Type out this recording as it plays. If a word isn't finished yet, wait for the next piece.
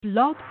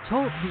Blog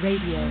Talk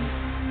Radio.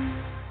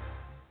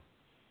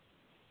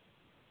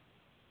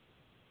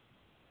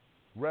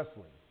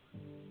 Wrestling.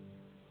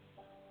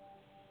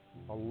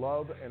 A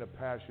love and a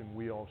passion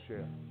we all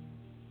share.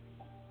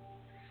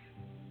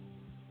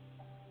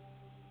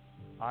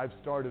 I've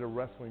started a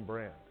wrestling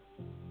brand.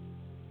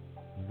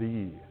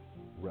 The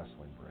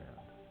wrestling brand.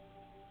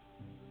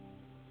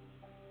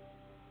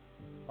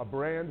 A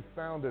brand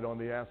founded on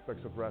the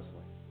aspects of wrestling.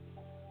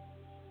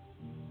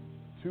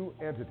 Two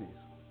entities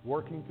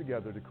working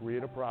together to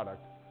create a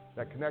product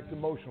that connects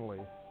emotionally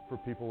for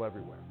people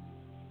everywhere.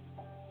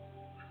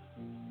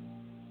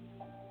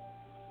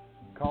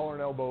 Collar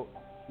and Elbow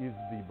is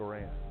the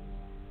brand.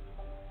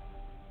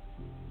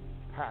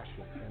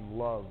 Passion and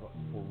love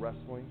for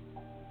wrestling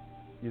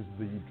is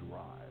the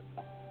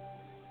drive.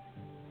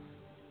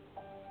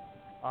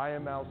 I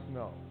am Al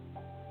Snow,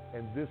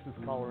 and this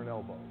is Collar and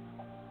Elbow,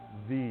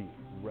 the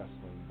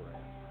wrestling brand.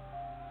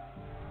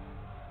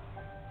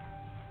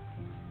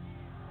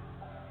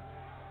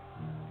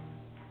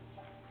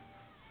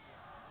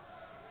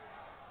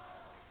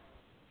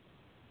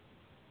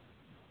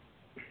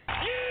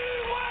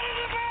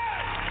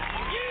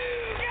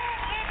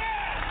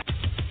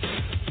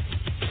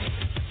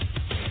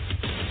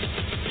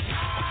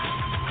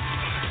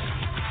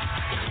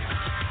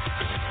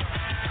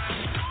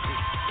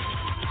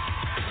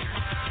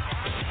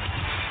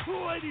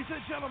 Ladies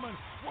and gentlemen,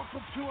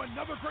 welcome to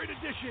another great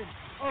edition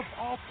of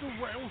Off the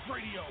Rails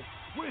Radio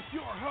with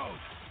your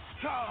host,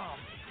 Tom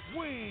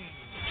Wing.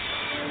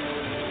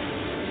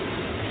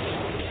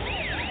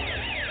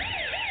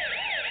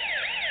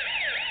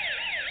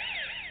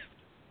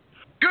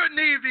 Good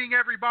evening,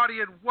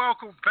 everybody, and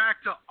welcome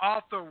back to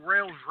Off the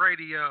Rails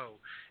Radio.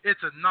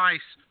 It's a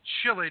nice,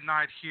 chilly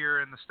night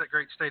here in the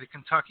great state of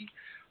Kentucky.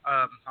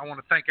 I want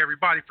to thank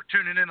everybody for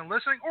tuning in and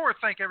listening, or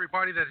thank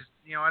everybody that is,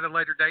 at a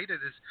later date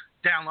that is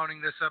downloading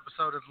this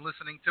episode and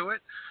listening to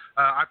it.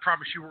 I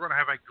promise you we're going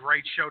to have a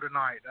great show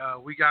tonight.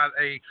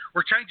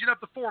 We're changing up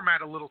the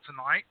format a little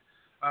tonight.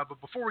 But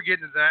before we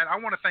get into that, I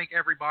want to thank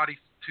everybody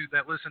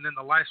that listened in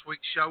the last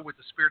week's show with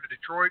the Spirit of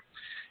Detroit.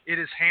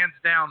 It is hands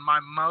down my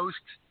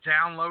most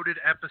downloaded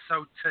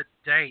episode to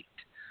date.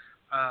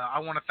 I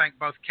want to thank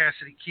both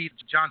Cassidy Keith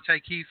and John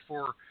Tay Keith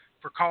for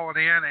calling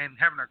in and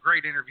having a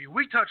great interview.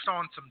 We touched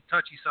on some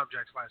touchy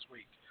subjects last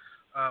week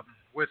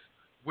with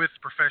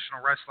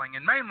professional wrestling,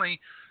 and mainly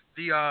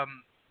the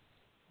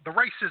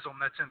racism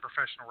that's in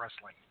professional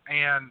wrestling.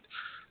 And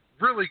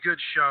really good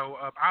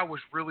show. I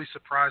was really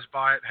surprised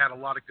by it. Had a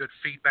lot of good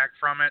feedback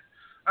from it.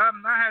 I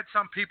had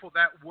some people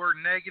that were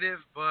negative,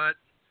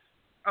 but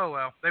oh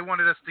well. They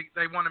wanted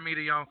me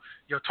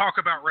to talk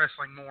about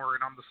wrestling more,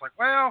 and I'm just like,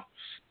 well,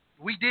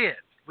 we did.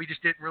 We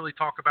just didn't really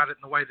talk about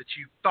it in the way that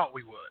you thought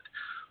we would.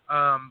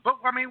 But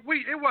I mean,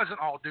 it wasn't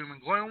all doom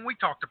and gloom. We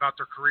talked about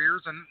their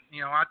careers, and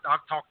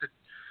I've talked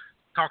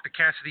to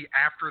Cassidy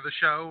after the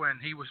show, and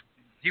he was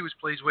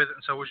pleased with it,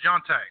 and so was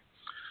John Tay.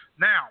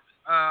 Now,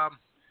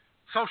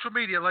 social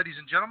media, ladies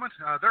and gentlemen,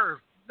 there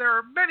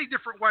are many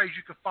different ways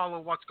you can follow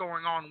what's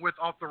going on with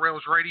Off the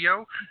Rails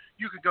Radio.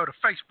 You could go to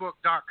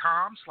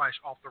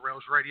facebook.com/Off the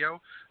Rails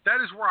Radio. That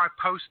is where I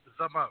post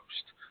the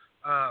most.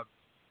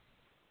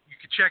 You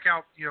could check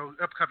out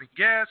upcoming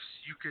guests.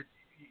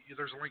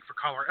 There's a link for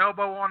Collar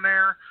Elbow on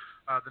there.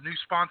 The new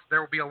sponsor. There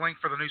will be a link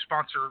for the new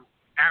sponsor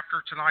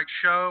after tonight's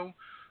show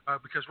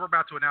because we're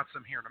about to announce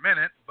them here in a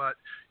minute. But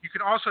you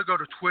can also go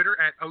to Twitter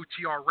at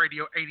OTR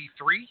Radio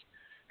 83,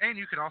 and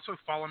you can also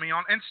follow me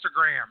on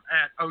Instagram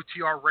at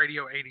OTR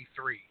Radio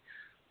 83.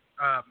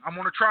 I'm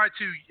going to try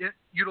to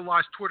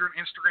utilize Twitter and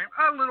Instagram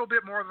a little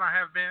bit more than I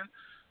have been.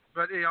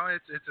 But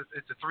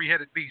it's a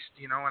three-headed beast,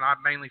 and I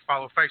mainly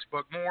follow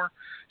Facebook more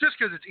just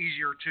because it's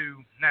easier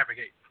to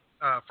navigate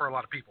for a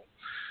lot of people.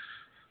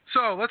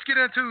 So let's get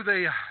into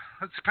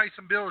let's pay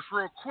some bills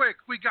real quick.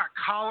 We got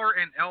Collar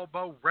and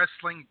Elbow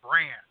Wrestling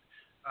Brand,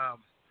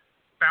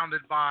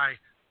 founded by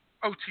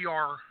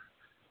OTR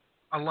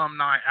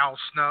alumni Al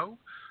Snow.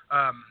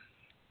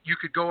 You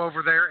could go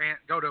over there and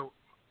go to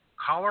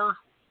Collar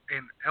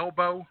and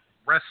Elbow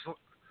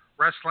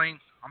Wrestling.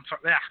 I'm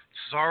sorry.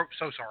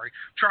 So sorry.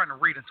 I'm trying to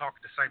read and talk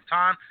at the same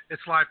time.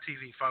 It's live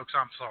TV, folks.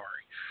 I'm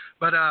sorry.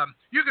 But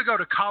you could go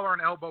to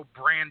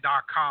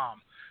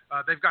collarandelbowbrand.com.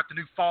 They've got the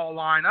new fall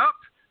line up.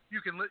 You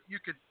could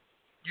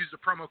use the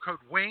promo code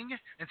WING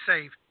and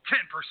save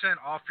 10%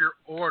 off your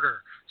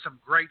order. Some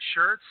great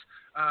shirts.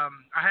 I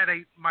had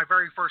my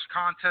very first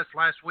contest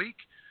last week,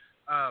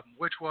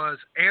 which was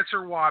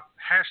answer what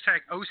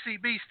hashtag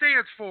OCB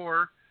stands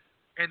for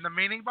and the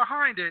meaning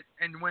behind it,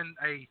 and win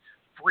a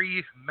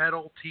free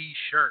metal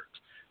T-shirt.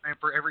 And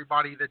for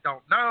everybody that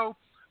don't know,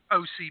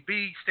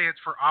 OCB stands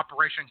for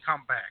Operation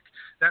Comeback.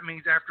 That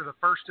means after the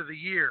first of the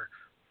year,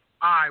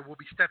 I will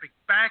be stepping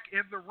back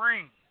in the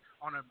ring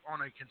on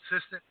a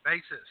consistent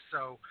basis.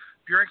 So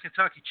if you're in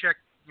Kentucky, check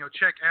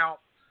out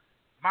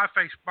my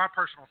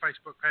personal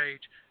Facebook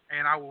page,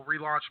 and I will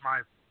relaunch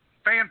my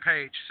fan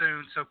page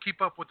soon. So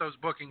keep up with those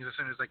bookings as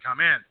soon as they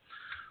come in.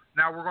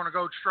 Now we're going to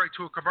go straight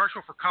to a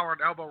commercial for Collar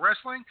and Elbow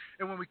Wrestling,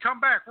 and when we come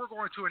back, we're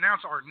going to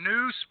announce our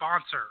new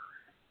sponsor.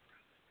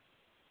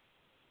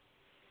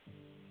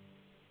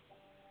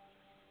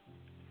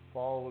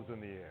 Fall is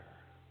in the air.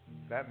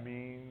 That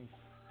means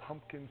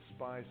pumpkin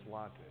spice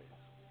lattes.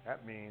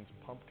 That means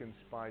pumpkin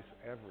spice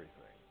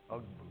everything.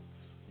 Ugg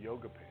boots,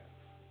 yoga pants.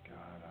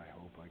 God, I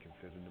hope I can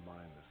fit into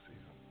mine this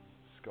season.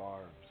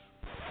 Scarves.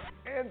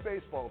 And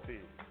baseball tees.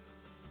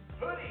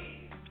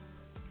 Hoodies.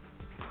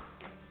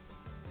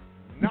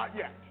 Not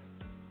yet,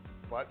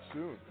 but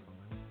soon.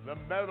 The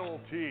metal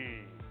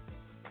tee.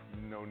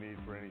 No need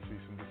for any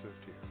cease and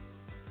desist here.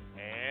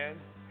 And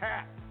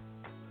hats.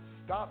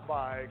 Stop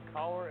by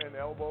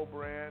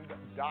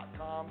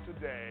collarandelbowbrand.com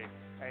today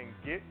and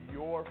get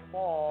your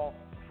fall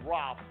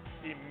drop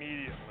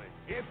immediately.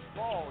 It's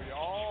fall,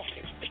 y'all.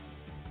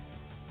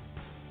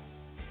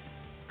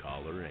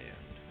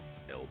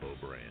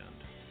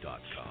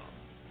 collarandelbowbrand.com.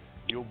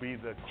 You'll be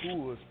the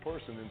coolest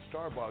person in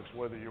Starbucks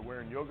whether you're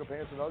wearing yoga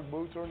pants and Ugg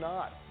boots or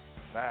not.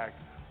 In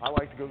fact, I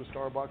like to go to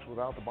Starbucks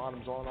without the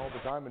bottoms on all the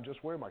time and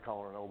just wear my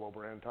collar and elbow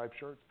brand type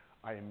shirts.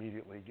 I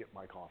immediately get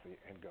my coffee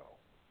and go.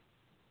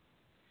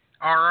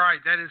 All right,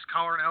 that is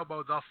Collar and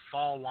Elbow, the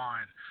fall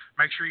line.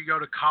 Make sure you go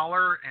to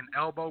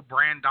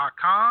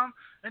collarandelbowbrand.com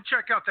and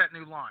check out that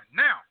new line.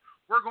 Now,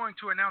 we're going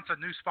to announce a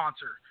new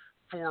sponsor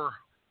for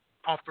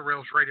Off the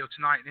Rails Radio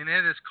tonight, and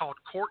it is called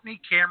Courtney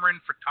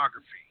Cameron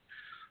Photography.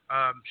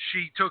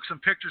 She took some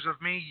pictures of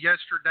me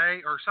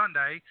yesterday or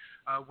Sunday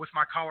with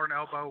my Collar and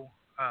Elbow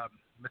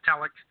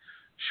metallic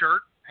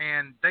shirt,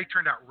 and they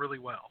turned out really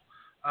well.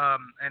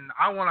 And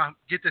I want to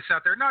get this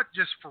out there, not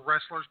just for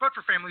wrestlers, but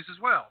for families as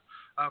well.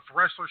 For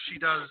wrestlers, she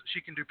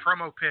can do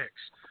promo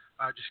pics.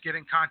 Just get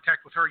in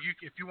contact with her.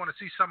 If you want to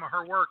see some of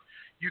her work,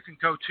 you can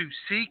go to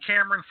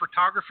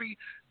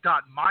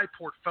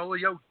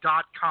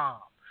ccameronphotography.myportfolio.com.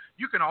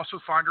 You can also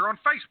find her on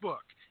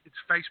Facebook. It's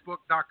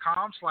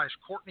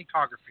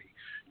facebook.com/CourtneyCography.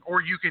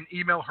 Or you can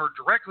email her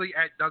directly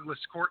at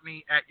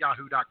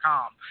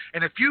douglascourtney@yahoo.com.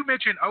 And if you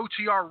mention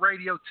OTR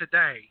Radio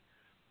today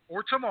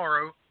or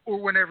tomorrow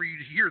or whenever you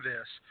hear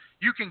this,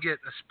 you can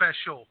get a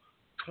special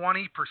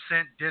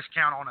 20%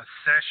 discount on a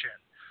session.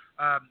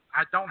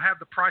 I don't have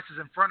the prices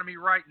in front of me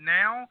right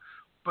now,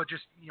 but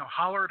just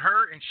holler at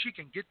her and she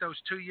can get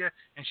those to you,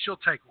 and she'll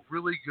take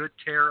really good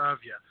care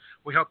of you.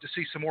 We hope to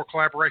see some more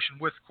collaboration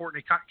with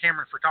Courtney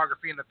Cameron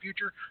Photography in the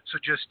future, so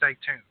just stay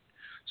tuned.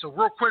 So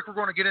real quick, we're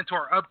going to get into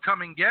our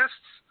upcoming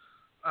guests.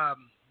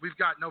 We've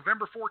got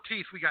November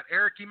 14th, we got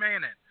Eric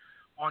Emanin.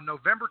 On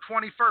November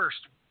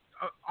 21st,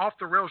 Off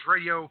the Rails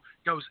Radio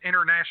goes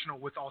international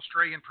with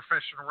Australian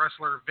professional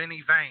wrestler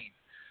Vinny Vane.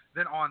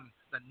 Then on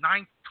the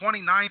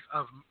 29th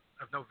of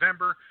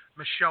November,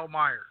 Michelle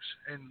Myers.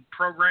 And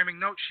programming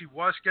note, she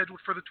was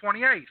scheduled for the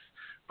 28th,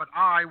 but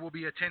I will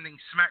be attending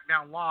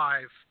SmackDown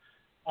Live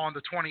on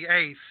the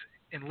 28th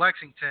in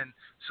Lexington,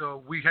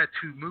 so we had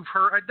to move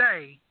her a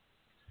day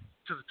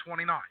to the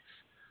 29th.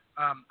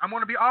 I'm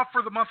going to be off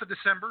for the month of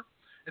December,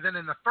 and then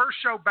in the first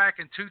show back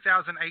in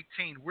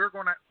 2018,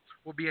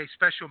 will be a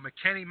special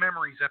McKinney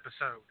Memories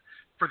episode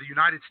for the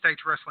United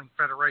States Wrestling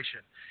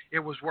Federation. It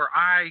was where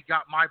I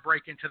got my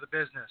break into the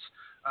business.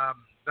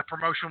 The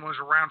promotion was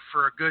around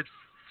for a good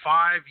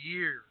 5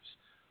 years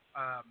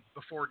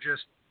before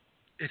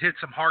it hit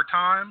some hard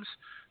times,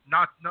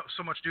 not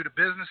so much due to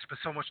business, but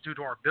so much due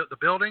to the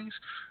buildings.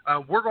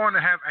 We're going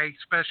to have a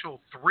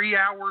special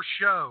 3-hour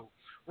show.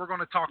 We're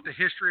going to talk the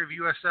history of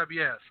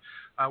USWF.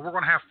 We're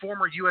going to have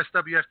former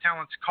USWF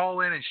talents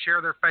call in and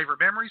share their favorite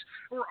memories.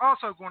 We're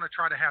also going to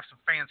try to have some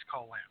fans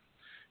call in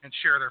and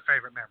share their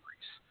favorite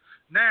memories.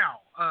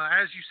 Now,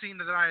 as you've seen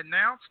that I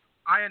announced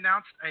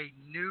a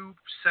new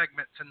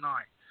segment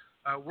tonight.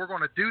 We're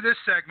going to do this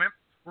segment.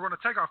 We're going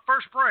to take our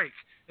first break,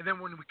 and then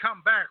when we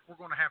come back, we're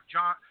going to have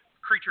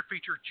creature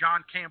feature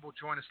John Campbell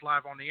join us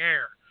live on the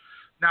air.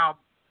 Now,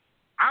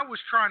 I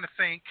was trying to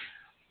think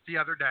the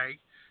other day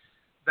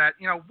that,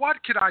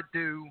 what could I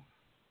do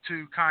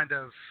to kind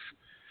of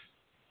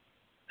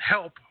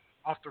help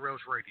Off the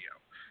Rails Radio?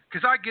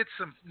 Because I get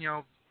some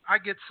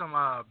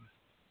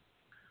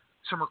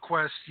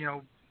requests,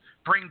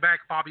 bring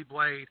back Bobby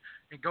Blade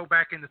and go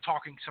back into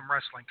talking some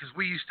wrestling, because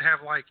we used to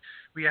have an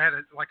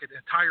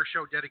entire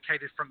show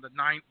dedicated from the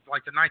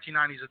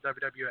 1990s of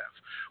WWF.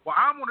 Well,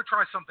 I want to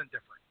try something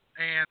different,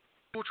 and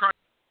we'll try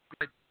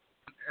at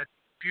the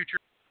future,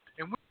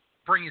 and we'll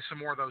bring you some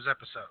more of those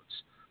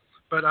episodes.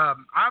 But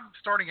I'm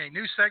starting a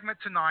new segment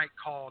tonight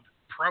called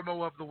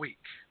Promo of the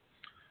Week.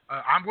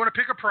 I'm going to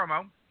pick a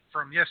promo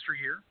from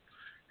yesteryear,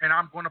 and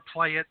I'm going to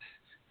play it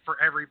for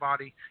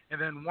everybody.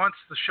 And then once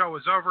the show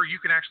is over, you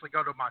can actually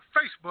go to my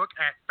Facebook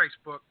at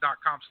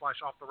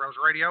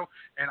facebook.com/offtherailsradio,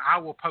 and I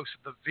will post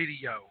the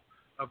video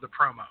of the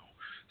promo.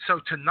 So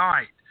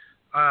tonight,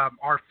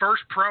 our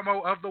first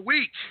promo of the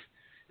week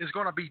is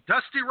going to be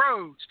Dusty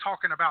Rhodes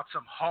talking about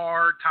some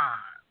hard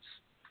times.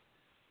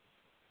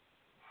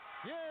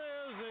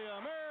 Here's the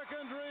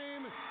American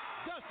Dream,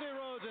 Dusty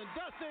Rhodes. And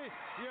Dusty,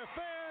 your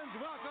fans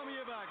welcome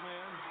you back,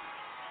 man.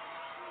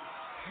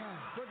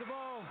 First of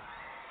all,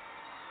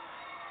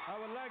 I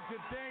would like to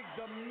thank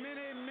the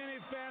many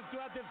fans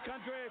throughout this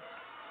country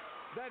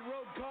that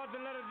wrote cards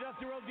and letters to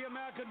Dusty Rhodes, the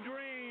American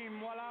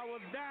Dream, while I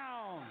was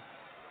down.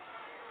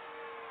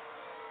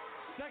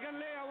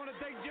 Secondly, I want to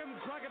thank Jim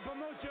Crockett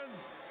Promotions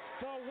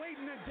for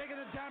waiting and taking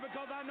the time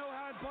because I know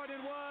how important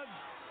it was.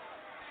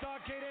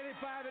 Starcade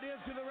 85 it is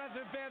to the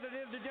wrestling fans, it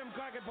is to Jim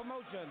Crockett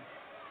Promotions.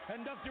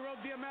 And Dusty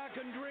Rhodes, the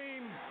American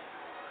Dream,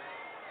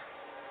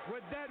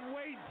 with that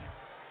weight,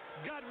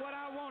 got what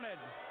I wanted.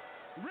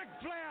 Ric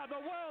Flair, the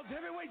world's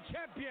heavyweight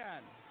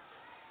champion.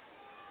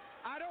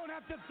 I don't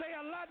have to say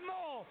a lot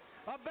more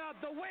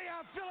about the way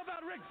I feel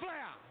about Ric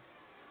Flair.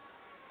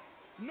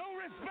 No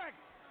respect,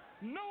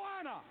 no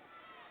honor.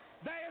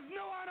 There is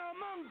no honor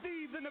among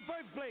thieves in the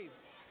first place.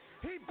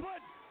 He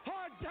put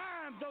hard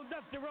times on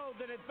Dusty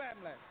Rhodes and his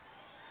family.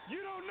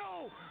 You don't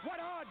know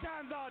what hard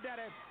times are,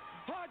 Daddy.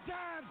 Hard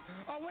times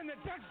are when the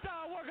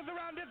textile workers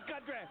around this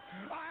country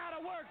are out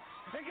of work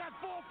and got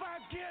 4 or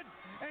 5 kids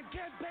and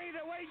can't pay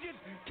their wages,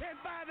 can't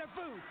buy their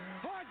food.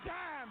 Hard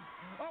times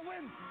are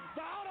when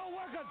the auto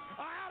workers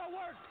are out of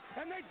work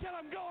and they tell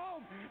them go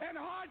home. And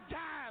hard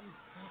times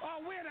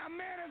are when a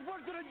man has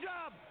worked at a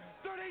job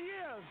 30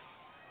 years.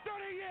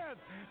 30 years.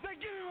 They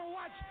give him a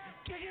watch,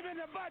 kick him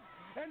in the butt,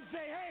 and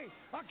say, hey,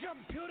 a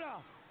computer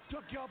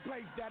took your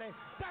place, Daddy.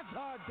 That's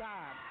hard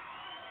time.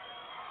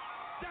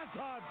 That's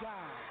hard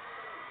time.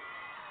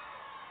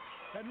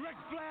 And Ric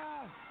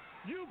Flair,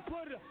 you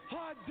put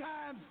hard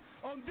times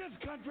on this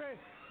country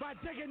by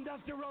taking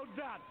Dusty Rhodes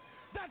out.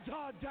 That's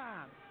hard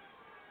time.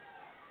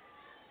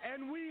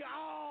 And we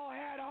all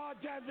had hard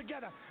times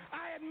together.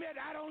 I admit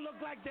I don't look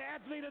like the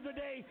athlete of the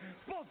day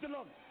supposed to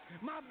look.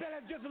 My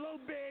belly's just a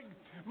little big.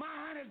 My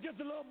hind is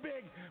just a little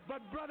big. But,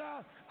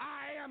 brother,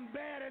 I am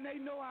bad, and they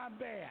know I'm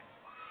bad.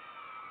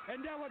 And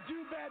there were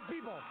 2 bad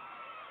people.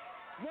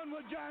 One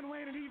was John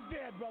Wayne, and he's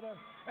dead, brother.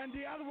 And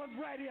the other one's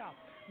right here.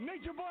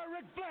 Nature Boy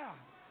Ric Flair.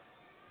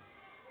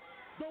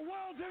 The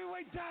world's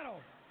heavyweight title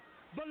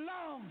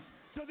belongs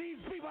to these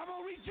people. I'm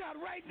going to reach out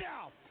right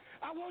now.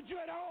 I want you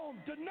at home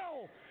to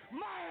know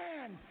my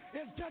hand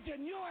is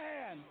touching your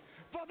hand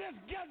for this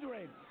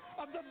gathering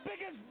of the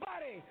biggest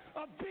body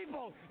of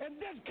people in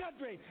this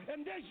country,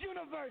 in this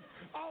universe,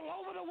 all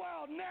over the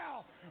world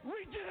now.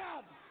 Reach it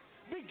out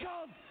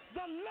because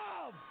the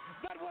love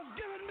that was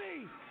given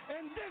me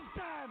in this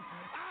time,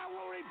 I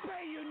will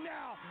repay you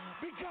now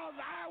because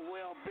I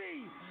will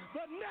be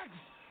the next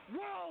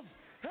world's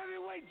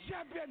heavyweight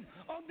champion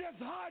on this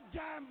hard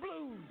time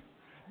blues.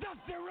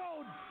 Dusty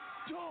Rhodes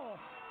Tour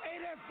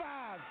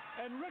 85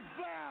 and Ric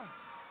Flair,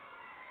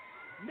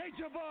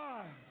 Nature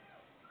Boy.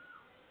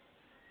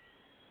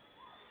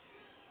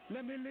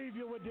 Let me leave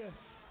you with this.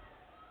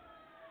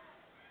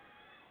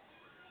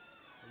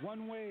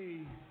 One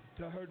way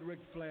to hurt Ric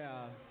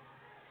Flair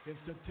is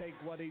to take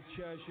what he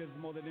cherishes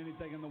more than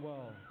anything in the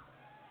world.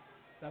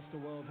 That's the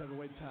world's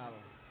heavyweight title.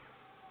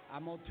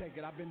 I'm going to take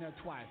it. I've been there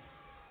twice.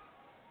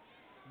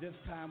 This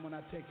time when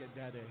I take it,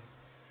 Daddy,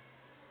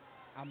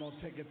 I'm going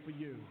to take it for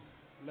you.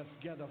 Let's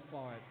gather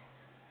for it.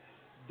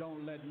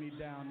 Don't let me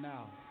down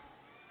now,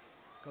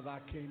 because I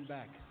came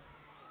back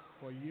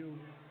for you,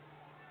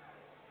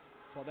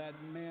 for that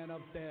man up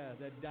there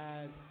that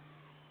died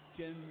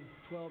 10,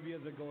 12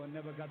 years ago and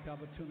never got the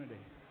opportunity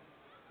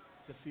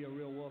to see a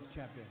real world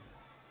champion.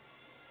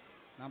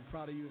 And I'm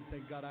proud of you, and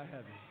thank God I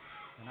have you.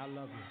 And I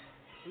love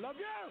you. Love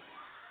you!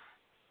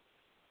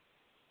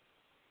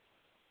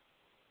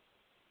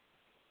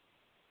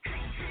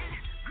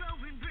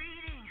 Growing,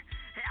 breeding,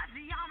 as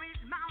the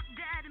armies mount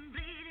dead and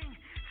bleeding.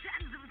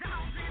 Tens of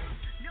thousands,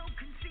 no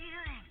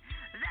concealing.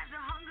 There's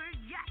a hunger,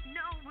 yet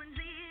no one's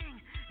eating.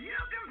 You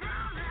can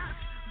promise,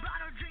 but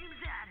our dreams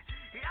dead.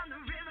 And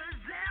the rivers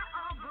there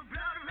of a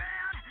blood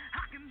red.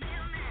 I can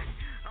mimic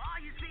all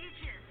your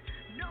speeches.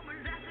 No more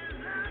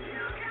lessons learned,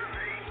 you can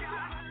reach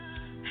us.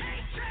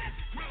 Hatred,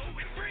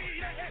 growing,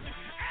 breeding, as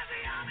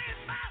the armies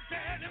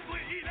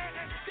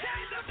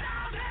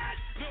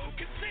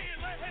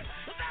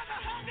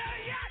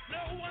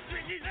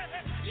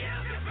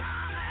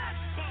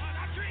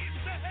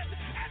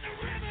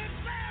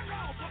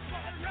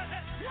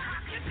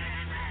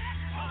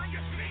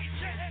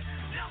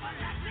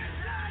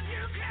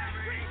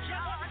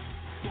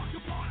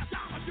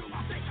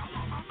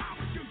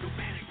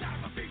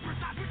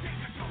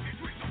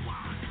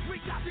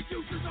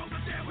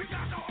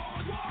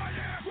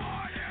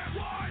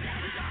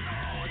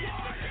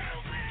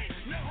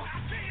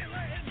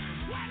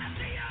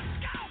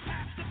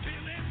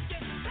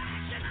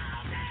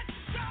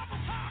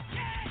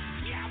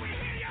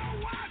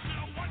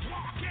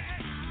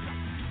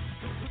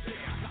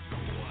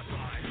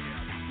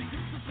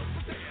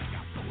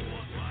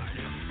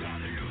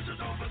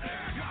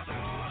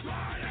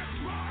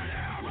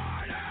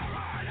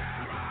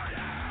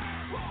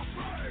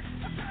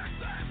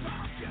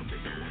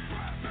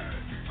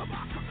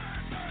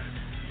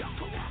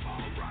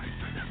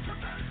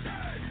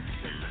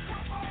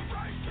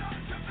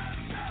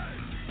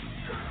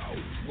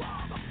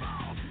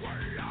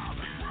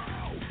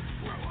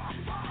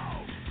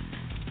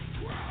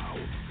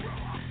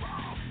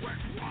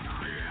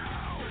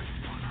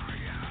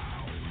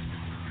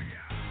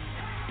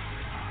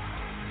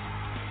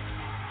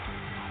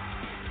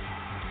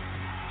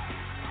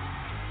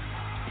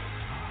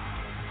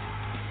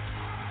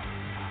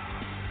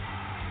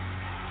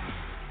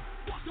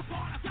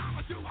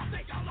with you. I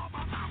think I'll lost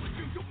my mind with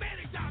you. Too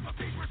many times I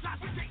think we're sides.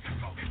 We take a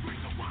coke and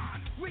drink some wine.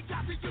 We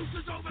got the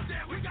uses over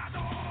there. We got the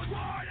whole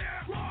war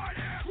there.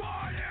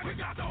 We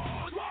got the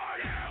whole war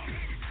there.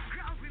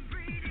 Growth and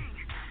breeding,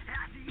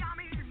 as the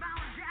armies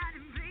mount dead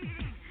and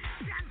bleeding.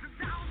 Tens of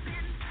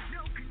thousands,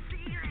 no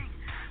concealing.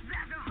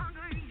 There's a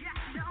hunger yet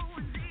no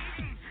one's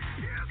eating.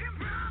 You can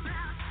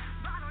promise,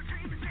 but our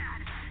dreams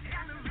dead.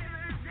 And the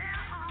rivers they're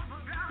all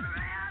forgotten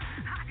red.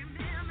 I can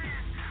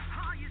mimic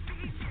all your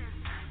speeches.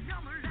 No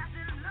more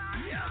lessons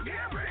learned. You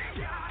can bring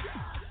God,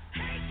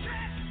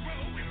 hatred,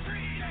 growth and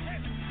breeding.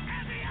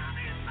 As the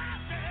armies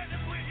mount dead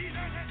and bleeding.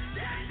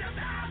 Tens of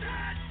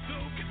thousands, no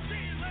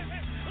concealing.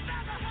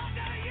 There's a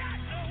hunger yet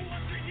no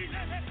one's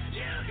eating.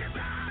 You can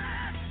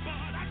promise, but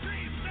our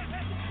dreams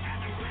dead. And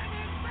the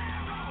rivers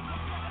they're all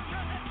forgotten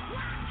red.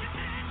 I can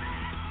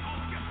mimic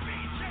all your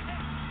speeches.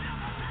 No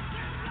more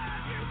lessons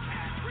learned. You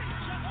can't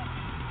reach us.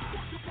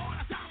 Once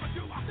upon a time or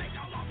two, I think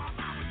I lost my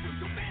mind with you.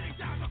 Too many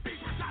times I think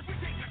we're sides. We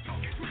take a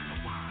coke and drink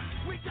some wine.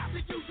 We got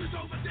the uses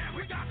over there.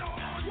 We got the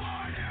whole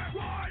war there.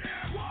 We got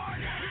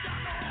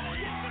the whole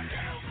war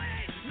there.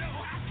 No,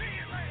 I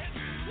feel it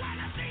when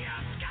I see a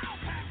skull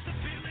pass the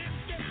feeling.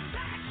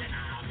 Action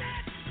on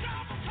it,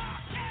 double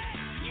talking.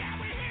 Yeah,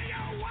 we hear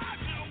your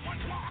words, no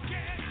one's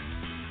walking.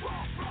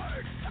 Wrong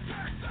brain,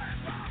 attack that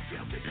I'm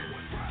guilty to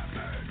what's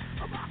rapid.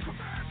 I'm not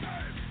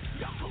commanding.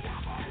 Your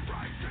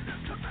cooperation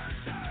is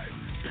commended.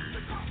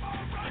 The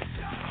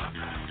cooperation is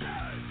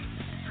commended.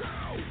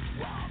 True,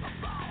 while the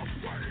foul,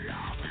 we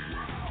are the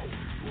true.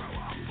 True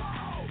or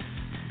false?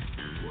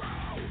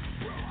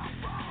 True or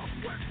false?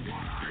 Which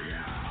one are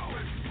you?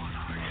 Which one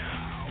are you?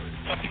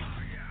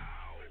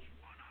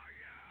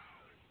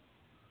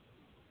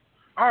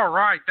 All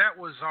right, that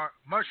was our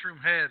Mushroom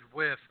Head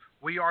with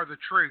We Are the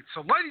Truth.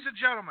 So, ladies and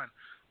gentlemen,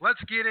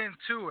 let's get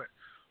into it.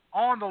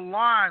 On the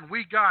line,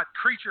 we got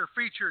Creature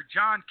Feature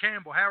John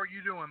Campbell. How are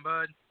you doing,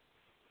 bud?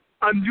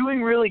 I'm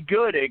doing really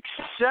good,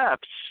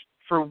 except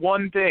for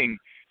one thing.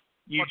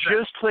 You What's that?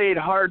 just played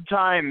Hard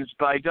Times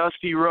by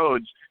Dusty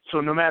Rhodes,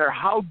 so no matter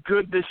how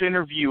good this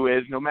interview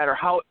is, no matter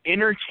how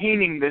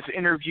entertaining this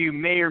interview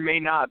may or may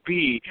not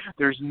be,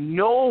 there's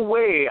no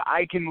way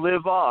I can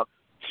live up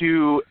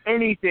to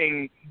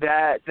anything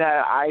that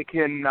I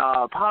can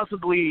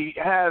possibly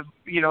have,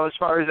 as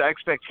far as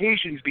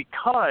expectations,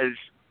 because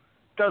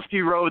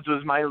Dusty Rhodes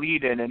was my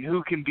lead-in, and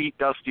who can beat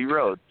Dusty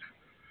Rhodes?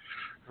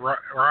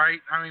 Right.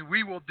 I mean,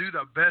 we will do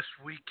the best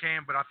we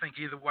can, but I think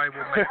either way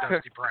we'll make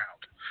Dusty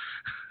proud.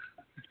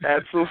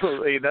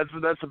 Absolutely. That's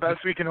the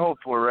best we can hope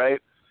for,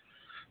 right?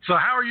 So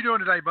how are you doing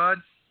today, bud?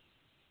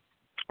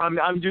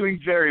 I'm doing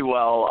very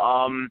well.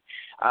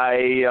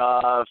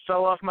 I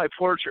fell off my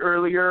porch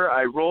earlier.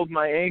 I rolled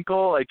my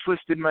ankle. I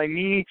twisted my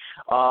knee.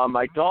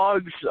 My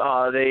dogs,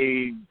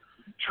 they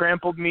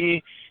trampled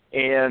me,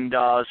 and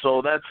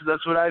so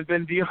that's what I've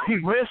been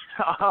dealing with.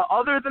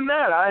 Other than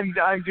that,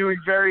 I'm doing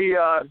very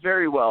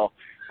very well.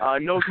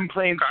 No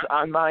complaints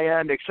on my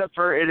end, except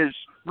for it is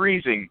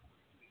freezing.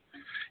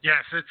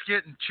 Yes, it's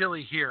getting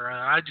chilly here.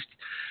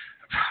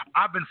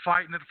 I've been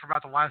fighting it for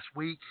about the last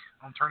week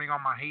on turning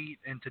on my heat,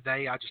 and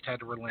today I just had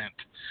to relent.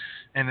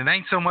 And it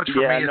ain't so much for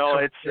me.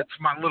 It's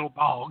my little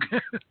dog.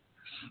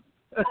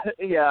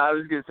 Yeah, I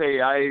was gonna say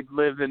I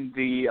live in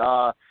the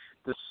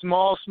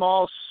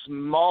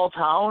small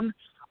town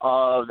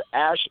of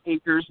Ash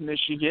Acres,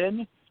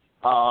 Michigan,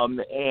 and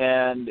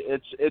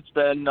it's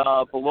been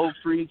below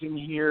freezing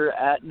here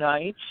at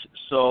night.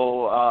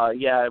 So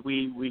yeah,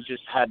 we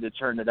just had to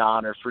turn it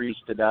on or freeze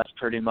to death,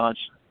 pretty much.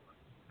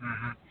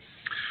 Mm-hmm.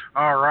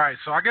 All right,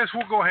 so I guess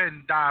we'll go ahead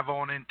and dive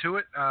on into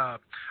it.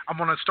 I'm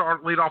going to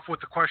lead off with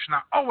the question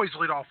I always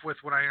lead off with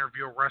when I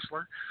interview a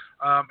wrestler,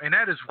 and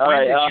that is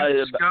when did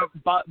you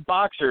discover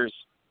boxers?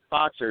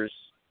 Boxers?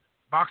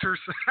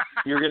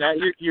 you're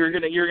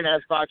gonna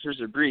ask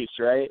boxers or briefs,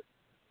 right?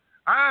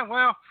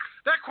 Well,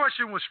 that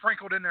question was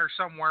sprinkled in there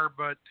somewhere,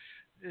 but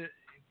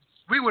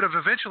we would have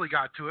eventually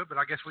got to it. But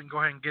I guess we can go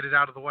ahead and get it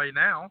out of the way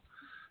now.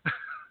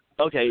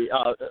 Okay,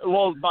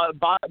 well,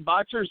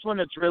 boxers when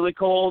it's really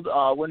cold.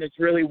 When it's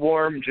really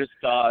warm, just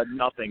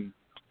nothing.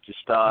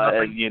 Just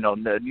nothing.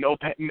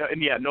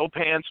 No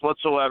pants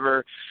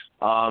whatsoever.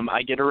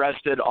 I get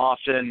arrested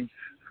often,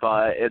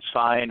 but it's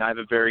fine. I have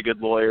a very good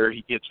lawyer.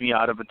 He gets me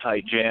out of a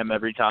tight jam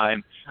every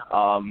time.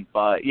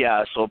 But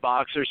yeah, so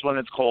boxers when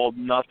it's cold,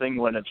 nothing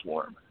when it's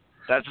warm.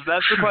 That's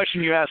the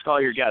question you ask all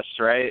your guests,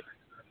 right?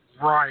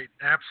 Right,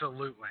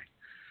 absolutely.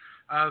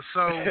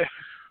 So.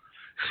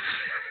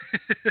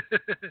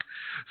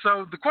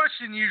 So the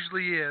question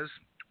usually is,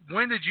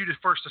 when did you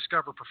first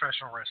discover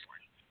professional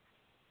wrestling?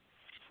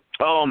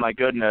 Oh my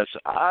goodness,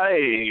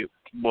 I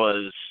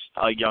was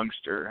a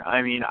youngster.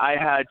 I mean, I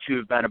had to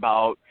have been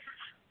about,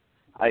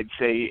 I'd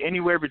say,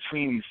 anywhere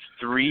between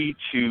 3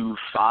 to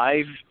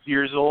 5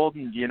 years old.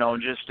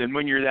 And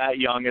when you're that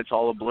young, it's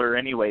all a blur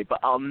anyway. But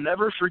I'll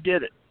never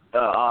forget it.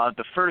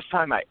 The first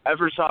time I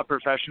ever saw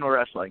professional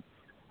wrestling,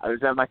 I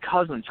was at my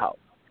cousin's house.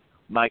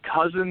 My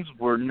cousins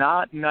were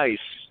not nice.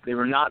 They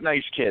were not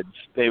nice kids.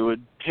 They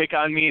would pick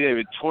on me. They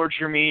would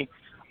torture me.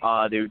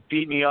 They would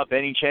beat me up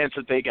any chance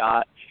that they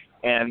got.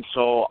 And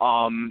so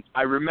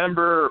I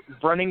remember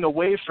running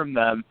away from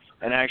them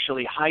and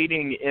actually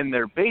hiding in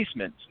their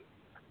basement.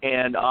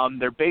 And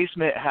their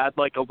basement had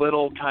like a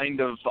little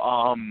kind of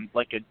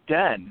like a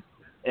den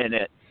in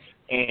it.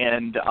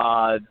 And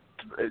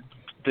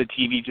the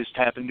TV just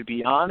happened to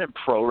be on, and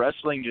pro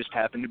wrestling just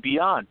happened to be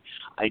on.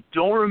 I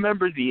don't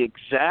remember the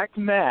exact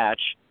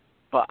match,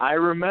 but I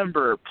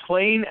remember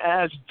plain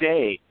as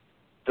day,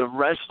 the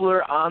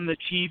wrestler on the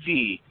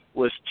TV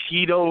was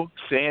Tito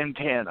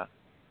Santana.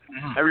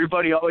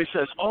 Everybody always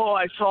says, "Oh,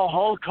 I saw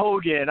Hulk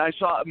Hogan." I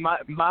saw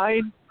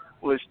mine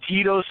was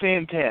Tito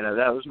Santana.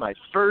 That was my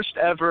first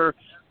ever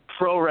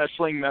pro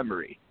wrestling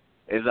memory.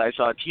 Is I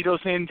saw Tito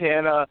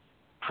Santana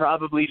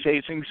probably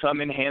facing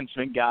some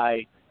enhancement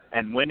guy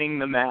and winning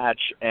the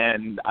match,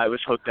 and I was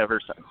hooked ever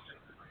since.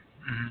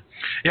 Mm-hmm.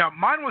 Yeah,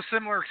 mine was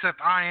similar,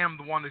 except I am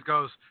the one that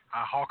goes,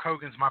 Hulk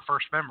Hogan's my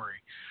first memory.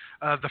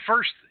 The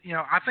first,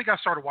 I think I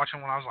started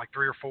watching when I was like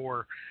 3 or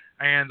 4,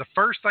 and the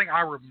first thing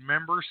I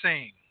remember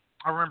seeing,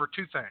 I remember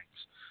 2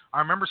 things. I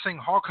remember seeing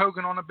Hulk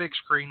Hogan on a big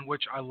screen,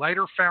 which I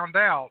later found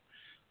out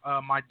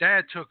my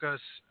dad took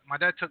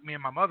me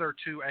and my mother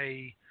to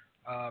a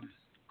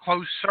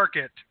closed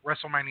circuit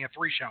WrestleMania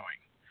 3 showing.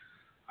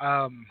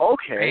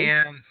 Okay.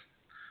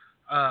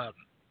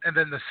 And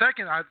then the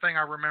second thing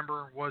I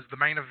remember was the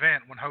main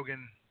event when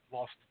Hogan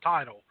lost the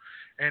title.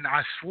 And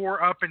I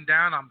swore up and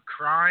down I'm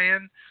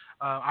crying.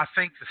 I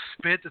think the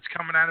spit that's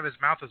coming out of his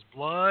mouth is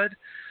blood.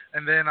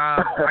 And then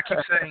I keep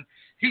saying,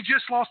 he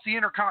just lost the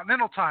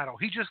Intercontinental title.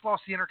 He just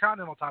lost the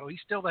Intercontinental title.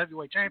 He's still the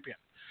heavyweight champion.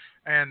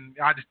 And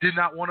I just did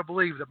not want to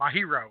believe that my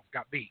hero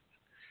got beat.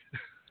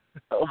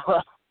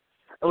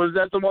 Was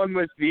that the one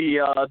with the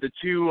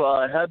 2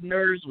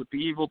 Hebners with the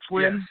evil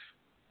twins?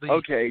 Yes.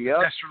 Okay,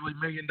 yeah. Desperately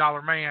 $1 million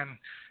man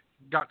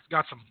got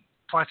some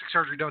plastic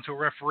surgery done to a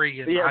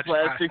referee. And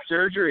plastic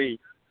surgery.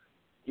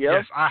 Yep.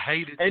 Yes, I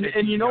hated it.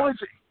 And you know what's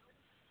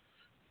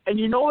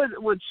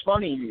what's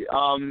funny?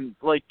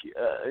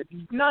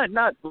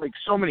 Not like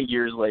so many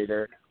years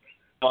later,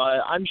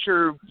 but I'm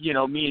sure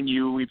me and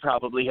you, we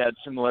probably had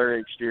similar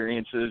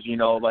experiences.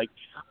 Like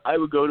I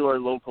would go to our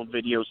local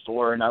video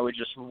store and I would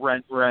just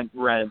rent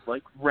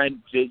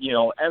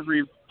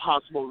every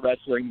possible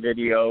wrestling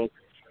video,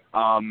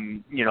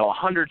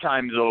 100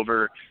 times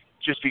over,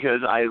 just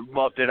because I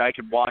loved it. I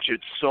could watch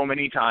it so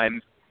many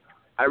times.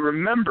 I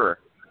remember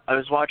I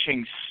was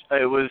watching.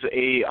 It was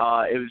a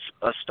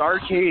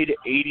Starrcade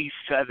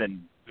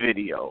 '87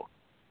 video,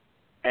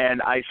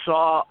 and I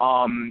saw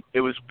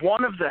it was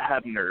one of the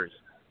Hebners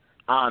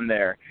on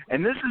there,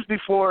 and this is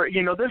before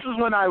this is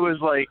when I was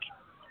like,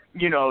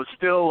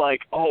 still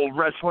like, oh,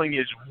 wrestling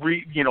is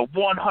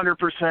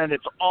 100%.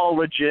 It's all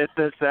legit.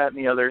 This, that, and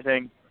the other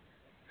thing,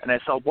 and I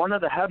saw one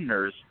of the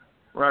Hebners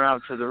run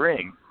out to the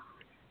ring,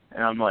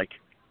 and I'm like,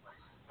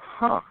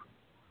 huh,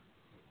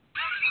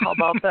 how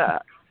about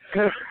that?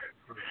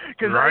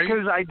 Because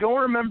I don't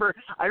remember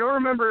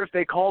if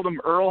they called him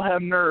Earl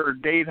Hebner or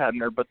Dave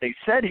Hebner, but they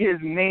said his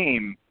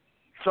name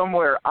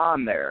somewhere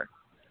on there.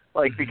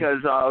 Like,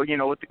 because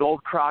with the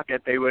Gold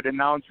Crockett, they would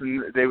announce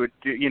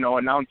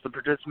announce the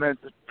participant,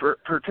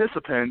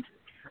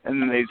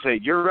 and then they'd say,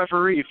 your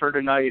referee for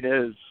tonight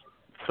is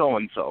so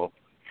and so.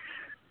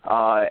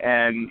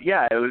 And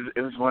yeah,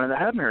 it was one of the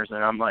Hebners,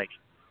 and I'm like,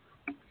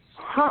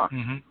 huh.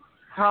 Mm-hmm.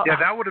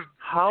 That would have.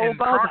 How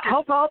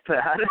about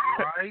that?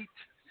 Right.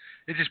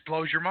 It just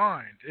blows your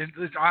mind.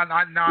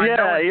 I know in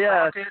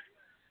Crockett,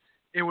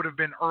 it would have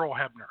been Earl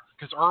Hebner,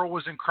 because Earl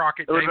was in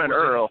Crockett. It would have been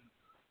Earl.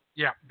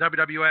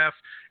 WWF,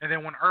 and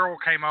then when Earl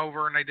came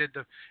over and they did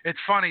it's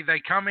funny, they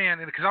come in,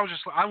 and because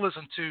I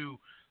listened to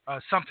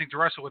Something to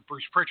Wrestle with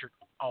Bruce Pritchard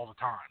all the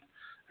time.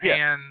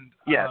 Yeah. And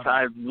yes,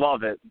 I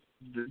love it.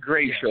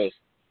 Great show.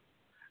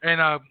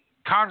 And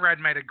Conrad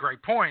made a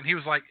great point. He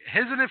was like,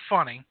 isn't it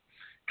funny?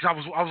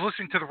 Because I was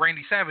listening to the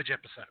Randy Savage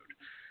episode.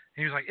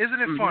 He was like, isn't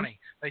it funny?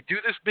 They do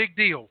this big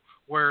deal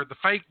where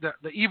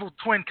the evil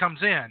twin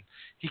comes in.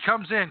 He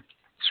comes in,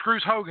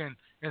 screws Hogan,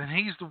 and then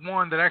he's the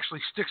one that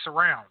actually sticks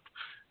around,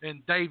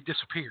 and Dave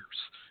disappears.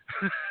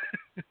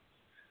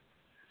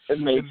 It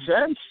made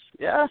sense,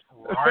 yeah.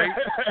 Right?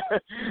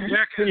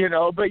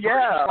 Yeah, but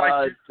yeah.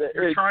 Like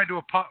you're trying to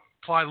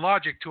apply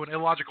logic to an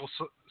illogical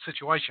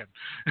situation.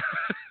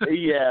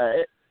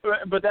 Yeah,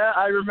 but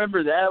I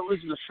remember that was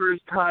the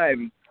first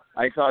time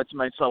I thought to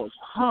myself,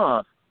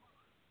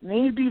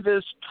 maybe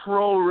this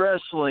pro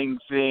wrestling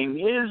thing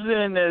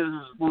isn't as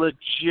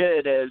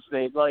legit as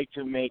they'd like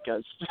to make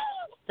us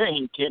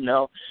think.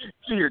 So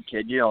you're a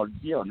kid, you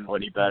don't know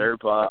any better.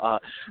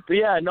 But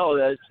yeah, no,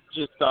 that's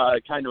just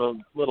kind of a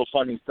little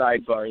funny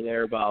sidebar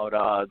there about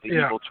the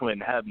evil twin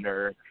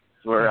Hebner,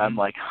 where I'm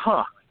like,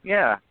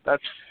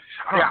 that's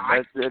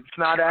it's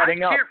not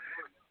adding up.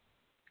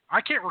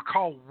 I can't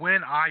recall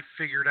when I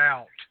figured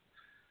out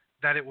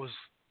that it was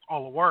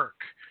all a work.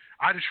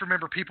 I just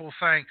remember people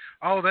saying,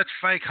 "Oh, that's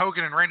fake."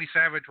 Hogan and Randy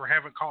Savage were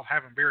having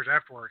beers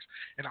afterwards,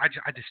 and I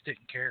just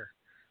didn't care.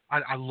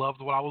 I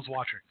loved what I was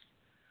watching.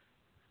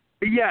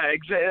 Yeah,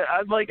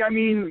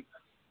 exactly.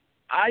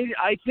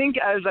 I think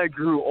as I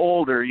grew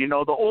older,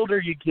 the older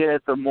you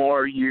get, the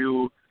more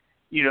you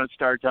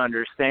start to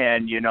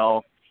understand,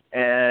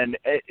 and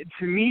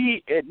to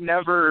me, it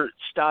never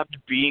stopped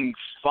being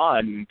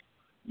fun,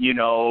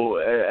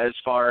 as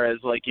far as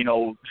like,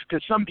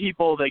 because some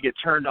people, they get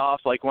turned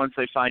off, like once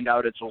they find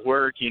out it's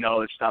work,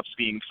 it stops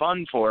being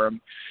fun for them.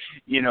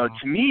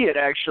 To me, it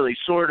actually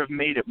sort of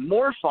made it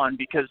more fun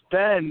because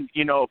then,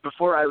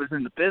 before I was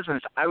in the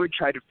business, I would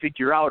try to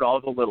figure out all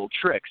the little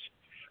tricks.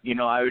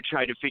 I would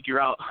try to figure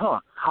out,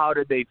 how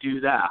did they do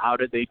that? How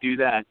did they do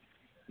that?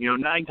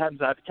 9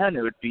 times out of 10,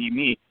 it would be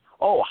me.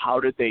 Oh, how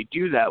did they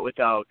do that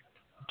without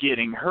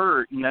getting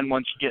hurt? And then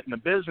once you get in the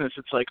business,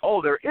 it's like,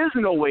 oh, there is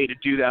no way to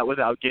do that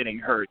without getting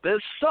hurt.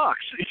 This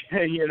sucks,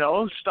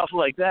 stuff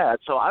like that.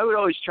 So I would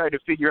always try to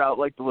figure out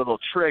like the little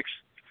tricks,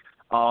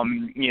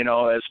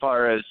 as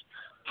far as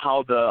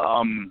how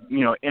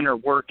the, inner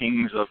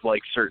workings of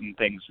like certain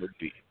things would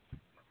be.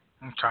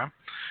 Okay.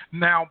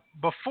 Now,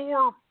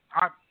 before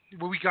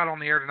we got on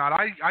the air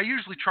tonight, I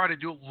usually try to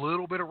do a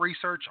little bit of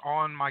research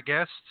on my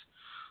guests,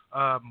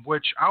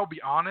 which I'll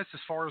be honest, as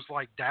far as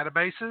like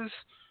databases,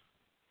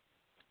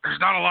 there's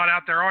not a lot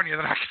out there on you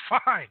that I can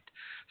find.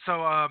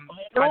 So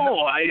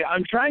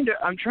I'm trying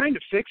to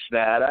fix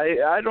that.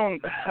 I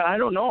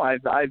don't know.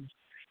 I've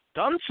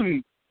done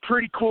some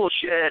pretty cool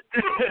shit,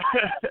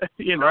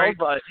 right.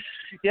 But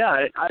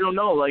yeah, I don't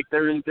know. Like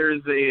there's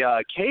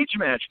a cage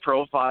match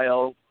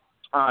profile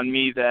on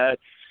me that,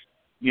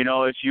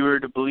 if you were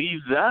to believe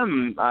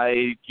them,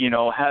 I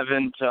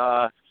haven't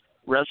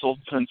wrestled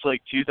since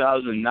like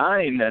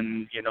 2009,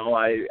 and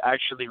I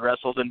actually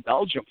wrestled in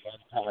Belgium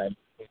one time,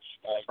 which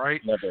I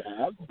never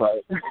have,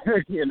 but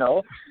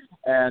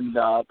and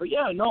but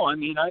yeah, no, I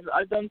mean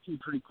I've done some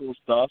pretty cool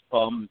stuff.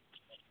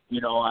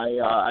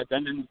 I've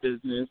been in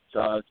business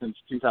since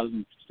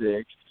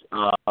 2006.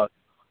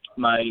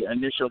 My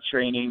initial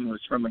training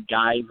was from a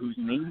guy whose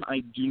name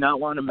I do not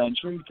want to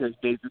mention because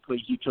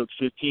basically he took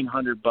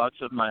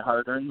 $1,500 of my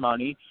hard-earned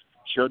money,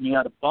 showed me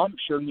how to bump,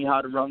 showed me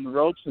how to run the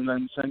ropes, and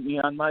then sent me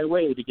on my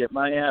way to get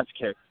my ass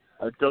kicked.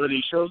 I'd go to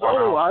these shows,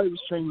 oh, I was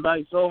trained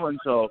by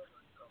so-and-so.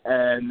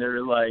 And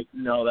they're like,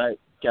 no, that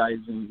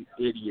guy's an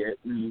idiot.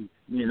 And,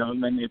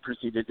 and then they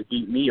proceeded to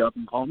beat me up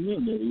and call me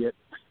an idiot.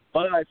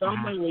 But I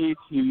found my way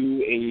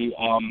to a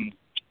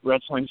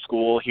wrestling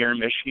school here in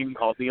Michigan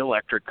called the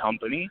Electric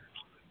Company.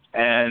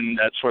 And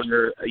that's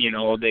where,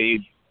 they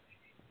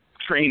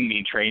trained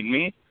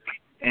me.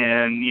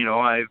 And,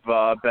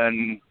 I've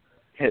been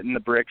hitting the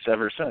bricks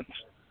ever since.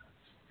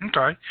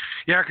 Okay.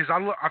 Yeah, because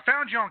I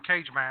found you on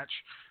Cage Match,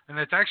 and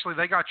it's actually,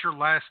 they got your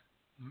last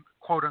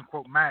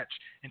quote-unquote match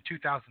in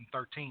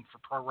 2013 for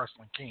Pro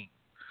Wrestling King.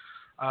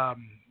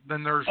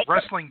 Then there's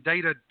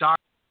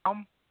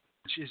WrestlingData.com,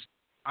 which is,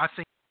 I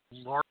think,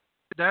 large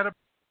database,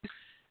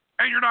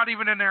 and you're not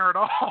even in there at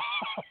all.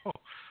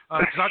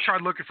 Because I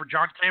tried looking for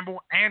John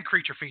Campbell and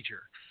Creature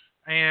Feature,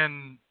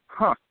 and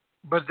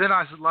but then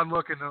I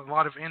look, and a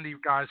lot of indie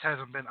guys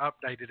hasn't been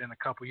updated in a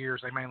couple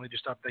years. They mainly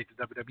just update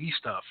the WWE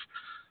stuff.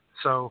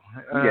 So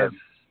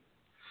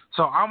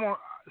so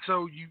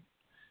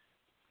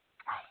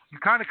you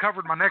kind of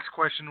covered my next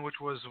question, which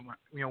was,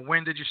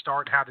 when did you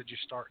start, how did you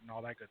start, and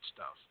all that good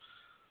stuff.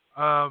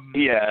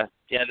 Yeah,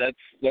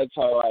 that's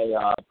how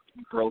I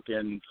broke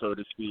in, so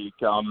to speak.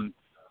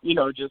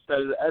 Just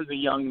as a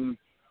young,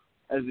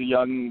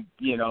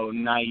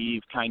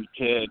 naive kind of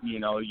kid,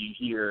 you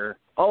hear,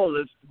 oh,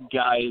 this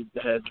guy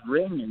has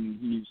ring and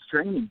he's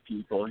training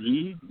people.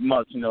 He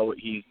must know what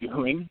he's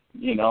doing,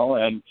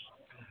 and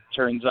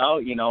turns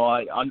out,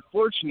 I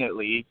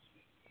unfortunately,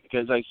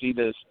 because I see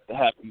this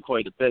happen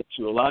quite a bit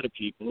to a lot of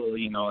people,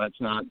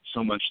 that's not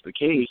so much the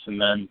case. And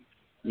then,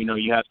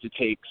 you have to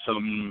take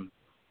some,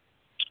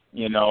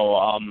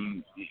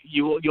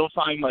 you'll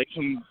find like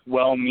some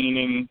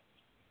well-meaning,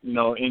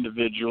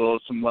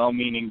 individuals, some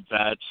well-meaning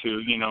vets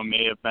who,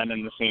 may have been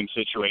in the same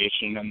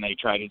situation, and they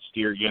try to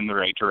steer you in the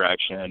right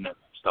direction and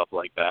stuff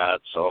like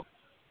that. So,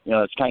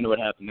 that's kind of what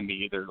happened to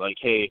me. They're like,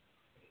 hey,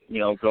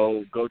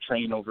 go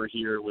train over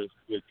here with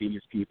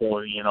these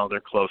people.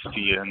 They're close to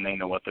you and they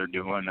know what they're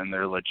doing and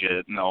they're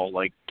legit, and they'll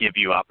like give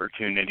you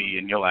opportunity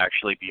and you'll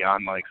actually be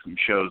on like some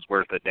shows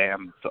worth a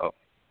damn. So.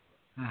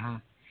 Mm-hmm.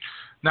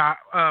 Now,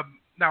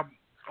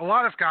 a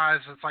lot of guys,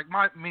 it's like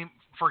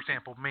for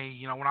example,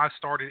 me, when I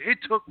started, it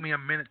took me a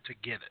minute to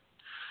get it.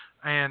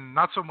 And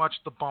not so much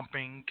the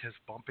bumping, because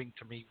bumping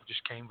to me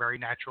just came very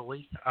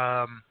naturally.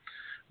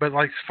 But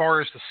like as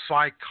far as the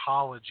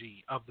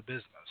psychology of the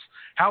business,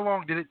 how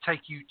long did it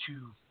take you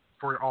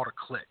for it all to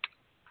click?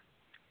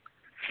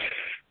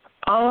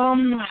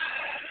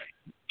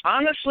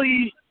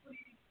 Honestly,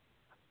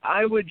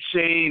 I would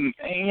say,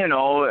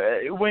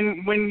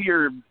 when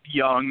you're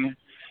young,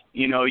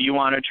 you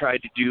want to try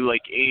to do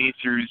like A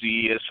through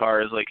Z as far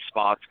as like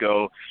spots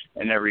go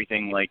and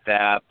everything like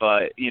that.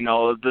 But,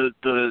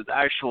 the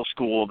actual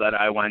school that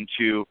I went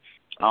to,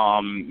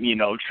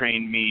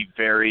 trained me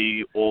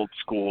very old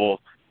school,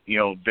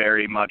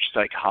 very much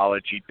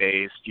psychology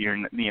based.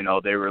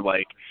 They were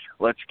like,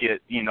 let's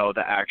get,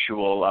 the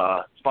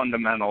actual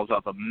fundamentals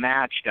of a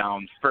match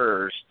down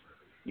first,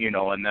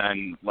 and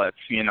then let's,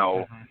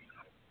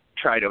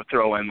 try to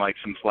throw in like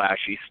some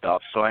flashy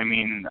stuff. So I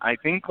mean, I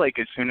think like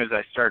as soon as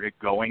I started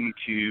going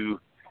to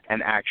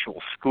an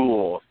actual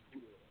school,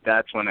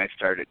 that's when I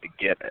started to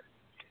get it.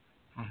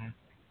 Mm-hmm.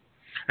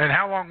 And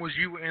how long was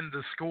you in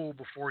the school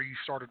before you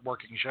started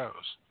working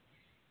shows?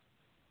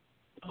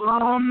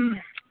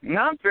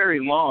 Not very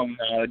long,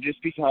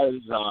 just because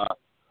I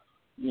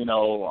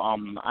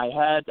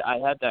had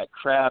that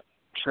crap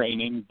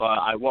training, but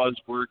I was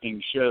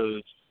working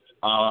shows,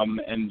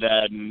 and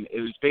then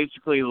it was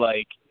basically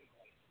like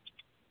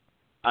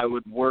I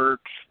would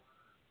work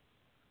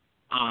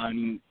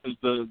on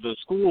the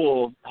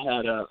school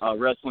had a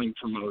wrestling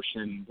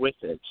promotion with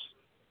it,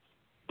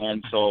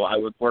 and so I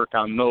would work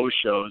on those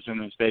shows,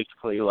 and it was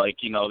basically like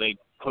they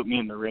put me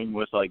in the ring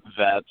with like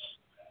vets,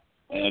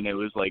 and it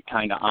was like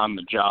kind of on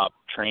the job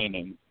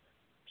training.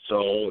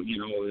 So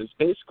it was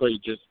basically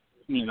just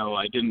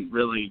I didn't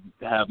really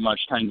have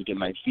much time to get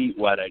my feet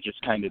wet. I just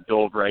kind of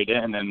dove right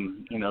in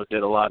and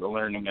did a lot of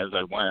learning as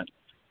I went.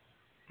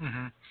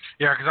 Mm-hmm.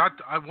 Yeah, because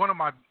I one of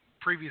my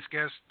previous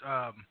guests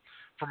from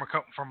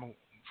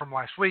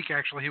last week,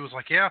 actually, he was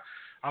like, yeah,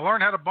 I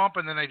learned how to bump,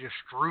 and then they just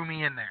threw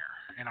me in there,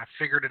 and I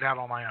figured it out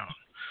on my own.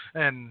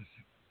 And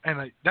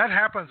that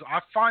happens. I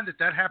find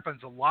that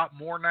happens a lot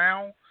more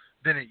now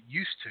than it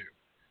used to,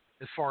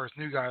 as far as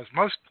new guys.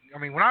 When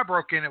I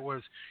broke in, it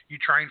was you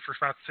trained for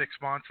about 6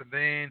 months, and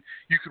then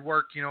you could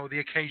work, the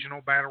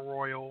occasional battle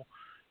royal,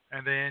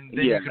 and then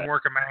you can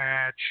work a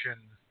match. And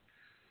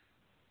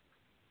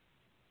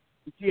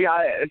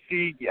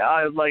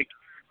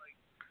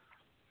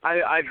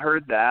I've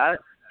heard that,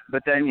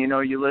 but then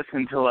you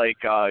listen to like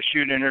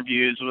shoot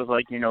interviews with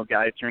like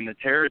guys during the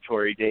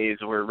territory days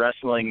where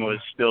wrestling was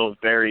still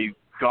very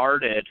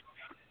guarded.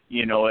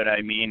 You know what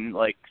I mean?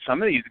 Like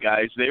some of these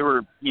guys, they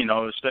were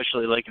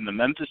especially like in the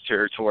Memphis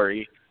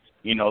territory,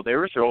 they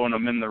were throwing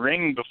them in the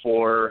ring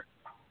before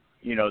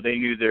they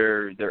knew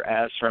their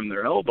ass from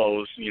their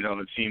elbows.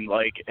 It seemed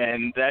like,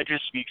 and that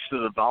just speaks to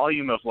the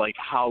volume of like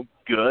how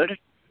good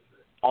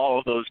all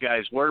of those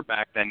guys were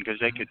back then, because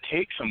they could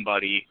take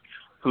somebody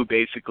who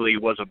basically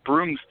was a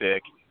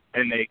broomstick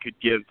and they could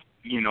give,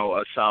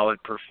 a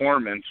solid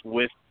performance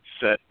with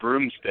said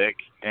broomstick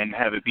and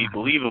have it be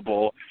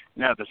believable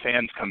and have the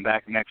fans come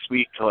back next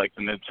week to like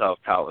the Mid-South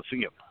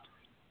Coliseum.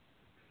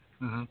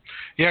 Mm-hmm.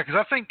 Yeah, because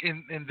I think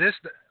in this,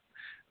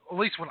 at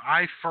least when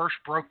I first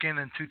broke in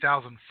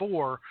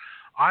 2004,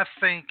 I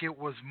think it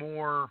was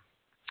more,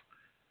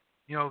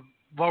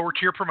 lower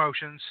tier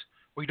promotions.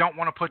 We don't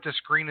want to put this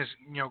greenest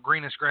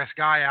grass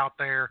guy out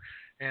there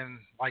and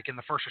like in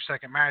the first or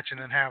second match, and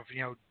then have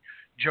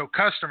Joe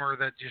Customer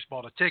that just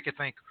bought a ticket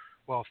think,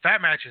 well, if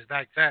that match is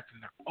like that,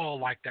 then they're all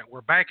like that.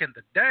 Where back in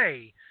the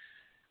day,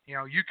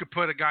 you could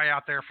put a guy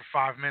out there for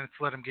 5 minutes,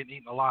 let him get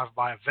eaten alive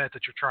by a vet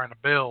that you're trying to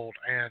build,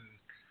 and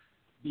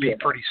be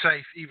pretty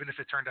safe, even if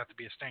it turned out to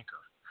be a stinker.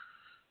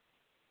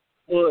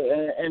 Well,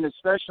 and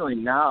especially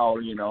now,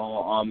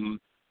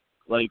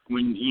 like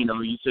when,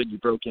 you said you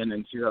broke in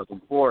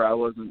 2004, I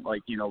wasn't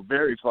like,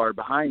 very far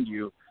behind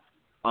you.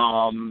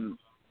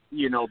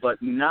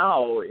 But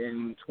now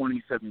in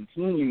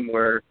 2017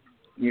 where,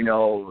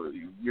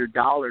 your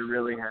dollar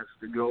really has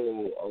to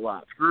go a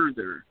lot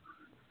further,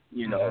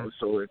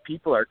 so if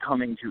people are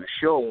coming to a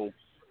show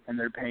and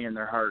they're paying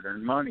their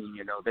hard-earned money,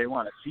 they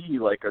want to see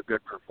like a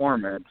good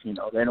performance, they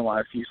don't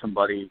want to see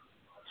somebody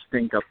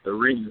stink up the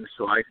ring.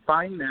 So I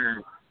find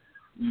that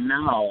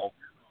now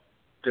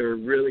they're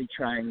really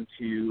trying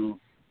to,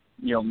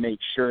 make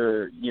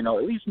sure,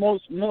 at least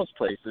most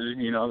places,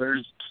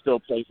 there's still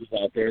places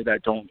out there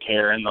that don't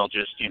care and they'll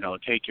just,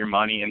 take your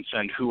money and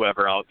send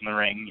whoever out in the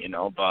ring,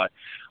 but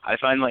I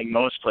find like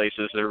most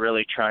places they're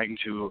really trying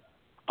to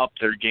up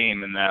their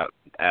game in that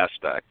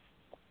aspect.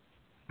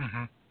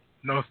 Mm-hmm.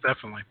 No,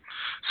 definitely.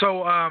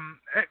 So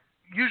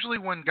usually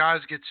when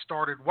guys get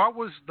started, what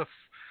was the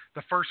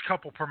first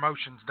couple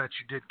promotions that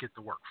you did get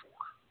to work for?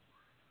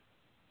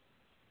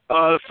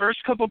 The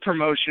first couple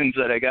promotions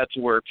that I got to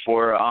work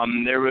for,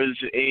 there was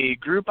a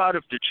group out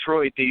of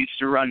Detroit. They used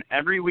to run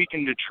every week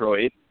in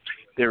Detroit.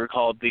 They were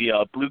called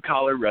the Blue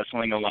Collar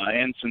Wrestling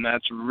Alliance, and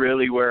that's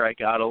really where I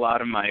got a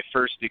lot of my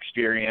first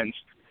experience,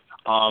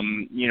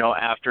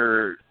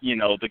 after,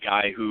 the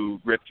guy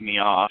who ripped me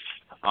off.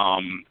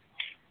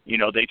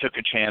 They took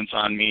a chance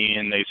on me,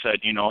 and they said,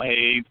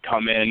 hey,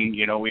 come in,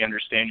 we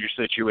understand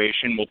your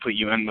situation. We'll put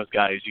you in with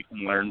guys you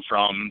can learn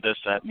from, this,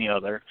 that, and the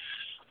other.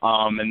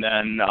 And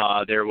then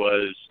there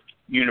was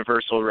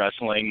Universal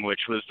Wrestling, which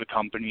was the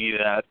company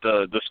that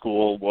the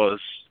school was,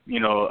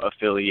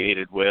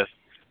 affiliated with.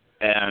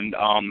 And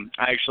I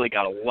actually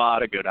got a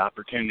lot of good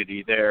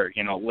opportunity there.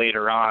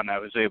 Later on, I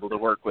was able to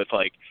work with,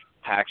 like,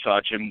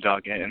 Hacksaw Jim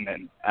Duggan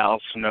and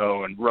Al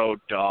Snow and Road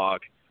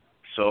Dogg.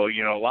 So,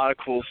 a lot of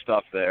cool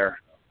stuff there.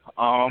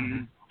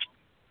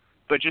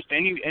 But just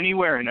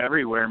anywhere and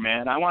everywhere,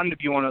 man. I wanted to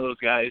be one of those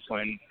guys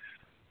when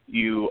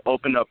you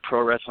opened up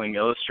Pro Wrestling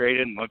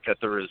Illustrated and looked at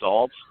the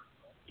results,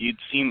 you'd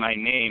see my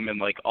name in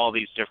like all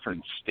these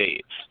different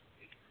states.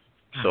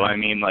 So I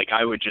mean, like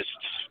I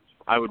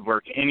would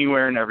work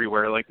anywhere and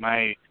everywhere. Like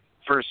my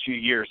first few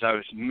years, I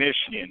was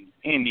Michigan,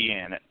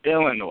 Indiana,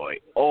 Illinois,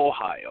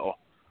 Ohio,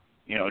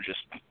 just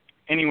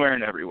anywhere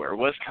and everywhere,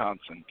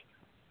 Wisconsin.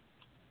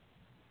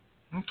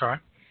 Okay.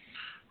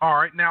 All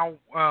right. Now,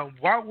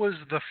 what was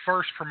the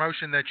first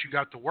promotion that you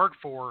got to work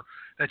for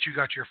that you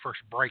got your first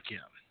break in?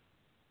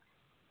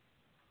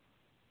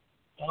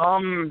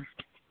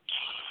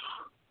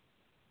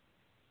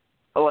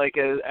 Like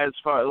as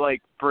far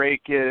like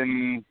break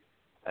in,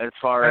 as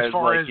far as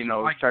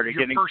like started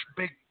your getting first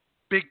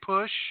big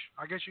push,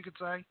 I guess you could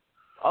say.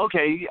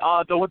 Okay,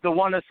 the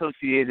one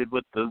associated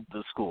with the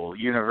school,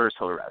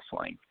 Universal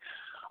Wrestling.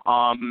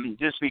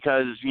 Just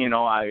because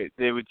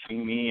they would see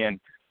me and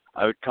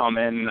I would come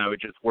in and I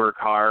would just work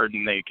hard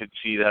and they could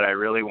see that I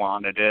really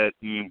wanted it,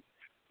 and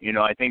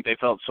I think they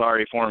felt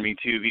sorry for me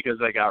too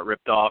because I got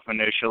ripped off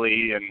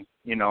initially, and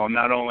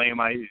not only am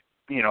I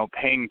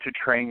paying to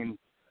train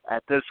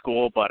at this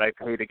school, but I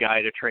paid a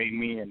guy to train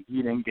me and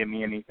he didn't give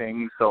me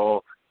anything,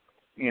 so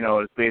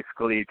it's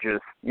basically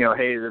just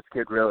hey, this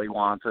kid really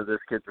wants it, this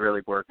kid's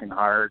really working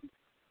hard.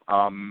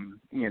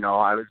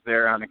 I was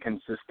there on a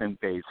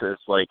consistent basis.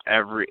 Like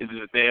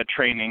they had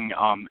training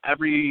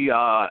every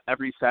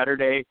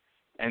Saturday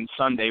and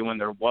Sunday when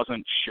there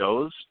wasn't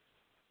shows.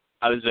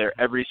 I was there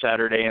every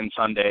Saturday and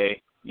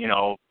Sunday.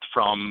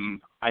 From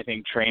I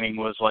think training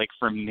was like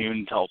from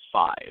noon till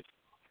 5.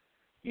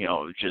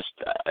 Just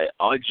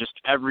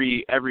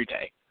every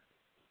day,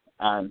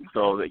 and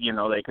so that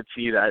they could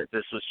see that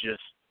this was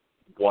just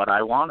what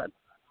I wanted,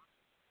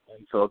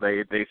 and so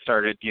they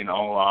started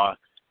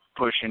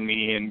pushing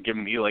me and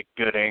giving me like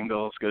good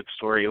angles, good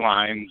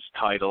storylines,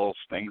 titles,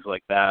 things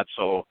like that.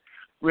 So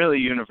really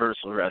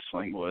Universal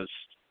Wrestling was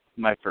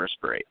my first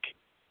break.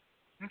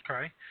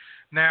 Okay.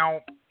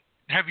 Now,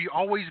 have you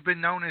always been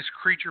known as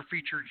Creature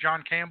Feature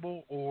John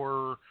Campbell,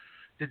 or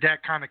did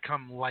that kind of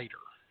come later?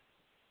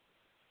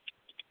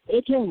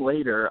 It came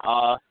later.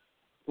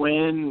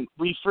 When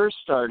we first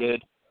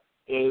started,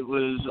 it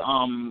was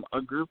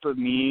a group of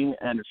me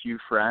and a few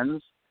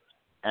friends,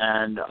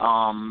 and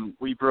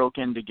we broke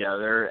in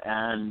together,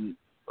 and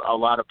a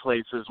lot of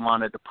places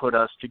wanted to put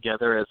us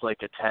together as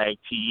like a tag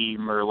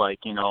team, or like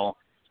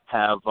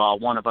have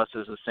one of us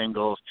as a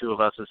singles, two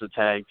of us as a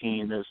tag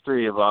team. There's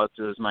 3 of us.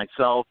 There's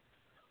myself,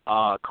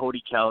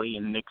 Cody Kelly,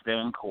 and Nick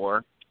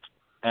Vancore.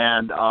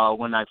 And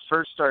when I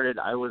first started,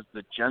 I was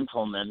the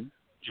gentleman,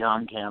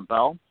 John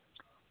Campbell,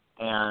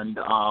 and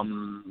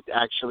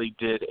actually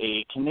did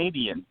a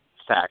Canadian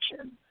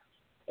faction.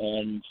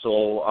 And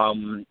so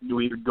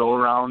we would go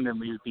around and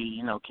we would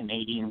be,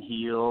 Canadian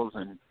heels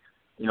and,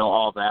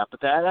 all that.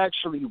 But that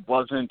actually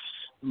wasn't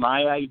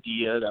my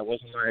idea. That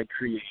wasn't my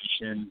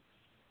creation.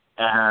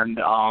 And,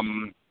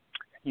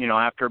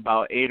 after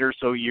about 8 or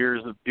so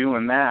years of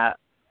doing that,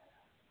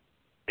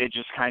 it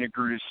just kind of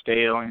grew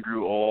stale and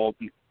grew old.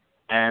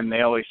 And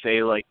they always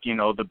say, like,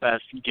 the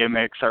best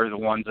gimmicks are the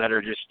ones that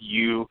are just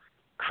you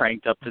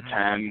cranked up to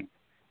 10.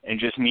 And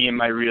just me in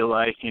my real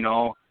life,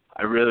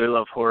 I really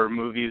love horror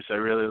movies. I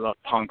really love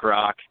punk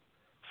rock.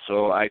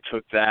 So I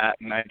took that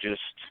and I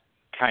just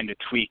kind of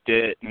tweaked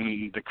it,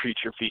 and the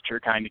Creature Feature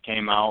kind of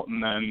came out,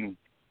 and then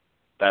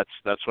that's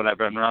what I've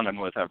been running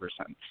with ever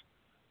since.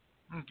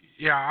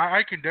 Yeah,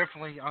 I can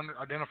definitely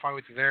identify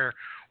with you there.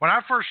 When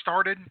I first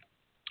started,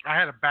 I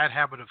had a bad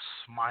habit of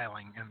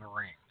smiling in the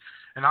ring,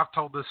 and I've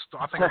told this.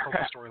 I think I told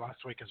this story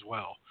last week as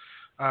well.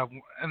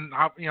 And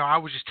I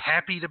was just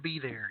happy to be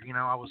there.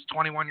 I was a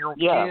 21-year-old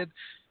kid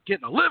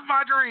getting to live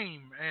my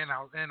dream, and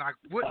I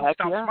wouldn't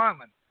stop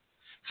smiling.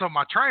 So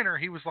my trainer,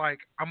 he was like,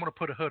 "I'm going to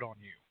put a hood on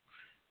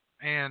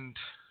you," and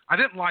I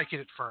didn't like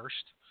it at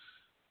first.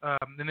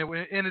 And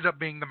it ended up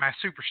being the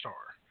Masked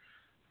Superstar,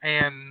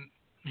 and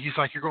he's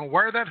like, "You're going to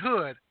wear that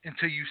hood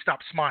until you stop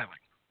smiling."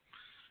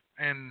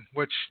 And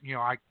which,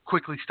 I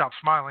quickly stopped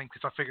smiling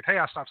because I figured, hey,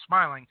 I stopped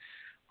smiling,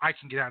 I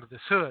can get out of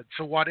this hood.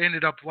 So what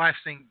ended up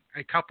lasting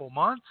a couple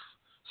months,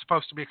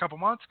 supposed to be a couple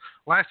months,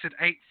 lasted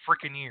 8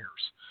 freaking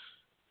years.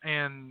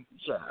 And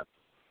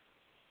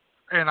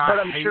but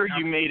I'm sure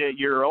you made it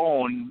your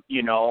own,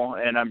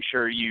 and I'm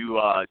sure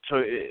you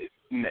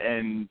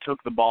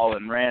took the ball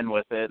and ran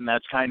with it, and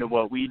that's kind of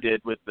what we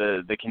did with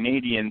the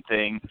Canadian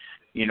thing.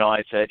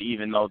 I said,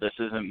 even though this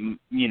isn't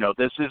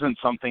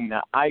something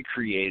that I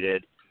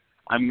created,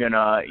 I'm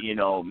gonna,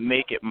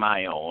 make it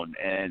my own,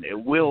 and it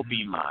will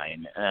be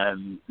mine.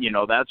 And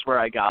that's where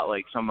I got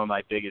like some of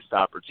my biggest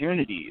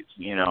opportunities,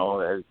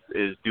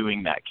 is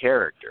doing that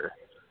character.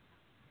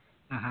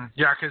 Mm-hmm.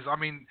 Yeah, because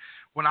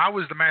when I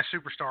was the Masked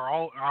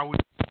Superstar, I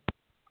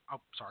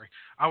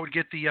would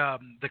get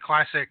the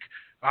classic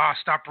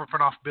stop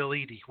ripping off Bill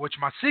Eadie, which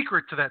my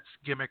secret to that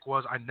gimmick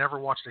was I never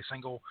watched a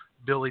single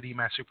Bill Eadie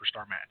Masked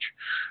Superstar match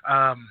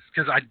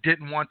because I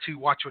didn't want to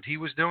watch what he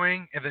was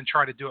doing and then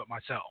try to do it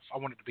myself. I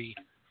wanted to be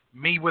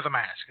me with a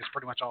mask. Is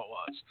pretty much all it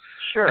was.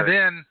 Sure. And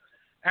then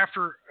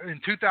in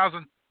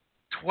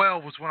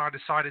 2012 was when I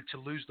decided to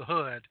lose the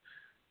hood,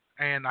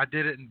 and I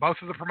did it in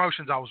both of the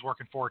promotions I was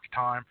working for at the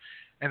time.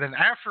 And then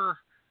after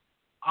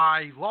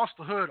I lost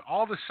the hood,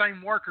 all the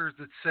same workers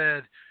that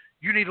said,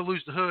 you need to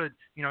lose the hood,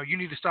 you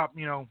need to stop,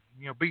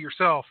 be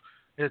yourself.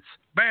 It's,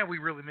 man, we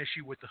really miss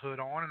you with the hood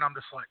on, and I'm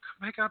just like,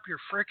 make up your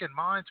freaking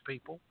minds,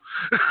 people.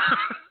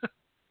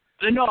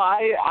 No,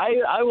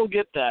 I will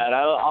get that.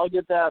 I'll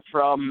get that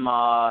from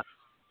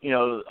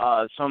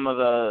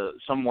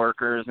some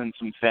workers and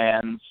some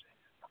fans.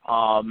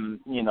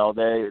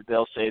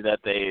 They'll say that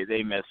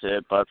they miss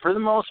it, but for the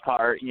most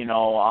part,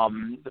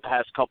 the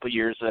past couple of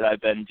years that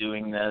I've been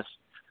doing this,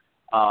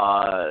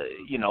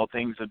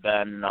 things have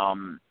been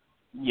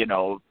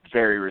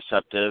very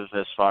receptive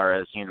as far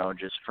as,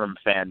 just from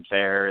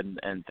fanfare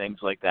and things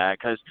like that.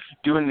 Because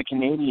doing the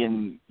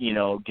Canadian,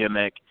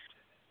 gimmick,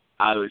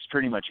 I was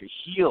pretty much a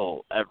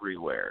heel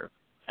everywhere.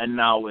 And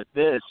now with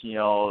this,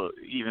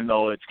 even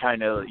though it's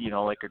kind of,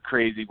 like a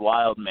crazy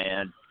wild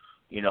man,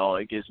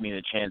 it gives me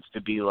the chance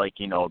to be like,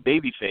 a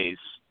babyface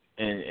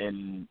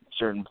in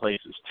certain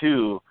places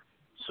too.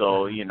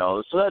 So,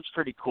 so that's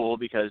pretty cool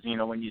because,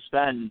 when you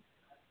spend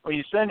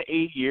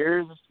 8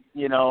 years,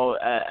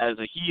 as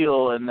a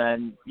heel, and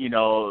then,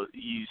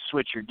 you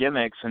switch your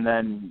gimmicks, and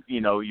then,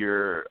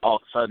 you're all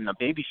of a sudden a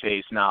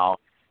babyface now,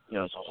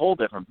 it's a whole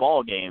different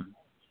ball game.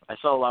 I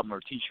saw a lot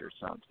more T-shirts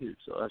now too,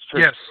 so that's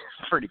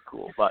pretty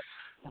cool. But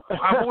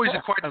I've always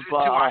equated it to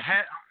I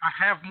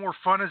have more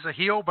fun as a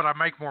heel, but I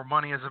make more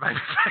money as a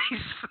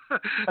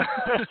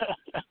babyface.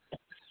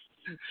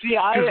 See,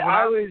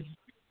 I was.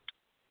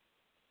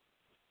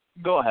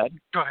 Go ahead.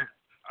 Go ahead.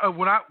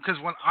 When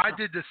I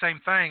did the same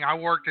thing, I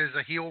worked as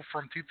a heel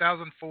from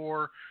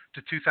 2004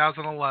 to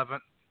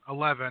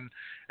 2011,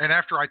 and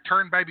after I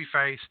turned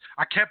babyface,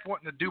 I kept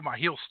wanting to do my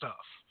heel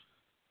stuff,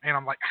 and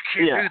I'm like, I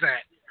can't do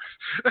that.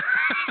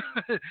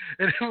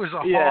 And it was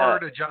a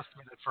hard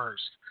adjustment at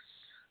first.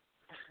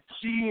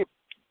 See,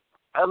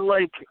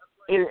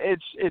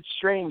 it's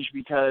strange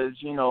because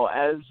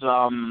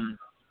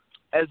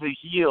as a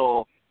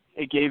heel,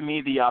 it gave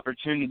me the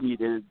opportunity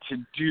to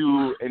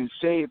do and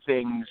say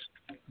things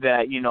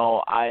that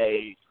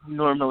I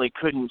normally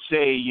couldn't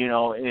say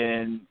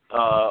in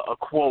a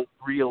quote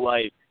real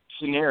life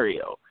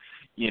scenario.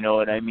 You know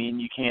what I mean?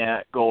 You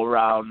can't go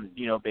around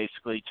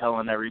basically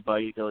telling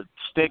everybody to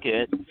stick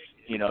it.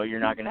 You're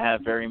not going to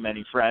have very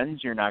many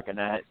friends. You're not going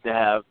to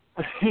have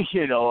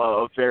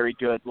a very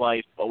good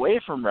life away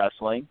from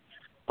wrestling.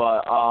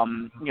 But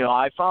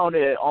I found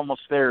it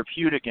almost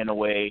therapeutic in a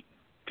way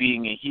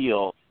being a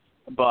heel.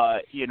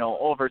 But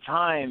over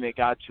time it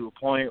got to a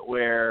point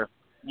where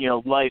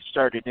life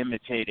started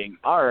imitating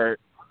art,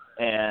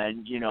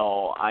 and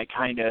I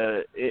kind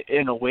of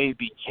in a way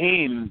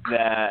became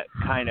that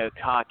kind of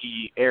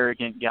cocky,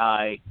 arrogant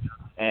guy.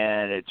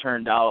 And it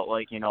turned out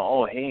like,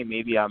 oh, hey,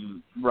 maybe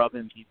I'm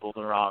rubbing people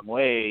the wrong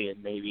way,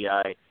 and maybe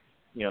I,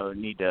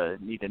 need to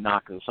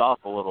knock this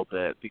off a little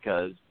bit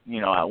because,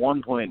 at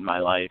one point in my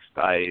life,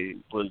 there's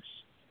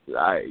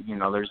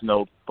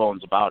no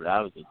bones about it.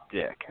 I was a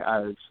dick. I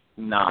was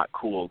not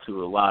cool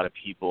to a lot of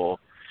people,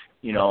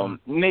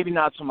 maybe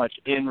not so much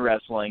in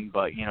wrestling,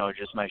 but,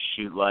 just my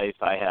shoot life.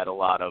 I had a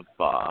lot of,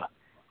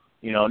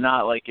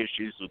 not like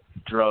issues with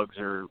drugs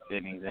or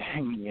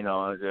anything,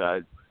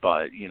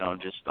 but,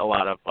 just a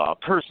lot of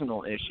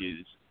personal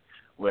issues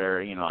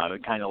where, I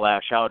would kind of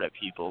lash out at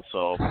people.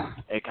 So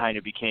it kind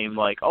of became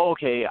like, oh,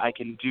 okay, I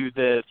can do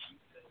this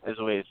as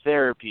a way of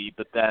therapy,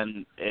 but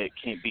then it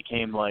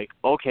became like,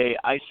 okay,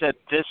 I said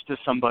this to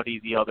somebody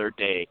the other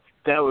day.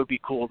 That would be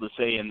cool to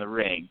say in the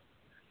ring.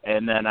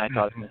 And then I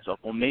thought to myself,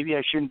 well, maybe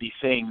I shouldn't be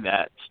saying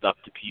that stuff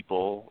to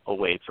people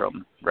away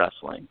from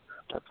wrestling.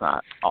 That's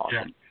not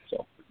awesome. Yeah.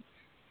 So.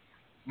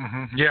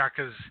 Yeah,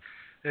 because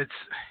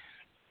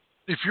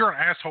if you're an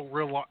asshole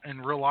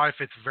in real life,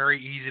 it's very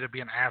easy to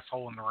be an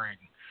asshole in the ring.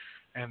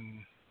 And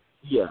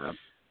yeah,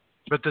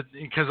 but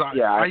because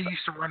I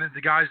used to run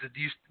into guys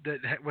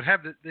that would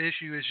have the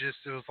issue is just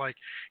it was like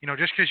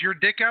just because you're a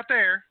dick out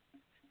there,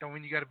 don't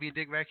mean you got to be a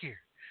dick back here.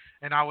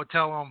 And I would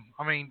tell them,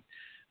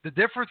 the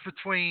difference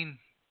between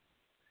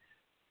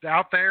the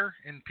out there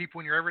and people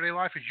in your everyday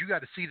life is you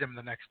got to see them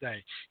the next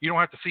day. You don't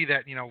have to see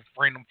that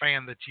random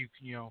fan that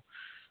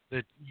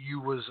that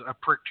you was a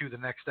prick to the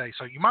next day.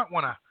 So you might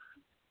want to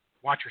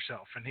watch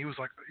yourself. And he was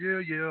like, yeah,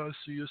 I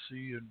see.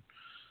 And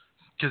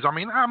because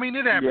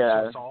it happens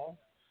to us all.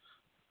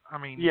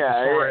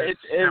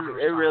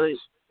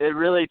 It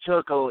really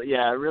took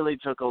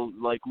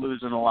like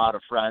losing a lot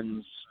of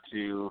friends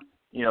to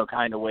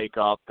kind of wake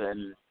up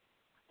and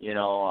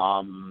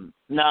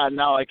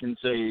now I can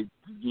say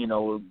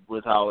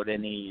without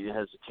any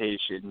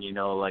hesitation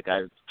like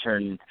I've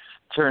turned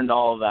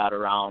all of that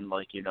around,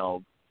 like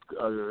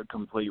a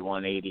complete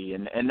 180,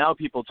 and now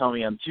people tell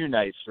me I'm too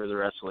nice for the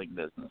wrestling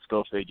business.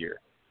 Go figure.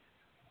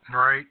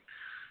 Right.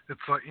 It's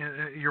like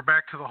you're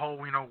back to the whole,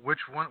 which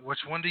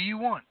one do you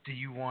want? Do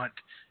you want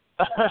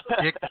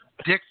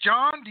Dick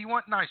John? Do you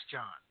want Nice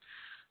John?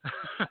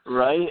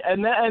 Right.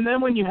 And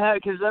then when you have,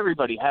 because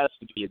everybody has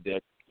to be a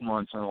dick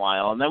once in a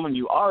while, and then when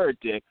you are a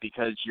dick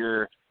because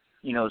you're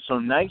so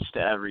nice to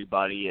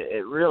everybody,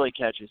 it really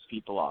catches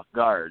people off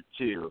guard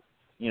too.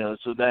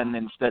 So then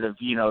instead of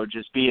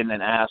just being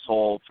an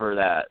asshole for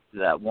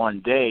that one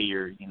day,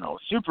 you're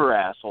super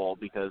asshole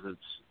because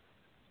it's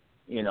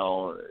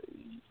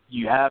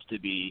you have to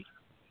be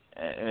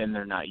and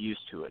they're not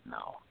used to it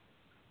now.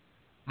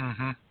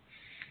 Mhm.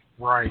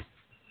 Right.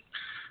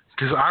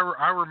 Because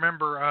I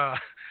remember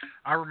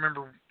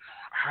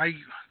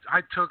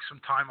I took some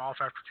time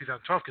off after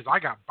 2012 because I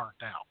got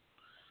burnt out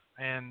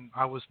and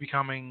I was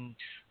becoming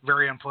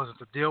very unpleasant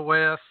to deal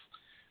with.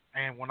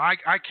 And when I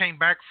came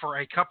back for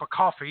a cup of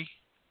coffee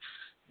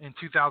in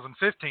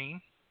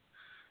 2015,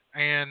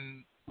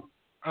 and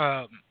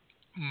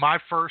my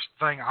first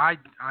thing I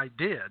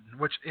did,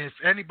 which if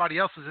anybody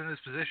else is in this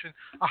position,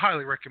 I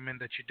highly recommend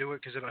that you do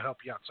it because it'll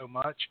help you out so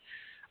much.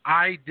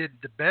 I did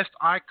the best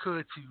I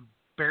could to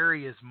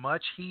bury as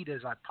much heat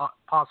as I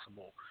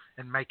possible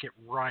and make it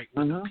right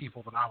with the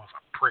people that I was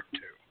a prick to.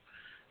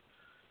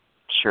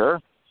 Sure.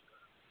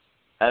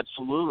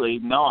 Absolutely.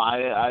 No,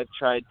 I've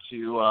tried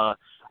to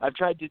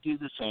do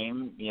the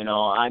same. You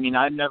know, I mean,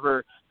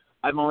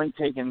 I've only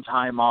taken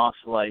time off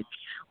like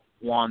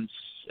once,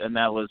 and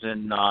that was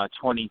in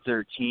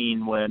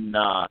 2013 when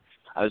I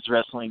was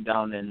wrestling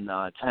down in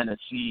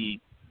Tennessee,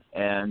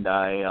 and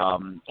I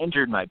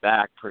injured my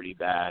back pretty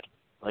bad.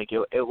 Like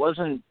it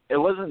wasn't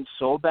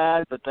so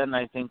bad, but then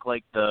I think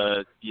like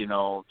the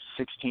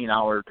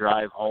 16-hour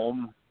drive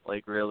home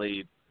like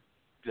really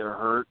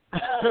hurt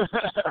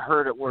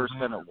hurt it worse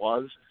than it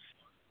was.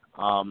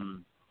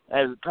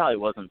 It probably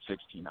wasn't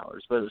 16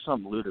 hours, but it was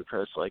something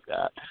ludicrous like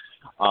that.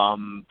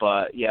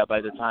 But yeah,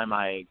 by the time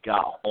I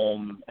got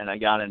home and I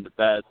got into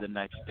bed the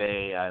next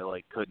day, I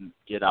like couldn't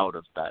get out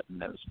of bed,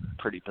 and it was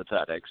pretty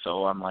pathetic.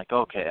 So I'm like,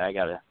 okay, I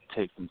gotta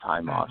take some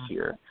time off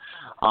here.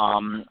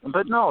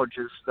 But no,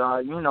 just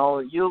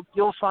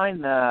you'll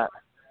find that,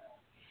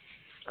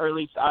 or at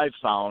least I've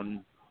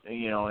found,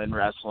 in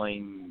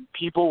wrestling,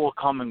 people will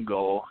come and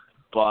go.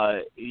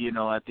 But,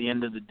 at the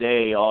end of the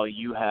day, all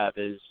you have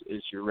is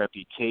your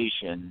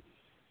reputation.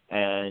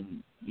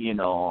 And,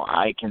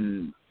 I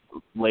can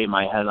lay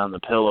my head on the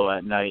pillow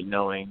at night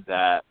knowing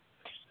that,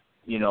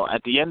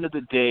 at the end of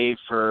the day,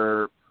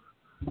 for,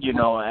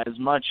 as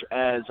much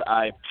as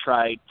I've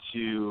tried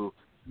to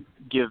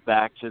give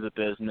back to the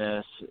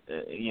business,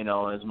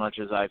 as much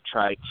as I've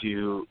tried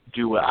to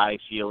do what I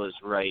feel is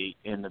right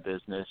in the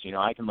business,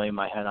 I can lay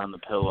my head on the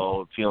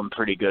pillow feeling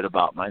pretty good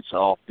about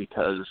myself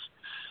because,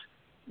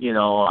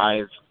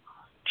 I've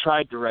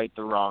tried to right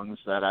the wrongs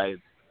that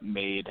I've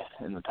made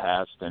in the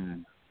past,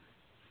 and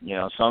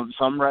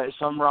some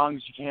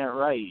wrongs you can't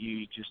right.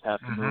 You just have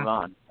to move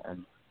on.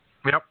 And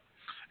yep,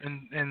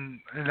 and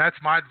that's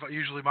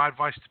usually my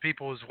advice to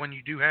people is when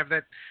you do have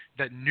that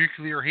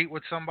nuclear heat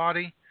with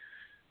somebody,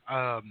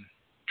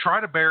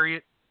 try to bury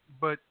it,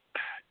 but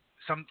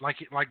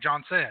like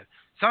John said,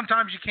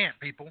 sometimes you can't,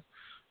 people,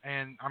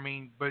 and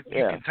but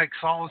you can take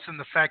solace in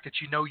the fact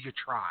that you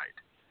tried.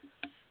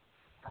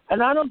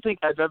 And I don't think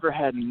I've ever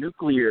had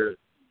nuclear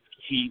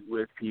heat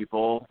with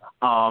people,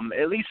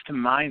 at least to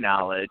my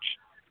knowledge.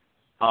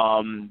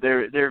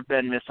 There have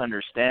been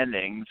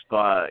misunderstandings,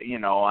 but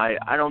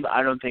I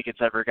don't think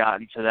it's ever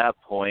gotten to that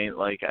point.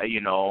 Like I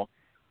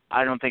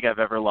don't think I've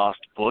ever lost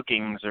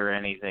bookings or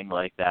anything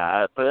like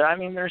that. But I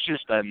mean, there's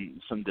just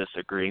been some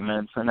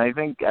disagreements, and I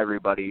think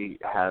everybody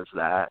has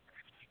that.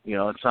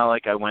 It's not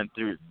like I went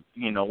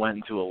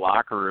into a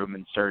locker room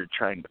and started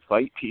trying to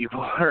fight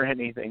people or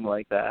anything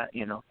like that.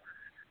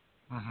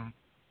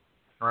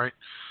 Right.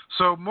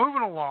 So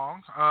moving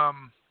along,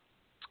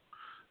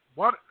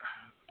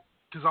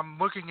 because I'm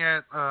looking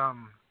at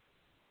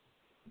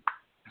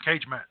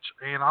cage match,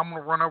 and I'm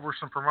going to run over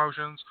some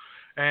promotions,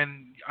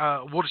 and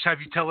we'll just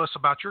have you tell us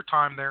about your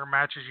time there,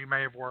 matches you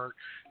may have worked,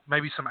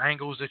 maybe some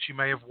angles that you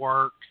may have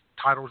worked,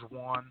 titles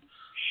won.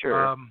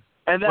 Sure.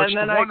 And then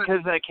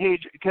because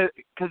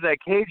that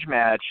cage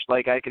match,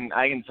 like I can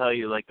tell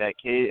you, like that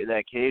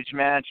cage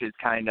match is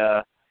kind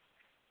of.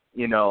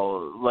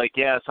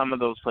 Some of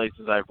those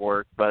places I've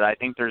worked, but I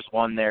think there's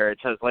one there. It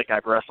says like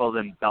I've wrestled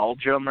in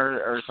Belgium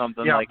or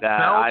something like that.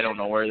 Belgium I don't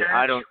know where.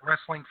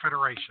 Wrestling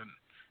Federation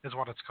is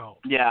what it's called.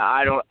 Yeah,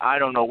 I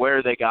don't know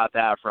where they got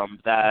that from.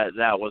 That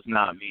was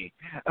not me.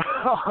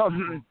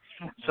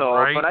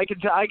 Right. But I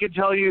could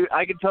tell you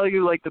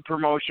like the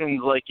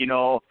promotions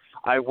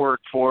I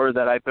worked for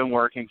that I've been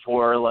working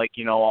for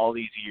all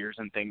these years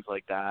and things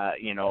like that,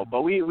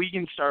 but we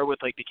can start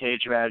with like the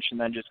cage match and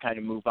then just kind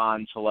of move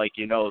on to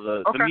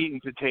the meat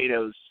and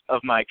potatoes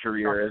of my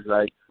career, as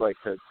I like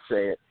to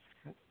say it.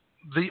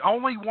 The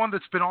only one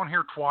that's been on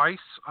here twice,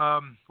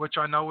 which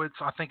I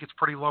think it's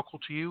pretty local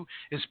to you,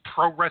 is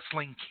Pro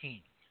Wrestling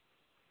King.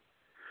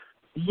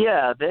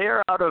 Yeah, they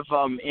are out of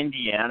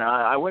Indiana.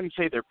 I wouldn't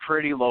say they're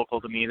pretty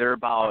local to me. They're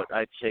about,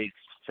 I'd say,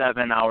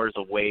 7 hours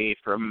away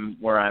from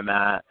where I'm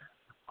at.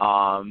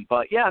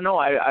 But yeah, no,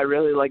 I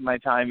really like my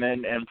time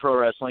in Pro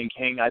Wrestling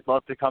King. I'd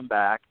love to come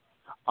back.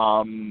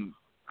 I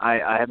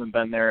haven't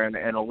been there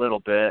in a little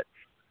bit.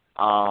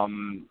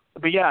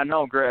 But yeah,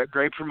 no,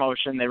 great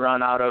promotion. They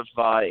run out of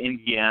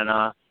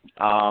Indiana.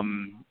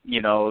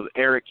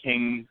 Eric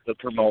King, the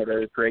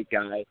promoter, great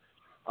guy.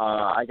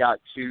 I got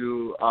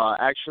to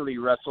actually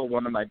wrestle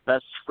one of my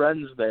best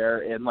friends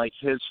there in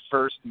his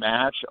first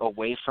match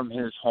away from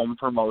his home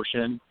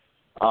promotion.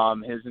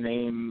 His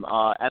name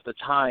at the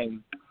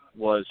time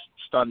was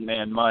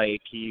Stuntman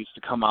Mike. He used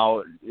to come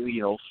out,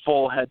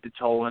 full head to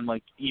toe in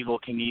like Evil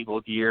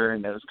Knievel gear,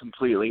 and it was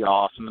completely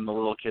awesome, and the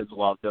little kids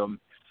loved him.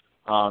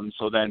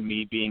 So then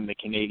me being the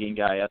Canadian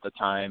guy at the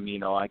time,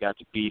 I got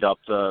to beat up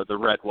the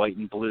red, white,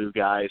 and blue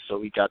guy, so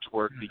we got to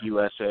work the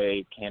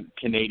USA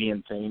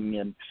Canadian thing,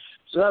 and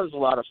so that was a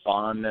lot of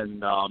fun.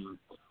 And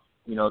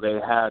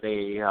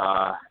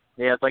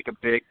they had like a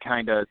big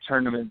kind of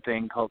tournament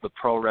thing called the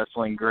Pro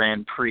Wrestling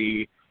Grand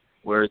Prix,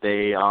 where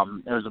there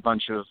was a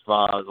bunch of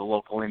the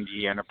local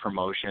Indiana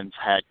promotions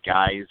had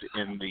guys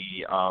in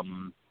the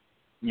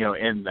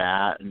in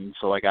that, and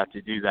so I got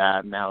to do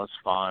that, and that was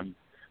fun.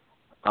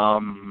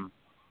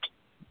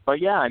 But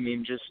yeah, I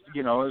mean, just,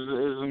 it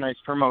was a nice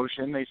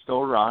promotion. They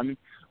still run.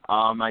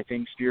 I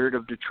think Spirit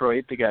of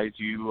Detroit, the guys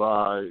you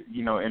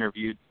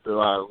interviewed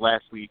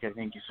last week, I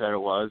think you said it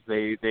was,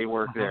 they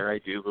work there, I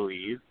do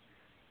believe.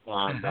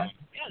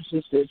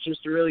 It's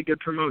just a really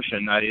good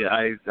promotion.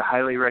 I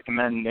highly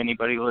recommend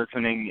anybody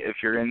listening,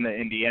 if you're in the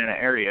Indiana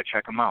area,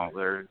 check them out.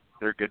 They're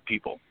good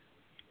people.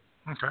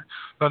 Okay.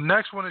 The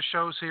next one it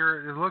shows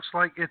here, it looks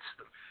like it's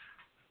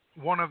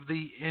one of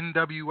the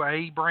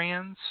NWA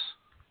brands.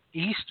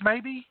 East,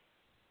 maybe?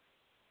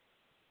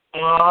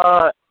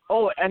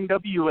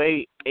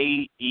 NWA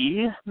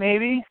AE,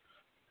 maybe?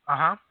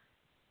 Uh-huh.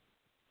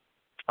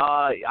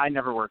 I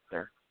never worked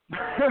there.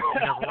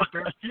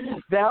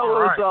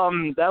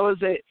 That was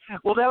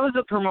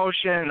a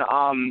promotion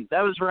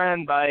that was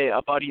ran by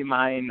a buddy of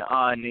mine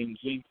named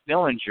Keith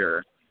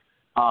Dillinger,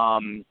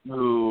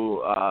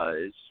 who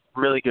is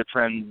really good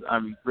friends.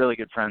 I'm really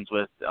good friends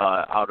with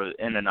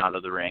in and out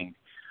of the ring.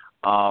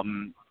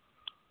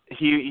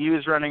 He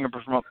was running a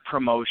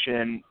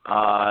promotion,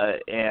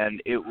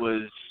 and it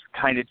was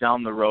kind of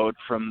down the road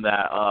from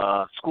that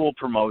school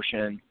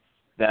promotion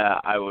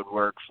that I would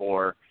work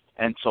for.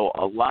 And so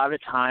a lot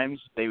of times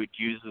they would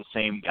use the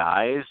same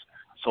guys.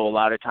 So a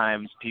lot of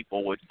times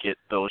people would get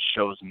those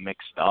shows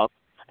mixed up.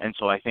 And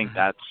so I think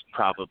that's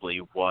probably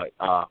what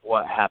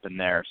happened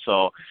there.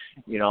 So,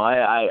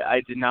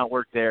 I did not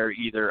work there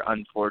either,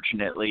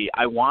 unfortunately.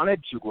 I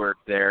wanted to work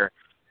there,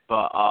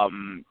 but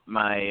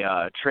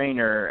my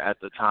trainer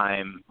at the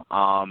time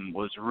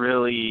was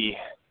really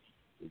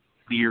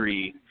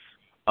leery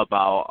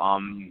about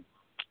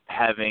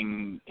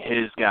having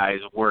his guys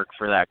work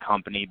for that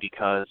company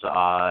because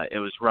it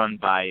was run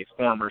by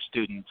former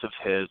students of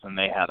his, and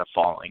they had a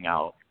falling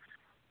out.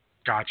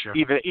 Gotcha.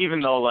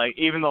 Even though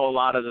a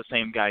lot of the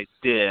same guys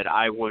did,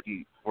 I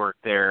wouldn't work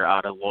there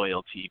out of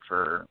loyalty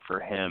for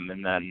him.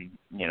 And then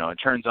it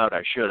turns out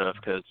I should have,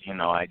 because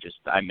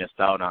I missed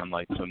out on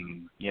like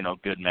some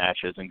good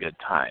matches and good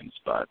times.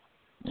 But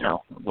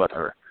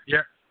whatever.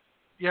 Yeah,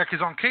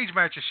 because on Cage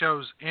Match it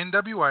shows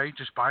NWA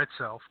just by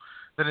itself.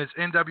 Then it's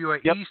NWA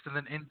East, and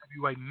then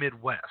NWA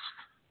Midwest.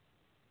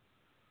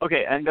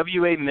 Okay,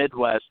 NWA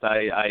Midwest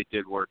I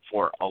did work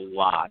for a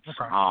lot.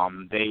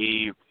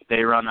 Okay.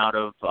 They run out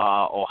of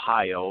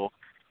Ohio,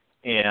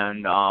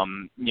 and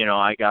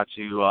I got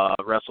to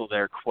wrestle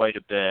there quite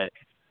a bit.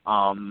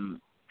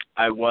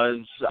 I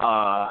was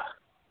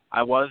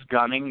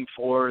gunning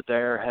for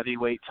their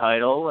heavyweight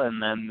title,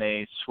 and then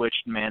they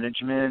switched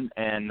management,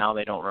 and now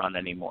they don't run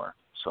anymore.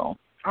 So.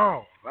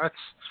 Oh, that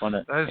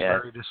is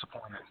very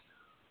disappointing.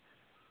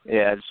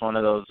 Yeah, it's one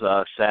of those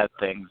sad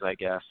things, I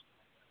guess.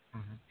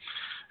 Mm-hmm.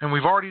 And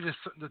we've already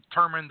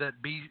determined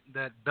that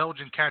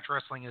Belgian catch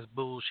wrestling is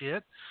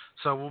bullshit,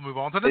 so we'll move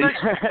on to the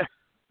next one.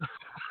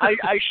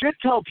 I should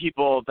tell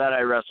people that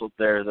I wrestled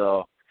there,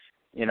 though.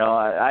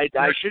 I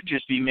should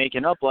just be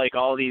making up like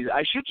all these.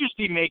 I should just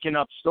be making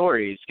up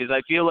stories, because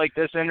I feel like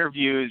this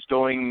interview is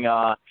going.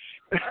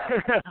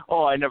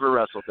 Oh, I never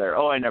wrestled there.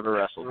 Oh, I never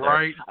wrestled there.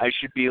 Right. I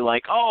should be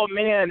like, oh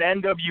man,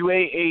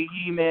 NWA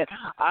AE, man.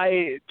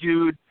 I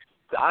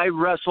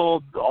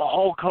wrestled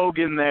Hulk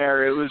Hogan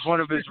there. It was one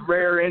of his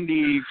rare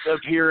indie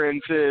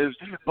appearances,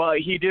 but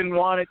he didn't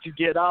want it to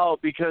get out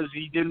because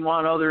he didn't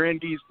want other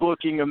indies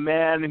booking him,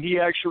 man, and he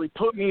actually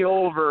put me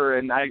over.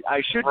 And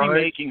I should be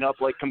making up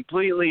like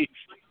completely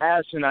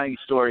asinine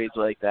stories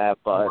like that,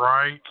 but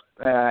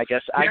I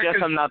guess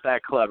I'm not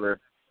that clever.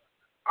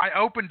 I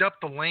opened up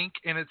the link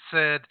and it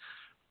said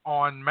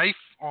on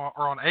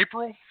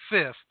April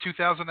 5th,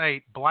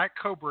 2008, Black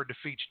Cobra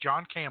defeats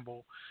John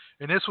Campbell,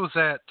 and this was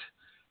at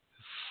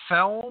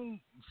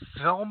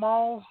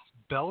Thelmall,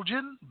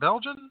 Belgian,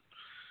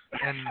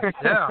 and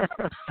yeah,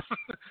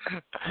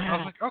 I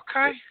was like,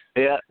 okay,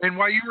 yeah. And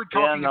while you were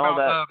talking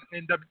about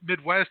in the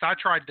Midwest, I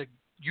tried to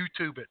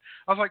YouTube it.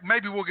 I was like,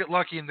 maybe we'll get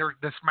lucky, and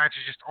this match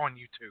is just on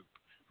YouTube.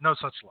 No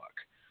such luck.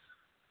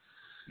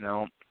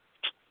 No,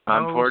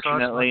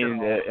 unfortunately,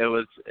 it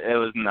was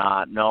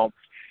not. No.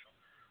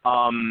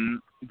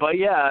 But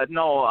yeah,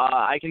 no.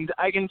 I can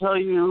tell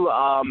you.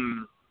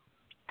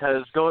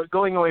 Because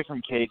going away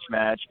from cage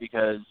match,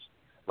 because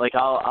like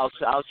I'll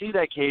see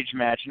that cage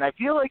match, and I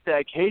feel like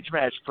that cage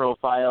match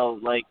profile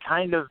like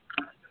kind of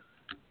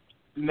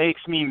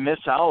makes me miss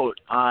out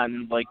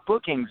on like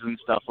bookings and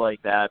stuff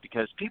like that,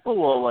 because people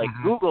will like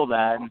Google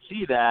that and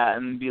see that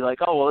and be like,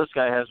 oh, well, this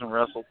guy hasn't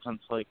wrestled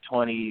since like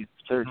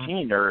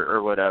 2013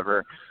 or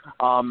whatever.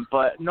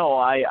 But no,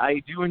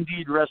 I do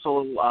indeed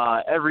wrestle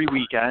every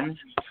weekend.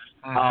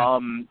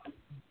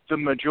 The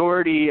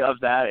majority of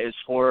that is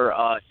for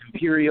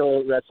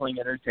Imperial Wrestling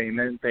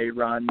Entertainment. They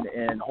run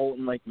in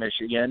Holton Lake,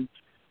 Michigan.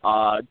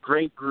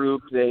 Great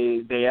group.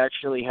 They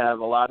actually have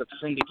a lot of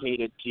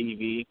syndicated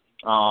TV,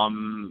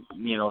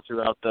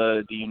 throughout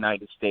the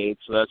United States.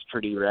 So that's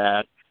pretty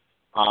rad.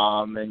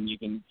 And you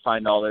can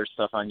find all their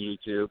stuff on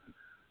YouTube.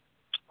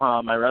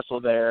 I wrestle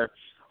there.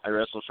 I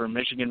wrestle for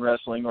Michigan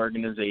Wrestling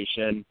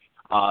Organization.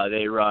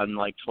 They run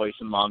like twice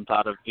a month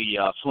out of the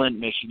Flint,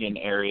 Michigan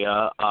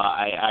area.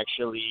 I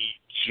actually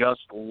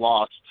just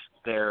lost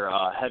their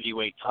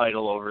heavyweight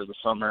title over the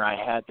summer. I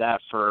had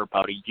that for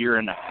about a year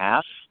and a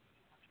half.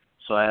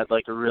 So I had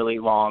like a really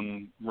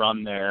long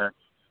run there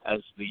as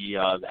the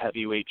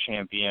heavyweight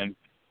champion.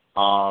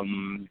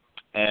 And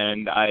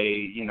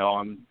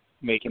I'm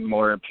making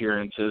more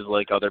appearances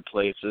like other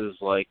places,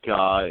 like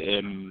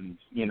on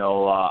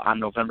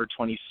November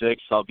 26th,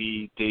 I'll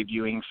be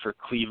debuting for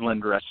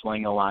Cleveland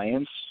Wrestling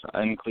Alliance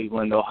in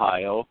Cleveland,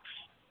 Ohio.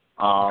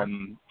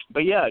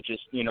 But yeah,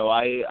 just,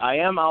 I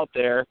am out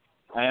there.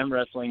 I am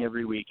wrestling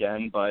every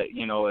weekend, but,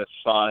 if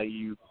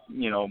you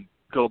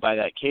go by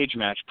that cage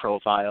match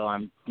profile,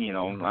 I'm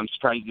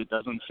surprised it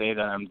doesn't say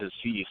that I'm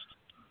deceased.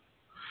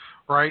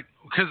 Right,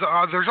 because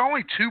there's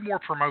only 2 more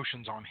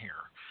promotions on here,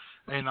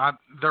 and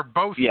they're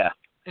both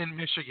in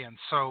Michigan.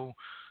 So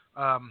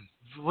at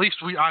least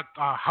I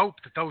hope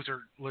that those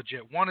are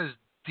legit. One is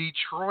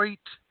Detroit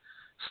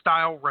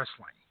Style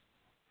Wrestling.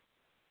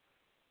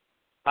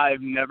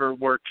 I've never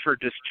worked for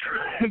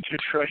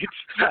Detroit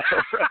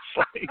Style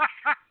Wrestling.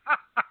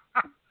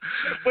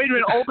 Wait a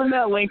minute, open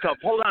that link up.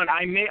 Hold on,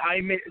 hang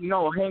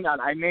on,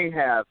 I may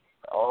have.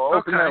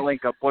 Open that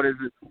link up. What is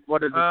it?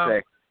 What does it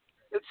say?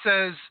 It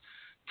says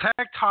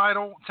tag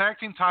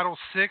team title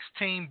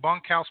 16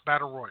 Bunkhouse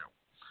Battle Royal.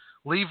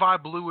 Levi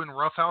Blue and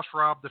Roughhouse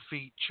Rob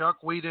defeat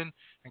Chuck Whedon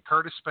and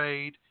Curtis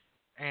Spade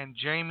and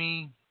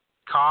Jamie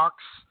Cox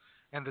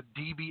and the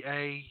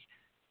DBA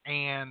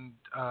and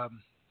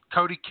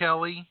Cody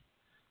Kelly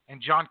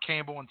and John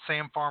Campbell and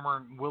Sam Farmer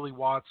and Willie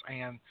Watts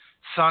and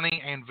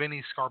Sonny and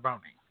Vinny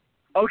Scarboni.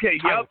 Okay,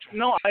 yep.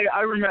 No,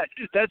 I remember.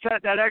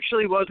 That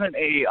actually wasn't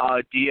a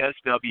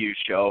DSW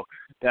show.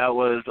 That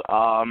was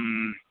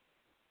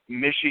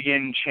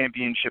Michigan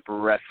Championship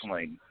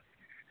Wrestling.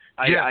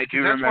 I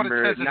do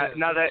remember.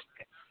 Now that.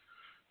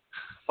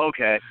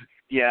 Okay.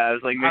 Yeah, it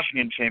was like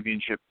Michigan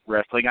Championship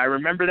Wrestling. I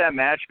remember that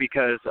match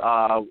because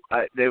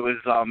it was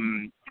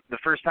the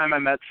first time I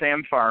met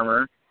Sam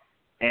Farmer,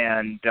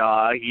 and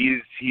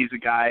he's a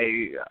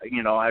guy,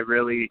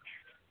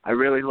 I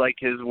really like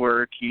his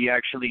work. He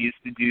actually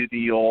used to do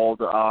the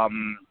old,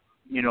 in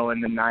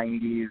the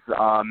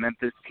 90s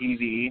Memphis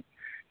TV.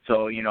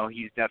 So,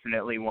 he's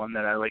definitely one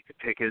that I like to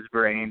pick his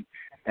brain.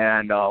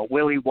 And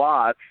Willie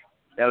Watts,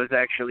 that was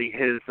actually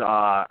his,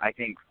 I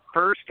think,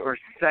 first or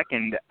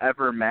second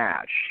ever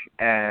match.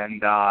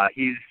 And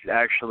he's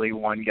actually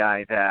one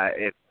guy that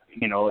if,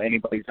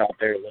 anybody's out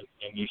there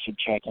listening, you should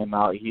check him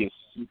out. He is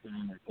super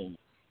entertaining.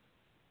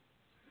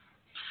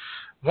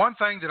 One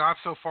thing that I've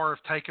so far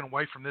have taken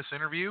away from this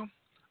interview,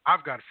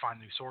 I've got to find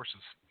new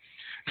sources.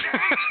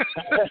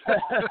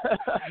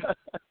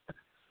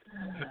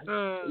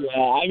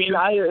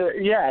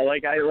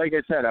 Like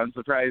I said, I'm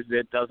surprised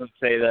it doesn't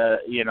say that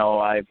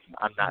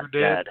I'm not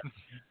dead.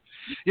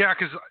 Yeah,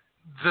 because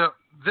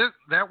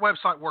that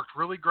website worked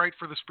really great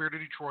for the Spirit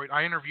of Detroit.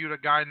 I interviewed a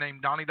guy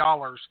named Donnie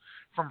Dollars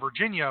from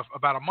Virginia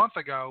about a month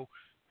ago.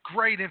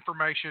 Great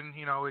information,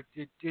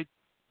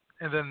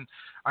 and then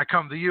I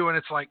come to you and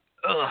it's like,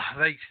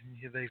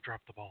 they've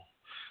dropped the ball.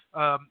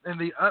 And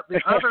the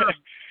other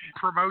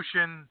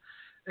promotion,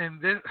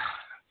 and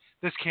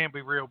this can't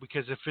be real,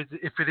 because if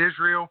it is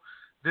real,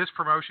 this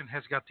promotion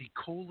has got the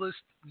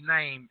coolest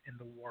name in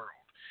the world.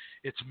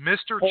 It's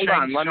Mr. Hold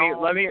Chainsaw.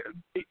 on, let me.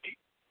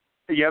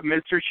 Yep,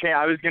 Mr.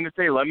 I was going to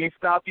say, let me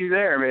stop you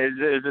there. Is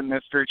it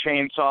Mr.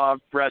 Chainsaw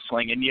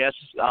Wrestling? And yes,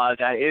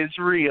 that is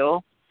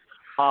real.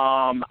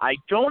 I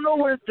don't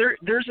know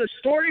there's a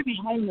story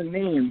behind the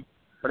name,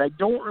 but I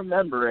don't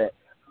remember it.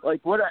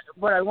 Like what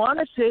I want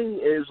to say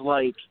is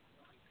like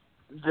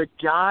the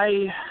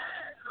guy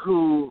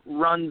who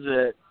runs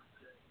it.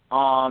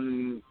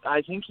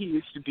 I think he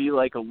used to be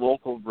like a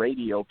local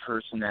radio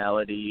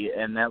personality,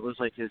 and that was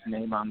like his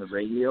name on the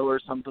radio or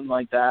something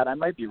like that. I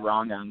might be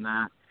wrong on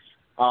that.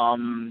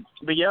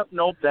 But yep,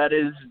 nope, that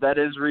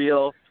is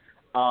real.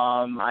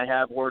 I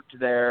have worked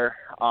there.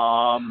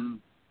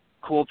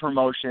 Cool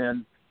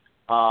promotion.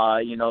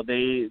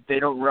 They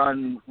don't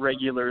run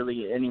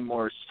regularly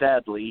anymore,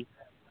 sadly.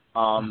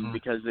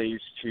 Because they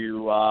used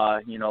to,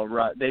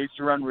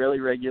 run really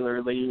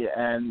regularly,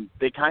 and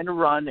they kind of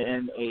run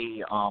in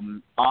a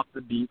off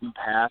the beaten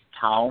path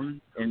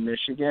town in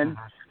Michigan.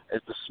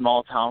 It's a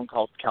small town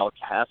called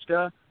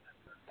Kalkaska,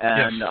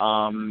 And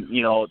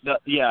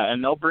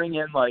and they'll bring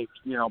in like,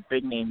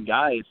 big name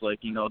guys, like,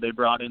 they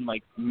brought in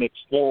like Mick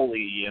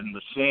Foley and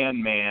the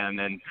Sandman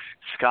and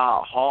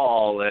Scott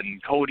Hall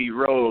and Cody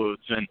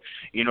Rhodes, and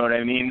you know what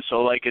I mean?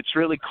 So like it's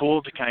really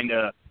cool to kind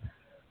of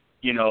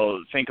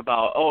think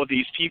about,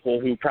 these people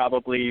who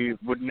probably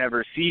would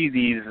never see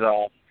these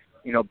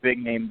big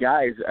name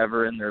guys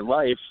ever in their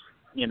life,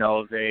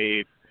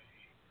 they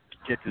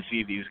get to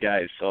see these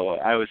guys. So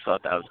I always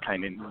thought that was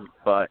kind of neat.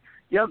 But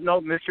yep,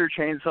 no, Mr.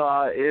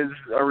 Chainsaw is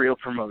a real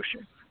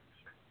promotion.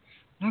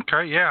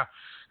 Okay, yeah,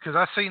 because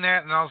I seen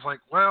that and I was like,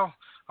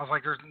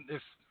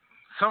 if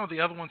some of the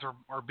other ones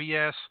are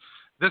BS,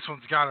 this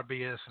one's got to be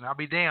BS. And I'll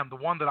be damned, the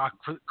one that I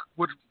could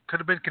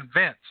have been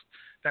convinced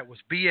that was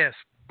BS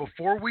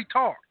before we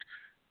talked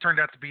turned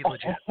out to be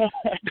legit.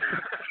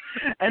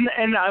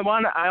 and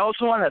I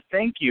also want to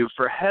thank you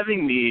for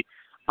having me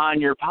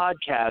on your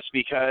podcast,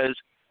 because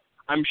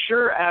I'm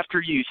sure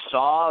after you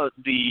saw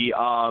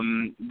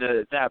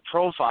that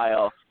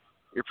profile,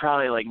 you're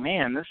probably like,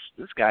 man,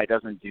 this guy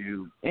doesn't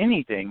do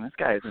anything. This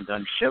guy hasn't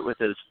done shit with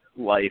his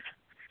life.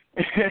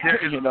 This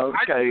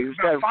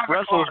guy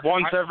wrestles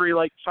once every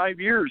 5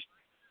 years.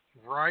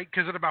 Right,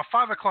 because at about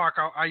 5 o'clock,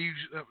 I use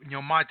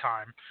my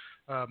time.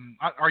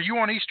 Are you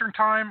on Eastern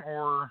time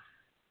or?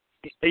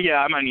 Yeah,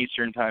 I'm on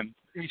Eastern time.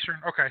 Eastern.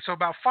 Okay, so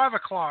about 5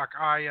 o'clock,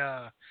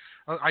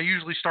 I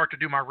usually start to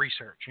do my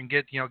research and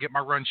get my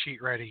run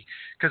sheet ready,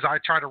 because I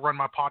try to run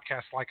my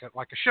podcast like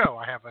a show.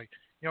 I have a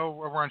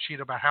run sheet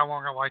about how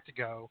long I like to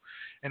go,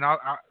 and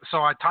so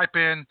I type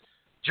in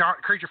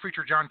creature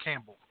feature John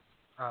Campbell,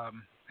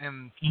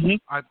 and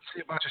I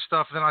see a bunch of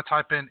stuff. Then I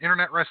type in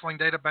Internet Wrestling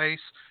Database,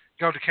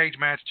 go to Cage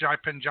Match,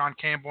 type in John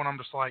Campbell, and I'm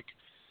just like,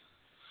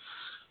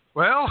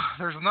 well,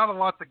 there's not a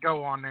lot to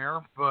go on there,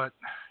 but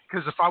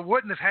because if I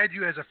wouldn't have had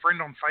you as a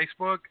friend on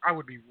Facebook, I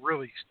would be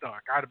really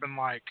stuck. I'd have been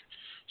like,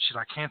 should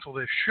I cancel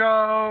this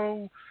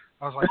show?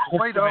 I was like,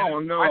 wait a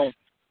minute. No.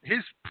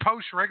 His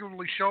posts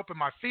regularly show up in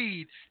my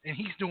feed, and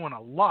he's doing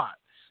a lot.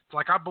 It's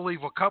like, I believe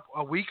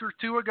a week or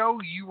two ago,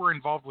 you were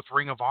involved with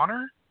Ring of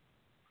Honor.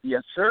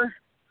 Yes, sir.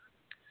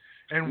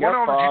 And what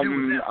all did you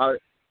do with that?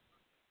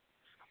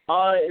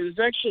 It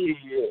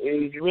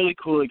was a really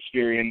cool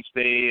experience.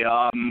 They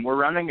were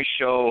running a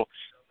show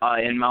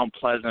in Mount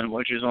Pleasant,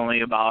 which is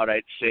only about,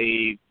 I'd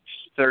say,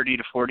 30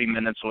 to 40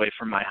 minutes away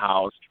from my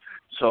house.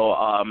 So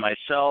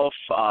myself,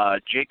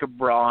 Jacob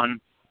Braun,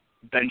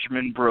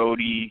 Benjamin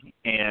Brody,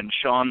 and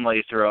Sean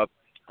Lathrop,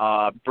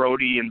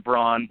 Brody and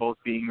Braun both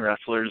being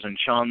wrestlers, and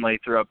Sean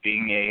Lathrop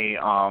being a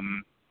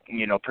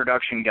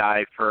production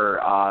guy for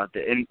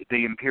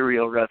the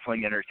Imperial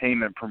Wrestling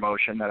Entertainment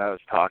promotion that I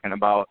was talking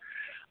about.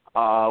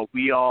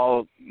 We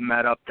all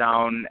met up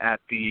down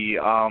at the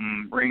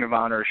Ring of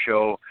Honor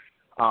show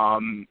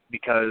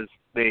because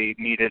they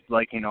needed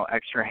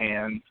extra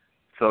hands.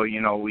 So,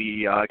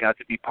 we got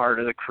to be part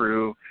of the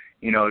crew,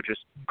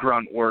 just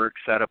grunt work,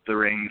 set up the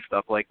ring,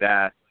 stuff like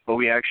that. But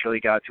we actually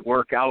got to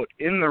work out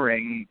in the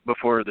ring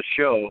before the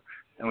show,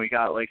 and we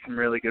got some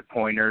really good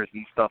pointers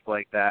and stuff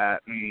like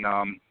that. And,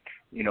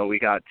 we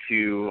got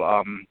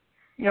to,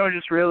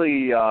 just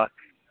really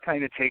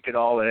kind of take it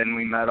all in.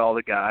 We met all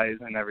the guys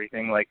and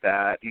everything like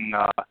that, and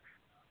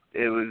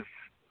it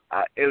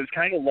was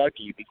kind of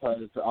lucky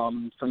because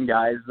some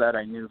guys that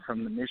I knew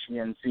from the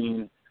Michigan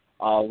scene,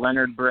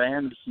 Leonard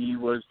Brand, he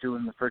was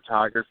doing the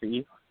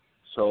photography,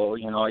 so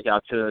I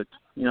got to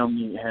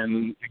meet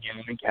him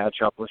again and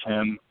catch up with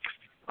him.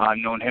 I've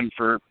known him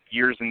for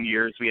years and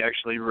years. We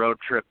actually road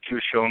tripped to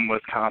a show in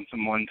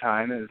Wisconsin one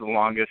time. It was the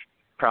longest,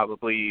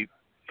 probably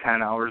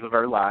 10 hours of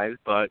our lives,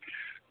 but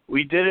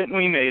we did it and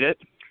we made it.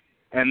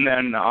 And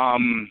then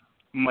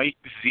Mike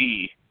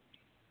Z,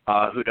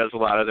 who does a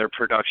lot of their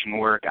production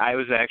work, I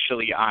was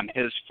actually on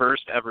his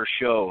first ever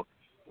show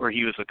where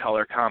he was a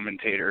color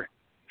commentator.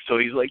 So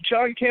he's like,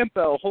 John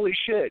Campbell, holy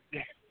shit.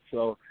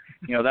 So,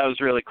 that was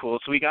really cool.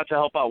 So we got to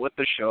help out with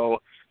the show.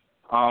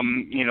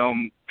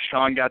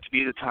 Sean got to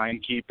be the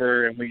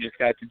timekeeper, and we just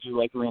got to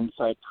do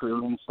ringside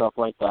crew and stuff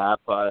like that.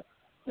 But,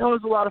 it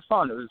was a lot of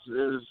fun. It was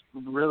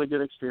a really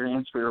good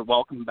experience. We were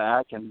welcome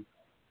back, and,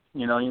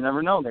 you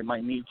never know. They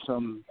might need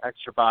some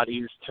extra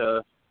bodies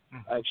to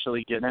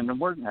actually get in and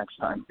work next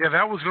time. Yeah,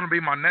 that was going to be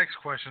my next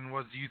question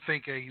was, do you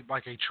think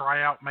a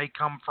tryout may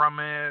come from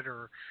it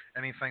or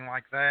anything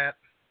like that?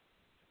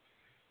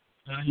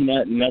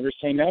 Never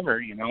say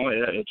never.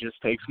 It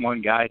just takes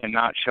one guy to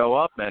not show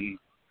up and,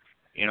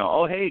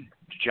 oh, hey,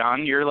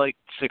 John, you're 6'5",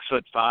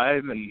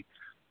 and,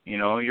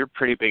 you're a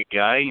pretty big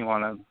guy. You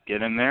want to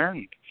get in there?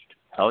 And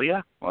hell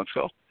yeah, let's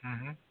go.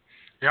 Mm-hmm.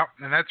 Yep,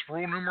 and that's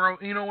rule numero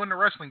uno in the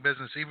wrestling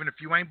business. Even if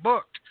you ain't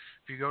booked,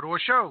 if you go to a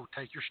show,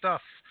 take your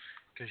stuff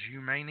because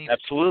you may need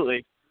Absolutely.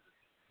 it.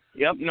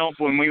 Yep. Nope.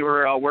 When we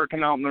were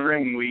working out in the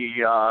ring,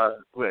 we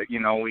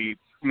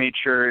made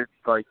sure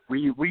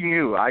we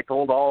knew. I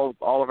told all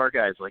of our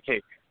guys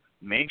hey,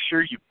 make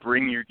sure you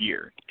bring your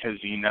gear because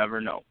you never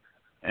know.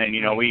 And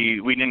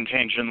we didn't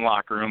change in the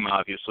locker room.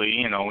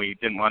 Obviously, we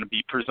didn't want to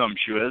be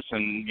presumptuous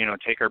and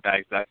take our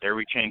bags back there.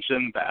 We changed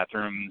in the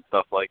bathroom and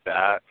stuff like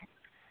that.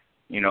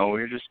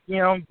 we're just,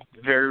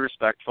 very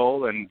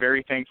respectful and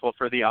very thankful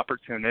for the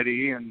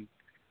opportunity. And,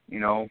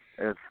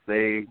 if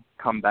they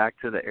come back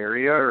to the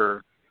area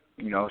or,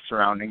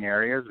 surrounding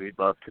areas, we'd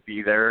love to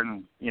be there.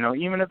 And,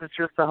 even if it's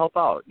just to help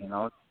out,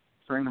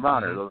 it's Ring of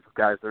Honor. Those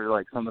guys are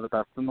like some of the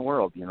best in the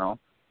world,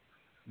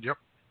 Yep.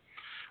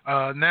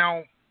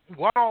 Now,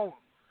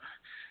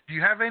 do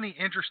you have any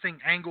interesting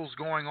angles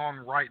going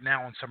on right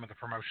now in some of the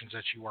promotions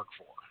that you work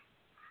for?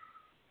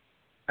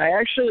 I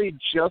actually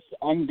just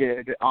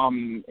ended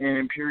in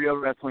Imperial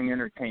Wrestling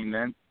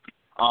Entertainment.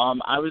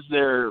 I was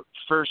their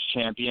first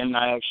champion.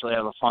 I actually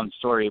have a fun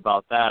story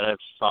about that if,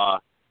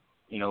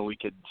 we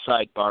could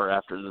sidebar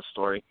after the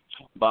story.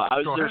 But I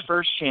was their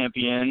first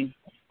champion.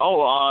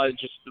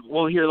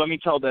 Here, let me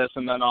tell this,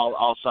 and then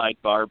I'll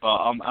sidebar. But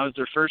I was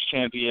their first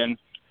champion,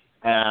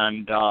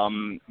 and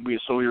we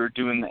were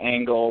doing the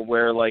angle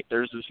where, like,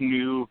 there's this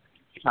new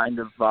kind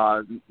of,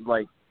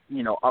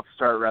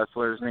 upstart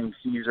wrestlers named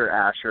Caesar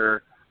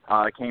Asher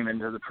came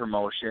into the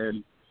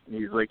promotion.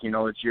 He's like,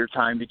 it's your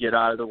time to get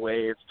out of the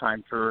way. It's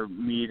time for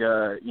me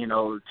to,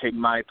 take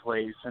my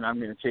place, and I'm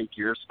going to take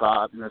your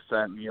spot, and this,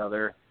 that, and the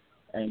other.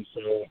 And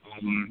so,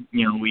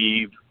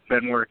 we've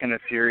been working a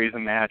series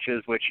of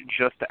matches, which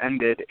just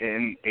ended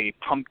in a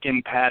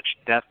pumpkin patch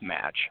death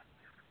match,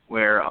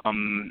 where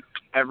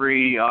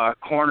every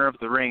corner of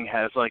the ring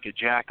has like a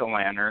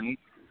jack-o'-lantern,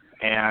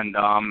 and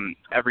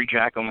every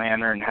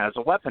jack-o'-lantern has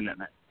a weapon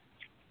in it.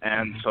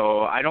 And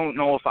so I don't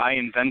know if I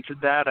invented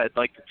that. I'd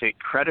like to take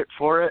credit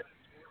for it.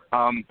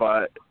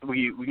 But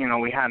we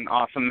had an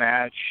awesome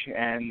match,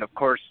 and of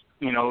course,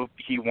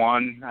 he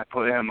won. I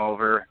put him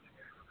over.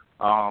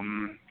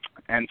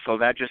 And so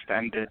that just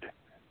ended.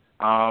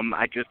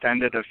 I just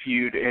ended a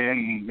feud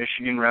in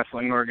Michigan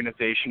Wrestling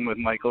Organization with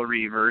Michael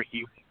Reaver.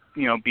 He,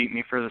 beat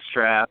me for the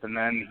strap, and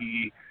then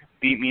he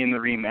beat me in the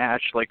rematch,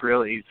 like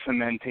really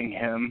cementing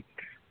him.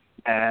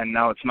 And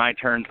now it's my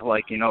turn to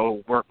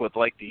work with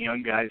the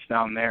young guys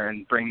down there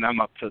and bring them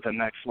up to the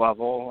next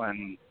level.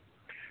 And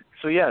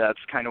so yeah, that's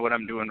kind of what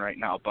I'm doing right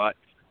now. But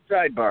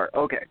sidebar,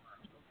 okay.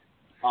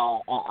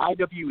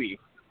 IWE,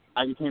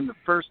 I became the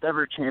first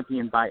ever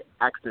champion by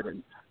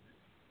accident.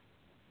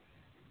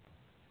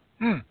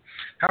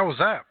 How was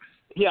that?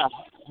 Yeah.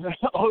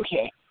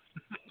 Okay.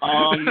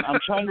 I'm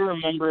trying to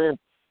remember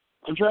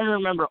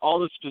all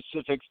the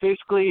specifics.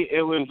 Basically,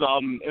 it was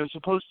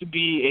supposed to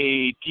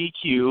be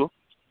a DQ,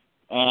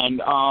 and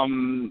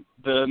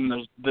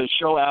then the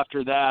show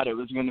after that, it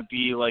was going to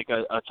be like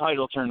a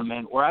title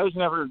tournament where I was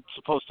never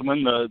supposed to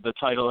win the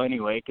title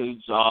anyway,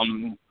 because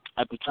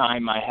at the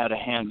time I had a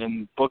hand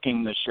in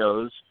booking the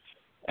shows,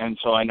 and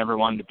so I never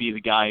wanted to be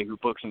the guy who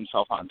books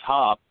himself on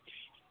top.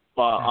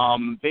 But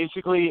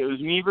basically, it was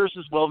me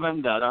versus Will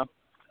Vendetta,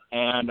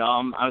 and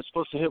I was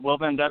supposed to hit Will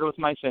Vendetta with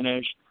my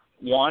finish,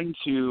 1,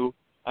 2,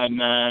 and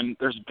then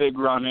there's a big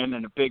run-in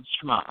and a big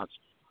schmoz.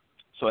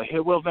 So I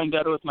hit Will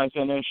Vendetta with my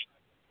finish,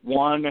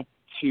 1,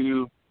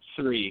 2,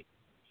 3.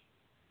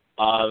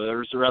 There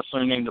was a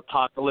wrestler named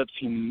Apocalypse.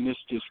 He missed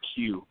his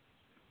cue.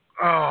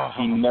 Oh.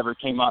 He never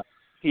came up.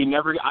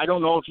 I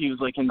don't know if he was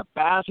like in the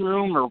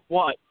bathroom or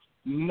what.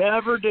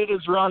 Never did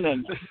his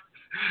run-in.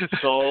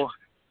 So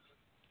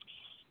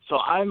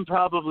I'm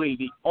probably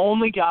the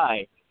only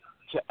guy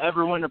to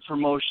ever win a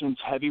promotion's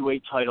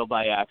heavyweight title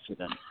by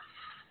accident.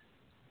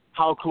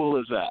 How cool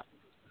is that?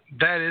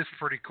 That is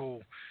pretty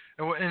cool.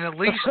 And at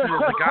least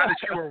the guy that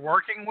you were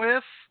working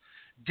with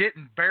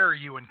didn't bury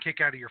you and kick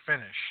out of your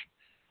finish.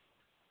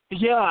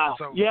 Yeah,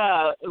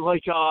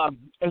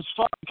 it's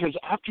fun because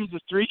after the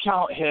 3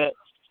 count hit,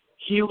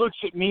 he looks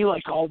at me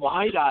like all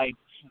wide-eyed,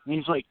 and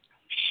he's like,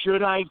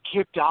 should I have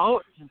kicked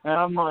out? And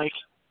I'm like,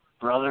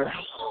 brother,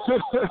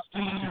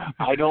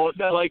 I don't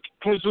know,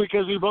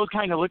 because we both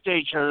kind of looked at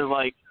each other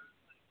like,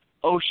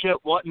 oh shit,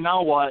 what,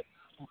 now what?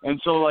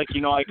 And so, I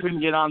couldn't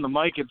get on the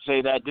mic and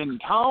say that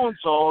didn't count,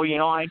 so,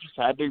 I just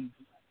had to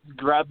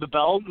grab the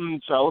belt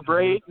and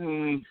celebrate,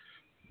 and,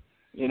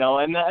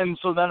 and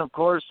so then, of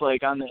course,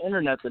 on the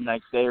internet the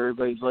next day,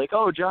 everybody's like,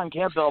 oh, John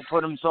Campbell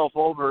put himself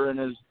over in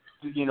his,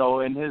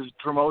 in his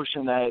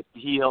promotion that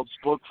he helps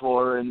book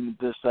for, and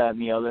this, that,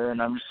 and the other, and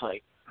I'm just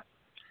like,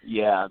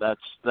 yeah,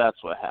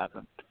 that's what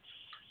happened.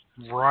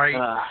 Right.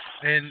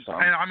 And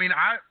I mean,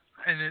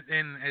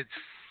 it's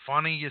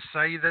funny you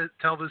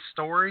tell this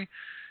story,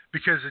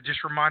 because it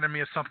just reminded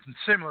me of something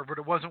similar, but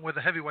it wasn't with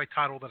a heavyweight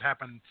title that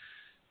happened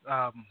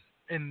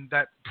in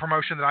that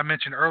promotion that I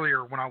mentioned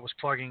earlier when I was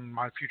plugging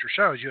my future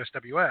shows,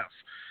 USWF.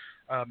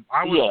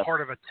 I was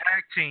part of a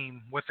tag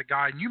team with a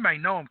guy, and you may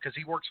know him because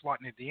he works a lot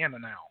in Indiana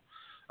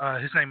now.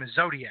 His name is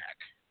Zodiac.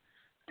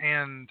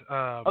 And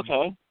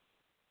okay.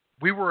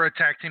 We were a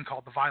tag team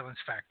called the Violence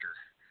Factor.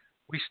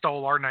 We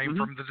stole our name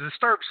from the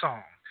Disturbed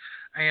song.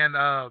 And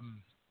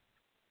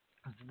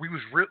we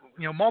was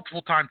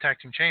multiple time tag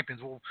team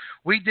champions. Well,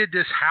 we did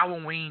this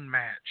Halloween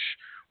match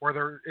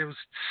where it was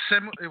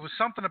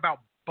something about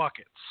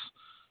buckets.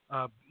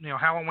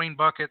 Halloween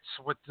buckets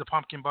with the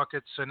pumpkin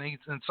buckets, and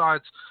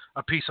inside's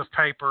a piece of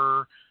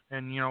paper,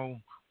 and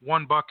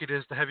one bucket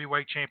is the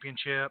heavyweight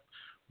championship,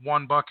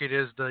 one bucket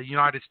is the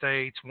United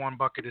States, one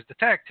bucket is the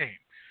tag team.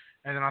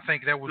 And then I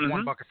think there was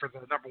one bucket for the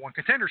number one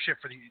contendership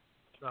for the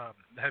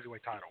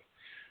heavyweight title.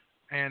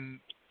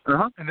 And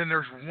and then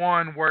there's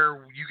one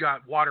where you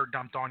got water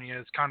dumped on you.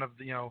 It's kind of,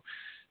 you know,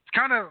 it's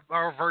kind of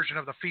our version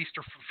of the Feast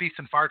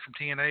and Fired from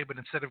TNA, but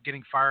instead of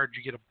getting fired,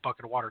 you get a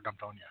bucket of water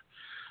dumped on you.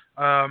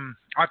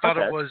 I thought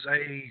it was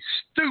a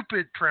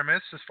stupid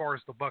premise as far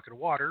as the bucket of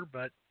water,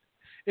 but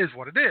is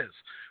what it is.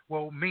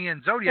 Well, me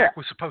and Zodiac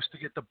was supposed to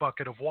get the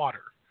bucket of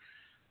water.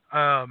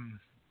 And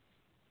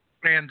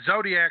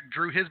Zodiac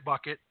drew his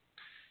bucket.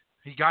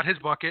 He got his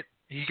bucket.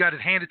 He got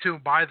it handed to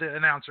him by the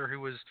announcer, who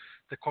was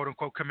the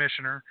quote-unquote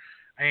commissioner,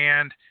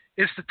 and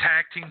it's the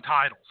tag team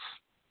titles.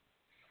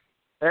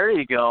 There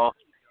you go.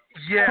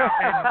 Yeah.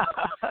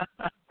 And,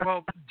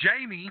 well,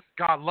 Jamie,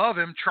 God love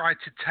him, tried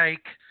to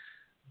take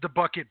the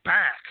bucket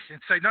back and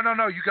say,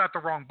 no, you got the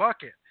wrong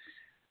bucket.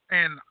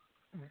 And,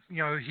 you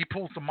know, he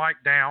pulls the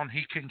mic down.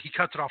 He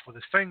cuts it off with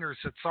his fingers,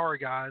 said, sorry,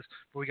 guys,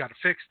 but we got to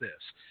fix this.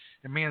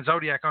 And me and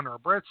Zodiac under our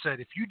breath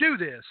said, if you do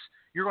this,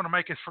 you're going to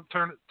make us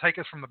take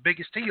us from the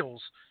biggest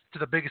heels to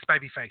the biggest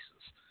baby faces,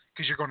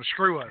 because you're going to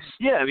screw us.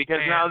 Yeah,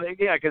 because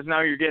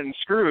now you're getting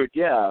screwed.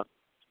 Yeah.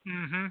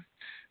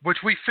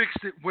 Which we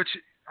fixed it. Which,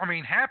 I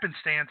mean,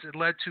 happenstance, it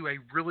led to a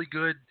really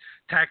good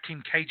tag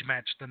team cage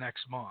match the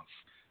next month.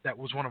 That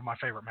was one of my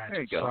favorite matches.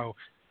 There you go. So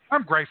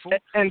I'm grateful.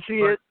 And see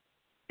it.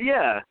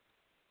 Yeah.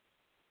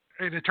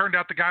 And it turned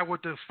out the guy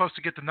with supposed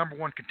to get the number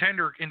one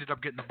contender ended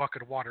up getting a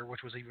bucket of water,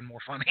 which was even more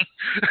funny.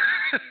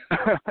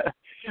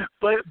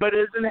 but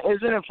isn't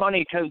it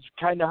funny, because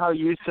kind of how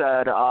you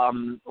said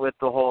with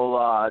the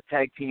whole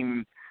tag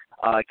team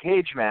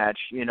cage match,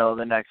 you know,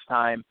 the next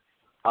time,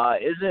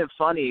 isn't it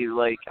funny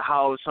like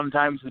how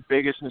sometimes the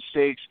biggest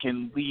mistakes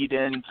can lead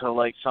into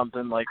like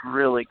something like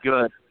really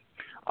good?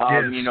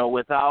 Yes. You know,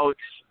 without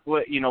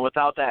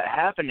that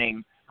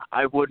happening,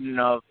 I wouldn't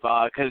have,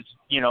 because,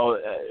 you know,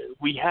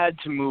 we had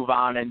to move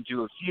on and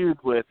do a feud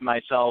with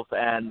myself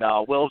and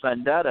Will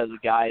Vendetta, the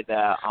guy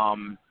that,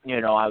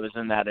 you know, I was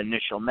in that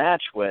initial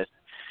match with.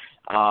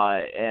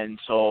 And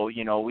so,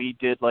 you know, we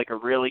did like a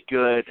really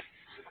good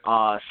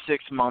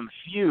 6-month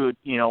feud,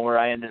 you know, where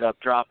I ended up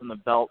dropping the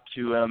belt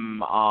to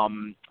him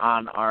on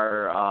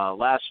our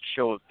last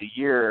show of the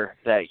year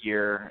that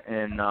year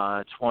in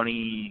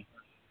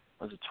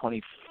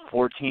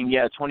 2014?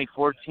 Yeah,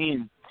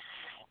 2014.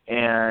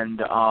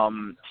 And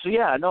so,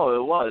 yeah, no,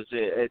 it was.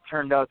 It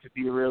turned out to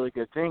be a really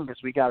good thing,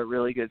 because we got a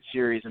really good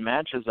series of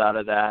matches out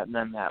of that. And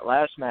then that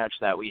last match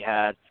that we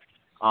had,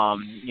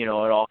 you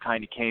know, it all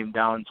kind of came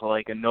down to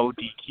like a no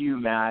DQ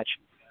match.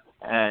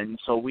 And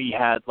so we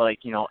had like,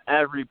 you know,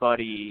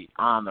 everybody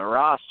on the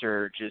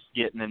roster just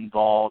getting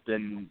involved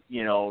and,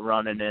 you know,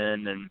 running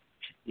in, and,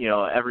 you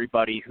know,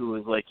 everybody who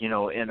was like, you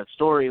know, in a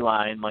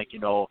storyline, like, you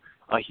know,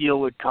 a heel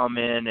would come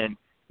in and,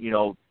 you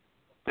know,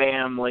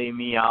 bam, lay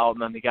me out,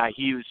 and then the guy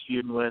he was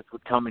feuding with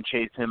would come and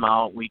chase him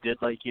out. We did,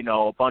 like, you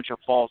know, a bunch of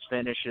false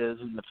finishes,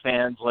 and the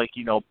fans, like,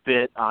 you know,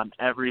 bit on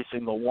every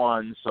single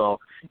one. So,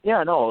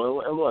 yeah,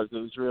 no, it was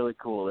really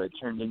cool. It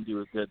turned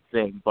into a good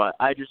thing. But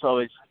I just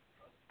always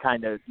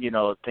kind of, you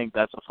know, think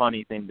that's a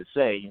funny thing to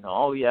say, you know,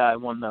 oh, yeah, I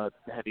won the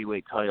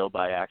heavyweight title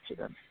by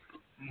accident.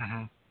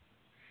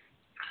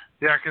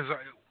 Yeah, because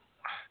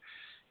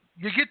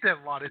you get that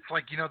a lot. It's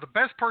like, you know, the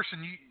best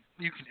person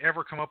you can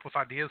ever come up with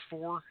ideas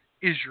for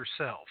is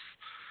yourself.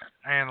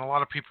 And a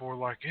lot of people were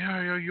like,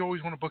 yeah, you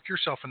always want to book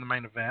yourself in the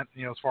main event,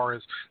 you know, as far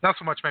as not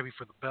so much maybe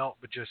for the belt,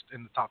 but just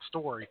in the top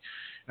story.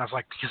 And I was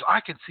like, because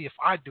I can see if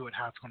I do it,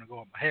 how it's going to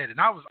go up my head.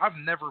 And I've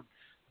never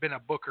been a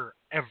booker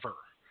ever.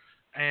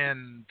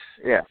 And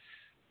yeah,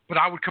 but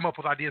I would come up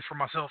with ideas for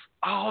myself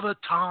all the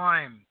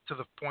time, to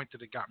the point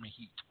that it got me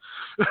heat.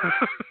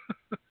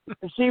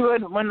 See,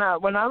 when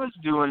I was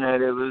doing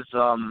it, it was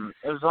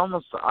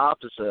almost the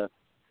opposite,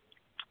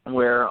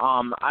 where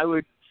I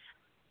would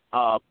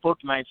book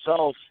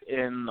myself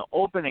in the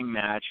opening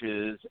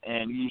matches,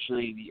 and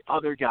usually the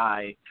other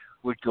guy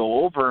would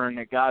go over, and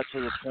it got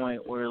to the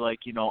point where,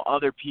 like, you know,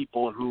 other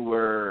people who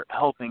were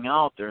helping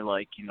out, they're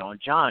like, you know,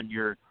 John,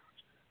 you're,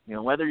 you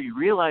know, whether you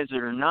realize it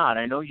or not,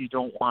 I know you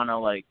don't want to,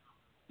 like,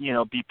 you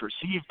know, be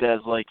perceived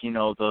as, like, you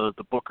know, the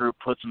booker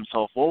puts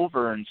himself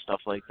over and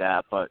stuff like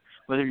that, but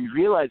whether you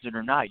realize it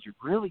or not, you're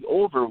really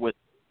over with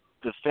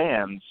the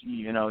fans.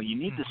 You know, you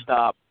need to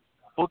stop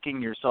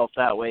booking yourself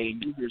that way and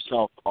give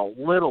yourself a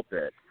little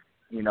bit,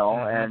 you know,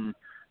 and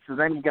so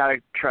then you got to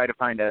try to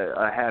find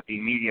a happy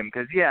medium,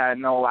 because, yeah,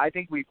 no, I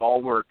think we've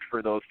all worked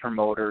for those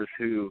promoters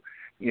who,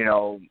 you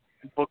know,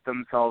 book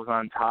themselves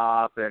on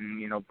top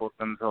and, you know, book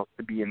themselves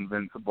to be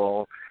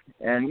invincible.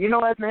 And, you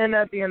know, at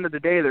the end of the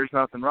day, there's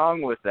nothing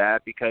wrong with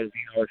that, because,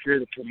 you know, if you're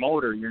the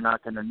promoter, you're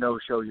not going to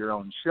no-show your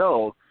own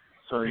show.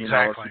 So, you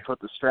know, if you put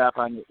the strap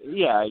on,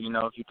 you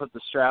know, if you put the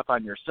strap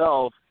on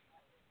yourself,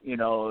 you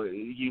know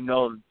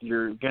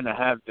you're going to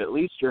have at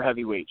least your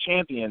heavyweight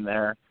champion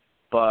there.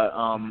 But,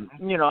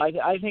 you know,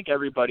 I think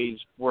everybody's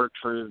worked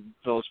for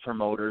those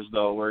promoters,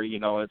 though, where, you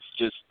know,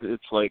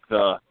 it's like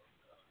the,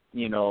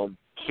 you know,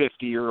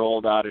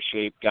 50-year-old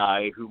out-of-shape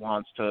guy who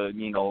wants to,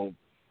 you know,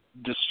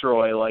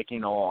 destroy, like,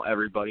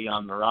 everybody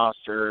on the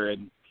roster,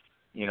 and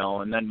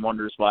and then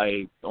wonders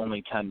why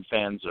only 10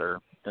 fans are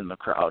in the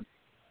crowd.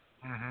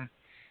 Mm-hmm.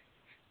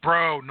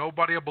 Bro,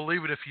 nobody will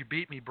believe it if you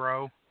beat me,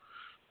 bro.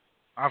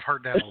 I've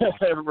heard that a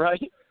lot.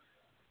 Right?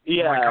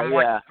 Yeah,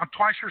 I'm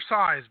twice your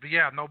size, but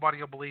yeah, nobody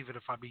will believe it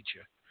if I beat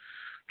you.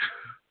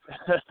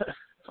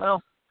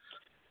 Well,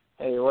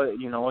 hey,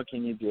 what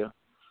can you do?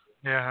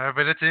 Yeah,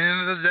 but at the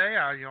end of the day,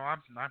 I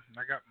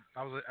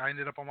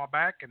ended up on my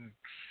back, and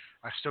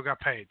I still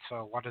got paid.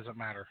 So what does it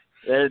matter?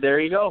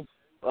 There you go.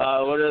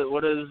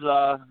 What does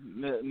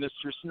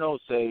Mr. Snow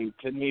say?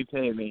 Can he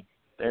pay me?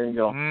 There you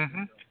go.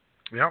 Mm-hmm.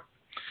 Yep.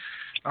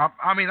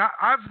 I mean,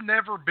 I've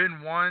never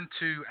been one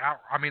to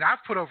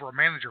I've put over a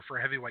manager for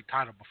a heavyweight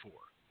title before,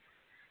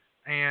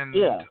 and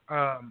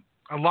a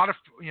lot of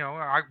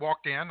I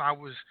walked in. I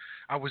was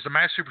the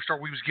Mass Superstar.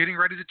 We was getting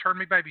ready to turn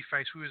me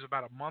babyface. We was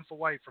about a month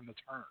away from the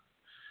turn,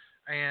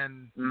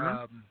 and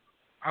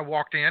I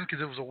walked in because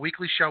it was a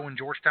weekly show in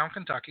Georgetown,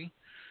 Kentucky.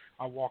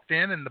 I walked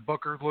in, and the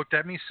booker looked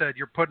at me and said,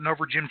 "You're putting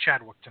over Jim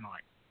Chadwick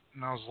tonight."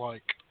 And I was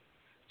like,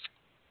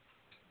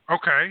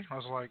 "Okay." I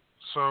was like,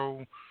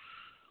 So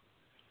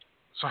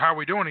how are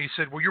we doing? He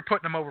said, "Well, you're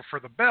putting him over for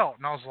the belt."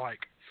 And I was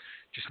like,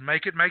 "Just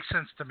make it make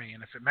sense to me.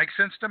 And if it makes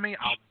sense to me,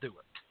 I'll do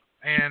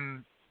it."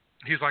 And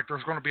he's like,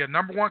 "There's going to be a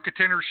number one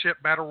contendership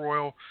battle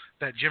royal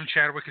that Jim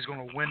Chadwick is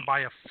going to win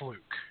by a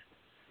fluke."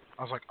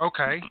 I was like,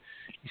 "Okay."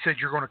 He said,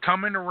 "You're going to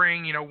come in the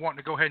ring, wanting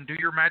to go ahead and do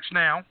your match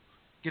now,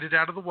 get it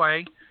out of the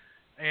way.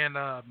 And,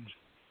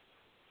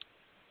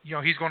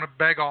 he's going to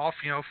beg off,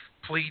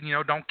 plead,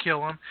 don't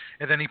kill him."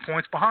 And then he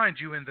points behind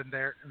you, and then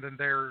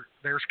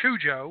there's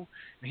Cujo,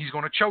 and he's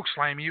going to choke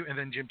slam you, and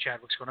then Jim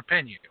Chadwick's going to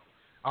pin you.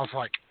 I was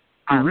like,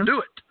 I'll do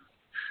it.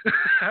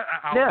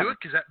 I'll do it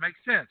because that makes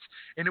sense.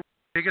 And it was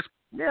the biggest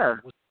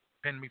was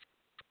pin me.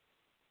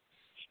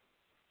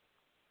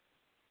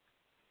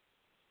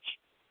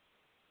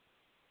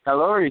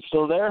 Hello, are you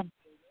still there?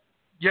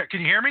 Yeah,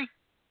 can you hear me?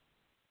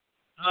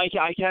 I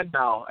can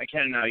now.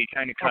 You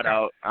kind of cut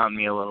out on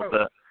me a little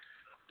bit.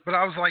 But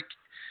I was like,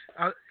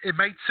 it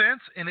made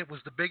sense, and it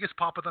was the biggest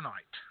pop of the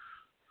night.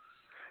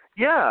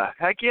 Yeah,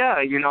 heck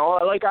yeah.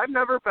 Like, I've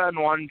never been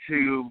one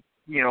to,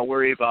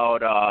 worry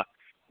about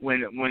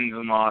wins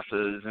and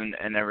losses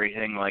and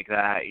everything like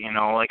that.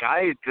 Like,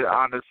 I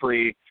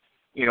honestly,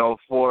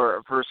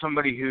 for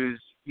somebody who's,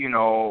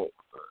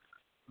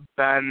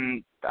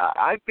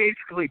 I've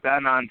basically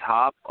been on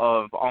top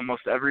of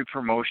almost every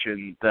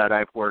promotion that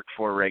I've worked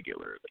for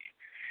regularly.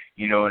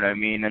 You know what I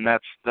mean? And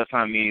that's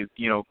not me,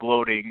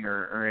 gloating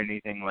or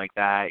anything like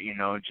that.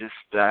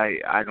 Just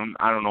I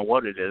don't know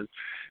what it is,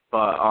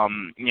 but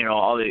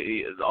all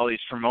these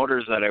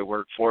promoters that I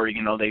work for,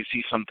 they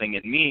see something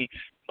in me.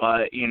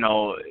 But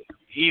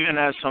even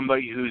as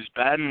somebody who's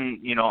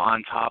been,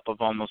 on top of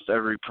almost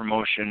every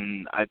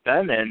promotion I've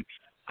been in,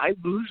 I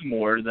lose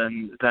more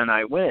than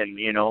I win,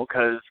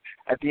 because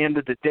at the end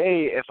of the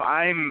day, if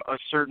I'm a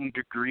certain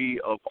degree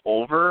of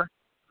over,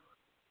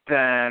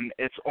 then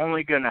it's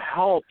only going to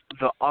help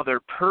the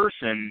other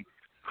person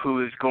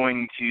who is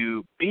going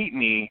to beat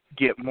me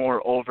get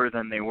more over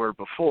than they were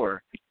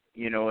before.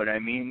 You know what I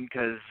mean?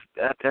 Because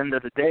at the end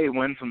of the day,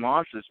 wins and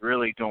losses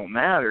really don't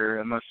matter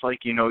unless, like,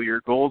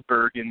 you're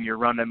Goldberg and you're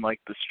running, like,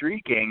 the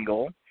streak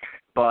angle.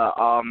 But,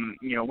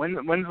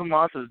 wins and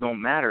losses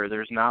don't matter.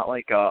 There's not,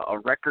 like, a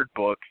record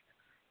book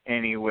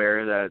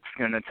anywhere that's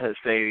going to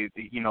say,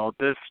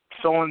 this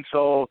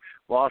so-and-so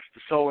lost to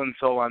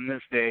so-and-so on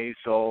this day.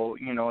 So,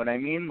 you know what I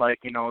mean? Like,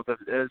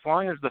 as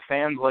long as the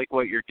fans like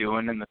what you're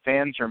doing and the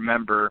fans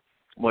remember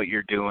what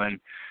you're doing,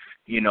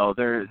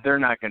 they're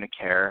not going to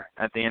care.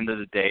 At the end of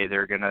the day,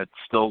 they're going to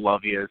still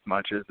love you as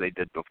much as they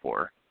did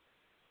before.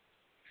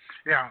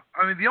 Yeah,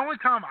 I mean, the only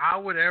time I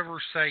would ever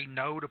say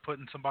no to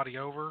putting somebody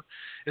over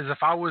is if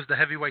I was the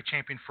heavyweight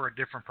champion for a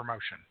different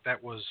promotion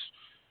that was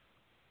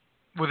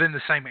within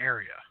the same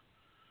area.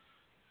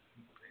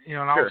 And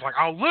I was like,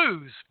 I'll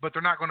lose, but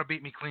they're not going to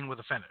beat me clean with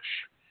a finish.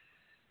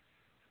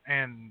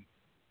 And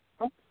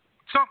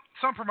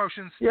some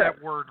promotions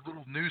that were a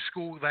little new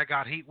school that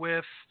got heat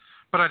with,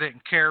 but I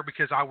didn't care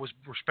because I was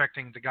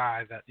respecting the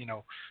guy that,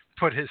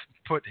 put his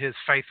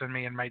faith in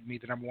me and made me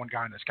the number one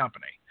guy in this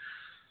company.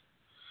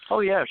 Oh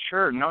yeah,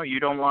 sure. No, you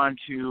don't want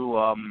to,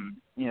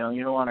 you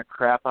don't want to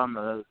crap on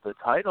the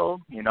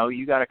title.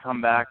 You got to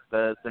come back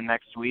the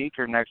next week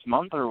or next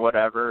month or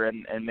whatever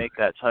and make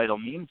that title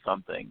mean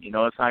something.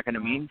 It's not going to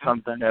mean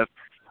something if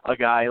a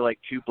guy like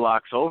 2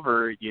 blocks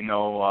over,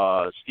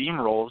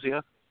 steamrolls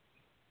you.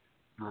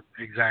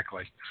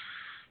 Exactly.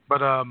 But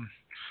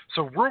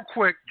so real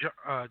quick,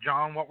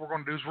 John, what we're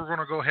going to do is we're going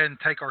to go ahead and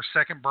take our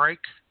second break,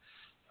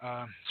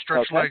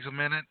 stretch legs a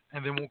minute,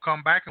 and then we'll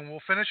come back and we'll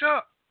finish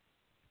up.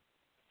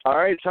 All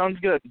right, sounds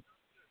good.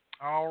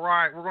 All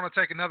right, we're going to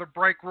take another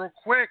break real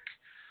quick.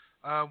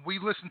 We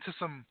listened to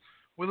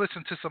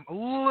a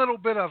little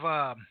bit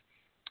of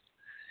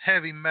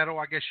heavy metal,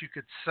 I guess you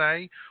could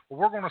say. Well,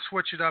 we're going to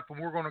switch it up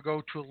and we're going to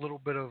go to a little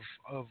bit of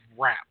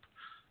rap.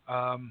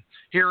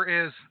 Here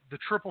is the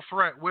Triple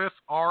Threat with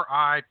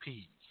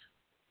R.I.P.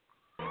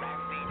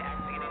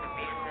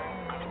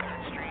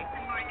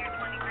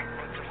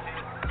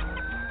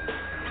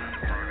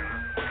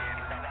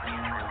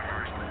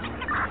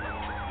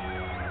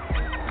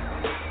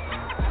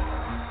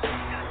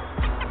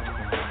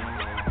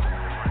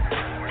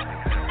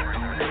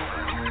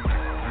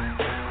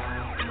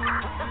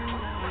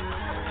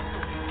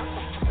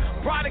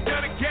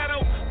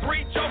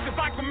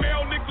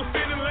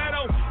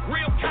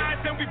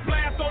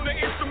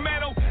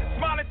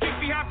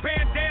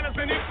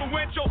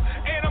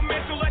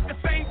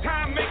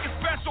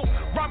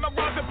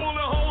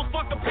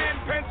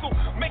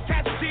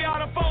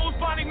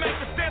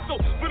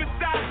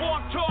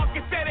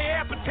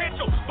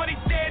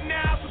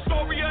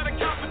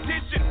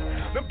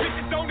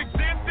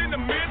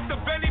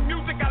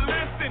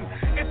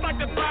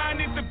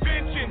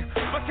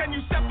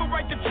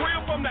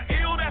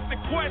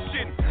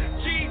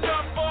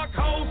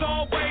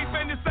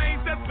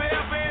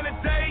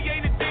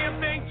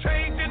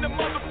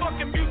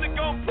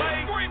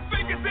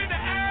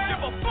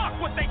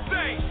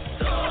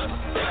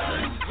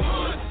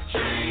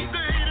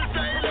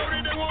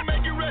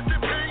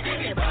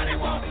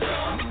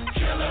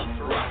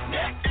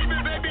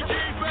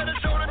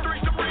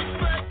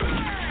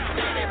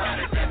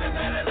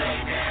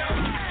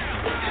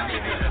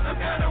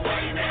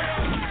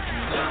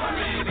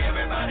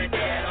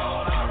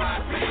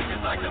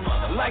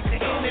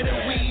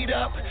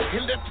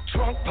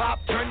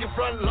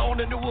 front lawn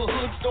into a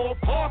hood store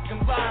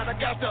parking lot. I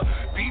got the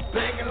beat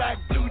banging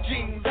like blue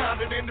jeans,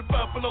 hotter than the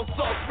buffalo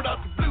sauce without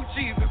the blue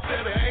cheese.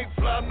 Instead I ain't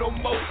fly no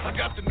more. I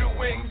got the new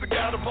wings, I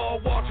got them all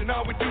watching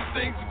how we do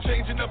things and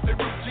changing up their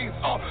routines.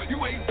 Oh, you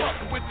ain't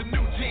fucking with the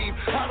new team.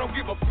 I don't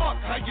give a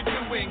fuck how you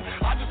doing.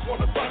 I just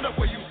wanna find out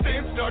where you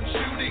stand, start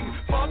shooting.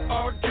 Fuck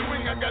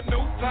arguing, I got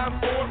no time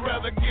for it.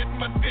 Rather get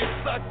my dick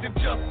sucked and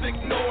just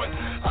ignore it.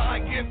 I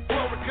get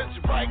forward cause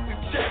you write the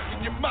check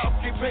and your mouth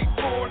can't pay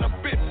for it. I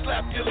bitch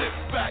slap your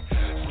lips back.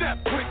 Snap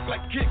quick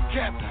like Kit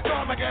Kat.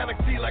 Draw my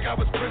galaxy like I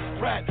was Chris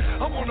Pratt.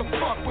 I wanna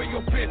fuck where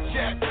your bitch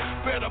at.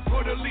 Better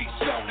put a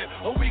leash on it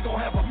or we gon'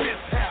 have a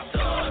mishap.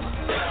 Dust,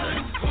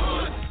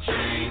 hood,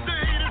 cheese. The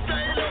haters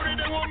stay loaded,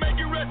 they won't make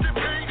you rest in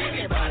peace.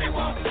 Anybody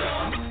want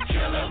some?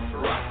 Killers,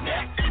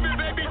 roughneck. Even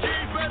baby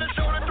G's better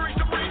show the three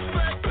some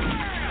respect.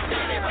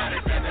 Anybody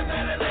stepping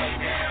better lay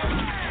down.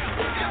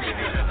 If you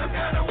feel some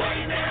kind of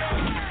way now.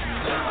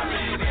 I'ma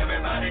leave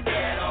everybody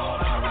dead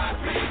on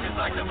R.I.P. just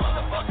like the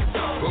motherfucking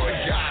song.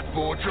 Good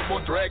gospel,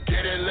 triple threat,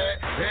 get it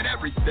lit. In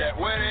every step,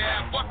 where they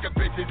at? Fuck the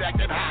bitches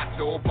acting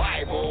hostile.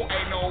 Bible,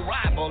 ain't no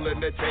rival in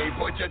the team.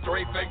 Put your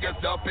three fingers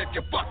up if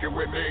you're fucking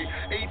with me.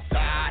 East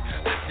side,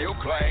 I still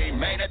claim.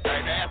 Made a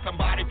thing to have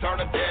somebody turn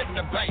them dead in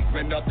the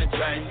basement. Nothing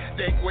changed.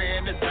 Think we're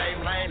in the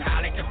same lane,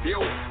 highly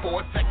confused.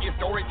 For a second,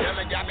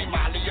 storytelling got me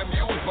mildly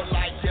amused. But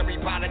like every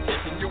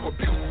politician, you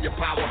abuse your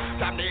power.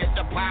 Time to hit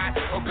the pine,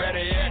 or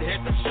better yet,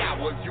 hit some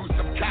showers. Use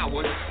some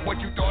cowards.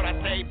 What you thought I'd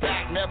say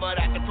back? Never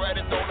that the threat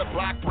is on the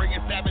block.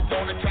 Bringing savage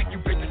on the track. You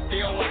bitches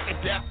still like a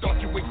death.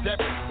 Thought you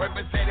accept.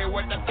 Represented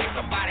with the thing.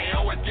 Somebody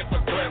always gets a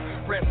clip.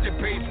 Rest in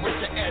peace with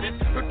your edits.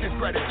 Look this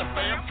credit to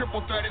fam. Triple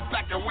threat is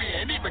back and we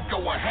ain't even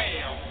going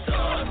ham.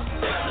 Dust,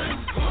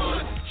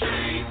 hood,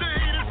 cheese. The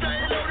haters stay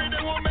loaded. They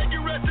won't make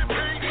you rest in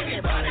peace.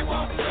 Anybody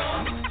want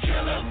some?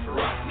 Killers,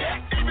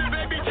 roughneck. Even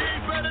baby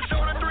G's better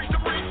show the three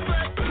some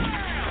respect.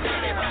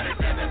 Anybody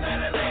stepping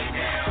better lay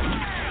down.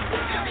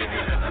 If you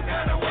feel some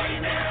kind of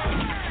way now.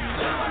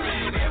 I'ma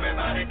leave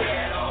everybody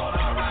dead on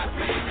R.I.P.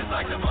 just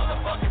like the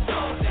motherfucking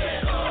song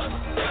said.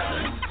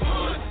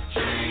 Hood,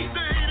 cheese.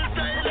 The haters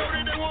stay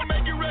loaded. They won't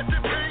make you rest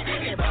in peace.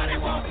 Anybody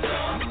want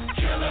some?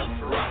 Killers,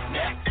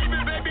 roughneck.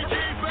 Even baby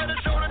G's better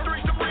show the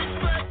three some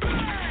respect.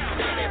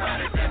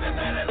 Anybody stepping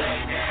better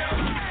lay down.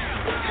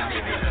 If you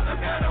feel some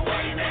kind of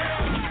way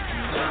now.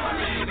 I'ma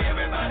leave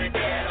everybody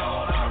dead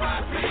on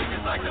R.I.P.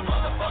 just like the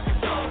motherfucking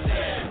song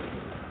said.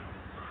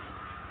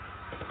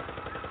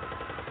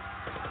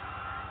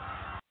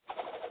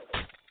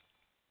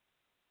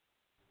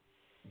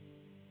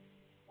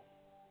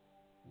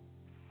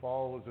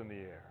 Fall is in the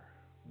air.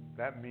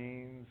 That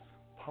means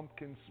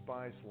pumpkin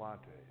spice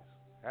lattes.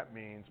 That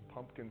means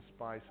pumpkin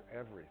spice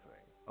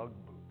everything. Ugg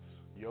boots,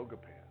 yoga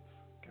pants.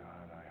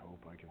 God, I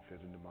hope I can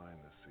fit into mine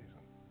this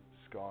season.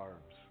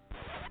 Scarves.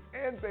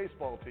 And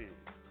baseball tees.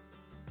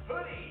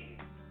 Hoodies.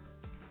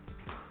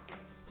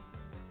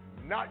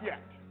 Not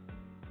yet,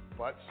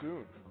 but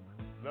soon.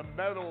 The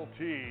metal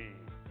tee.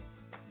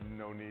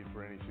 No need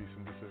for any cease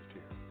and desist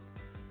here.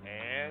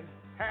 And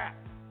hats.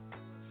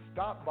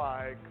 Stop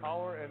by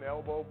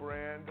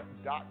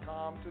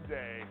collarandelbowbrand.com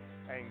today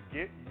and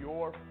get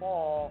your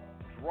fall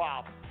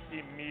drop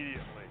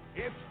immediately.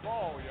 It's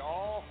fall,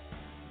 y'all.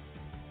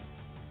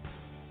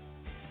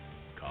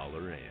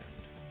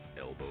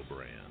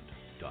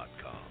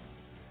 collarandelbowbrand.com.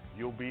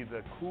 You'll be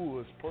the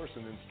coolest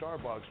person in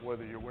Starbucks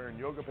whether you're wearing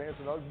yoga pants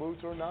and Ugg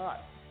boots or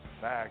not. In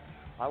fact,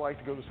 I like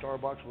to go to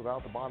Starbucks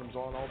without the bottoms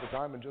on all the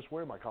time and just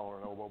wear my collar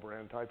and elbow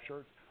brand type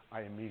shirts.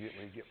 I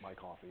immediately get my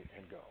coffee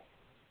and go.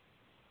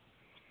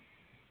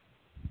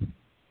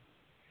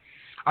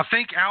 I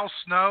think Al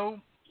Snow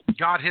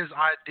got his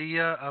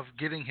idea of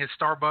getting his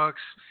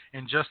Starbucks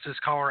in just his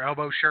collar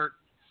elbow shirt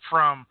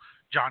from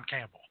John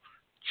Campbell.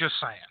 Just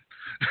saying.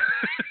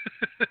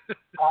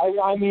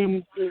 I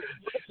mean,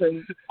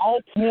 listen, all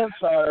camps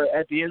are,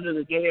 at the end of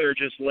the day, are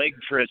just leg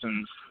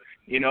prisons.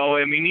 You know,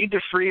 and we need to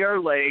free our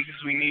legs.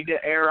 We need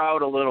to air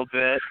out a little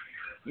bit.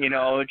 You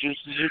know,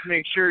 just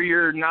make sure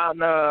you're not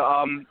in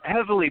a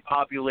heavily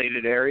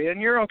populated area, and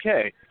you're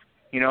okay.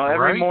 You know,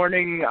 every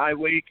morning I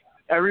wake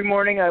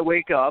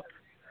up,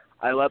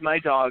 I let my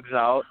dogs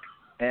out,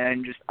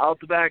 and just out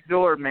the back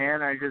door,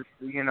 man, I just,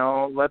 you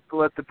know, let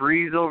the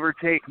breeze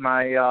overtake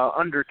my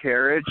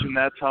undercarriage, and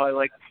that's how I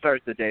like to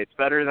start the day. It's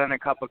better than a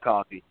cup of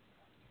coffee.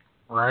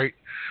 Right.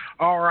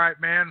 All right,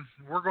 man.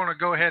 We're going to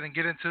go ahead and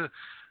get into a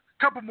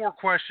couple more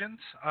questions.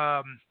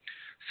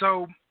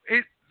 So,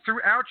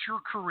 throughout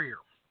your career,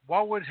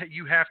 what would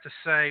you have to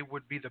say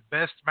would be the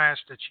best match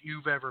that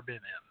you've ever been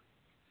in?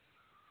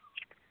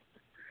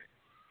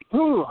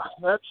 Ooh,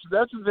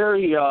 that's a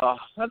very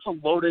that's a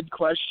loaded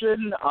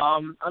question.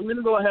 I'm going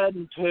to go ahead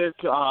and pick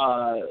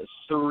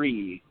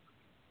 3,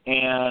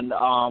 and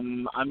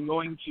I'm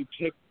going to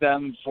pick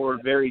them for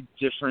very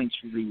different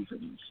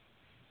reasons.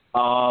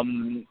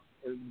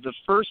 The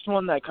first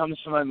one that comes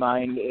to my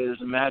mind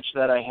is a match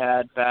that I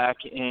had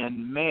back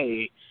in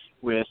May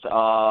with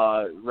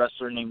a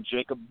wrestler named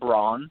Jacob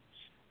Braun.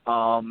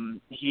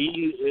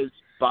 He is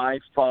by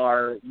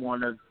far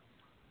one of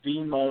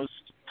the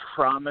most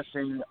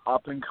promising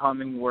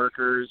up-and-coming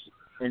workers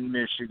in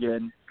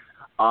Michigan.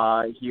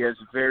 He has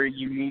a very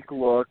unique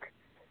look.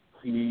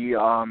 He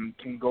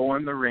can go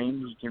in the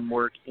ring. He can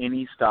work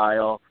any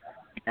style.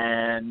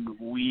 And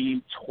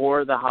we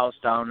tore the house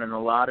down, and a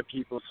lot of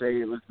people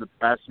say it was the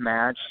best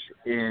match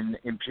in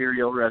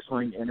Imperial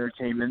Wrestling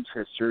Entertainment's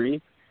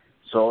history.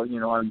 So,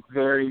 I'm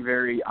very,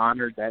 very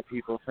honored that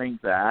people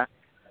think that.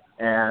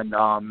 And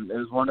it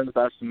was one of the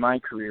best in my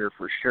career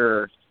for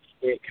sure.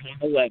 It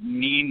kind of let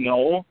me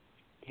know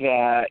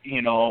that,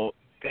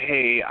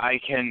 hey, I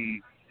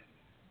can,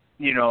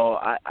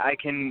 I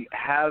can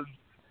have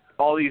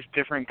all these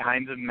different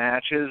kinds of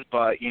matches,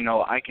 but,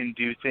 I can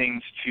do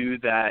things too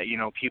that,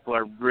 people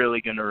are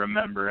really going to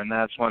remember. And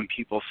that's when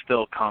people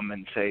still come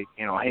and say,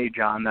 hey,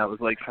 John, that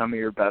was like some of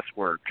your best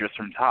work, just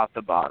from top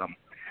to bottom.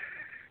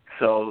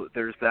 So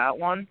there's that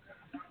one.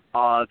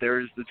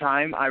 There's the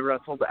time I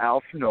wrestled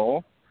Al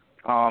Snow,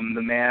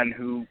 the man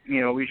who,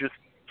 we just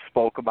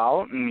spoke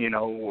about. And,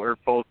 we're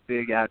both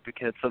big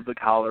advocates of the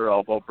collar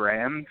elbow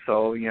brand.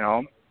 So,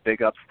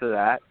 big ups to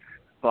that.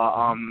 But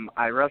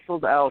I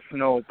wrestled Al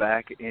Snow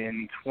back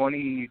in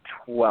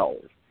 2012,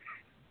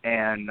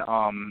 and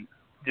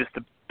just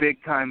a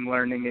big-time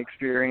learning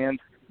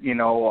experience. We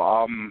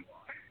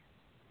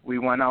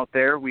went out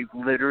there. We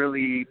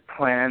literally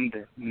planned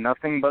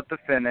nothing but the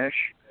finish,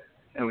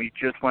 and we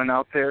just went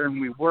out there and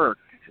we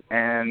worked.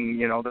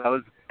 And, that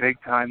was a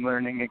big-time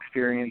learning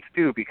experience,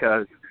 too,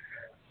 because,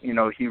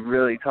 he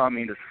really taught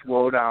me to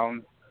slow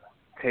down,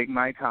 take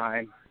my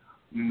time,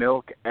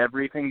 milk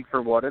everything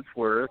for what it's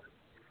worth.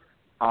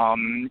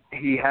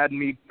 He had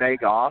me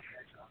beg off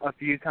a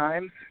few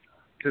times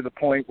to the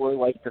point where,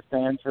 the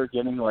fans were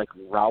getting,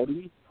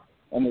 rowdy,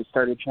 and they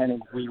started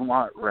chanting, "We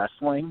want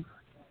wrestling."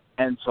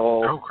 And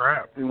so oh,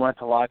 crap. We went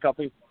to lock up.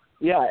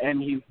 Yeah, and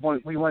we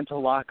went to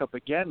lock up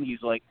again.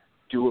 He's like,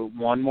 "Do it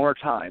one more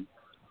time."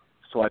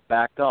 So I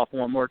backed off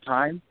one more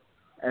time,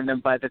 and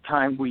then by the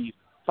time we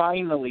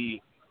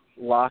finally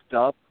locked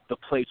up, the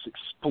place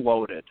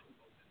exploded.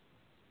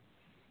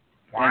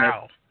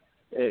 Wow.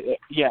 It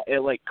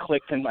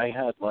clicked in my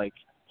head,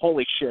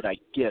 holy shit, I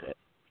get it,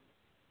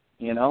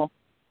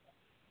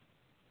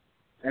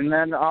 And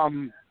then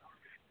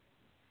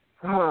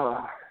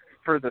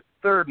for the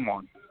third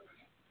one,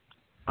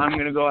 I'm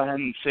going to go ahead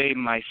and say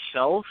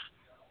myself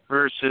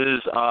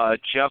versus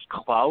Jeff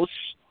Klaus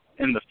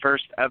in the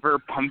first ever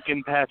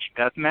Pumpkin Patch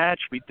Death Match.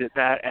 We did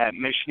that at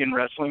Michigan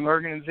Wrestling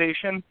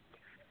Organization,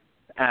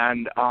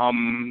 and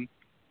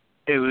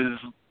it was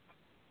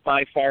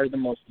by far the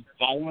most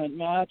violent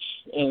match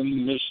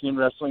in Michigan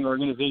Wrestling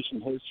Organization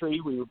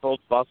history. We were both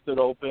busted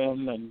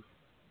open, and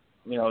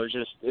it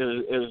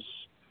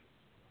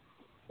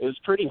was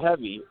pretty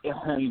heavy.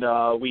 And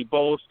we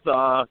both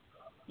took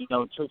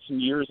some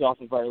years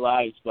off of our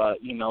lives, but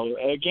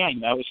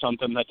again, that was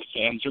something that the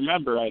fans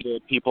remember. I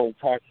did people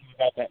talking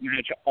about that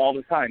match all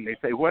the time. They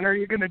say, "When are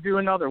you going to do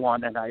another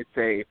one?" And I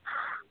say,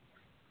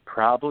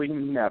 probably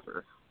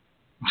never.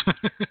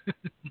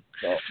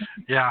 So.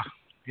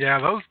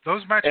 Yeah,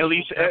 those matches at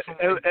least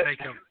definitely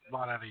take a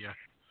lot out of you.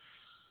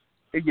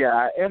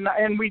 Yeah,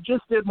 and we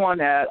just did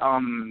one at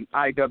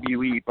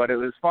IWE, but it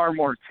was far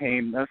more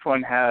tame. This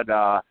one had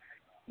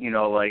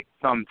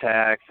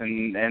thumbtacks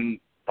and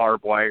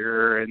barbed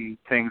wire and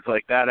things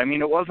like that. I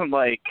mean, it wasn't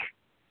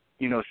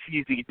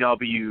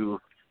CZW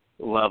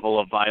level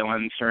of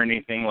violence or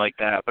anything like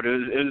that, but it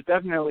was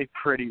definitely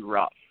pretty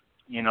rough.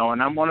 And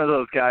I'm one of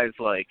those guys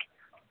hey,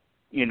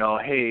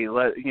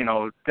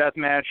 death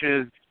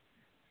matches,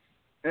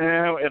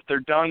 if they're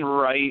done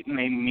right and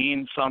they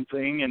mean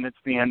something and it's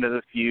the end of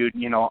the feud,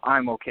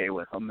 I'm okay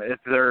with them. If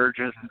they're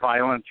just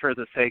violence for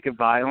the sake of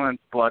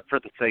violence, blood for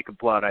the sake of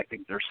blood, I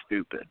think they're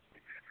stupid.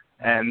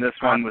 And this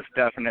one was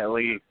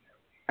definitely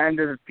end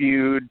of the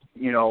feud,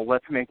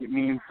 let's make it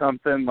mean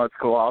something. Let's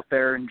go out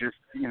there and just,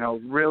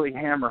 really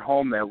hammer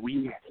home that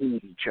we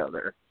hate each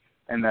other.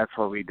 And that's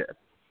what we did.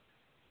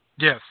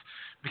 Yes,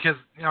 because,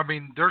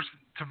 there's,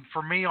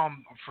 for me,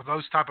 for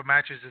those type of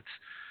matches,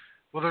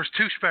 there's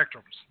two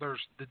spectrums.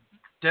 There's the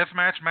death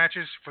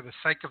matches for the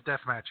sake of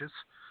death matches.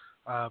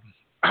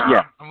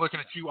 Yeah. I'm looking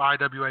at you,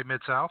 IWA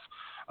Mid-South.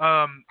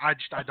 I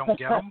don't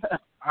get them.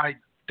 I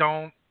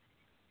don't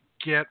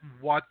get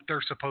what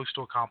they're supposed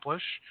to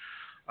accomplish.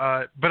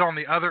 But on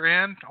the other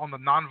end, on the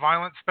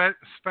non-violent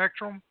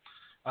spectrum,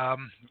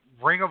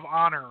 Ring of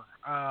Honor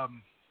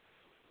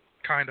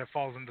kind of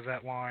falls into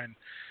that line.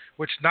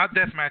 Which not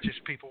death matches,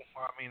 people.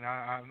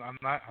 I'm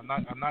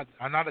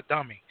not a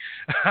dummy.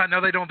 I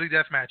know they don't do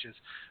death matches,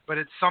 but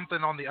it's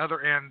something on the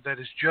other end that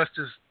is just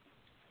as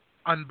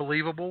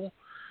unbelievable.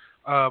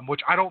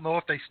 Which I don't know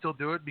if they still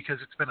do it because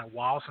it's been a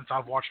while since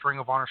I've watched Ring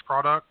of Honor's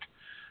product,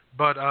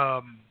 but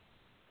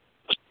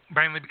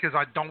mainly because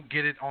I don't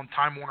get it on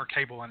Time Warner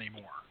Cable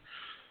anymore.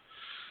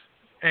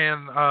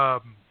 And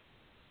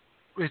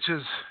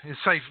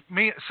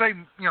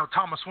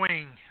Thomas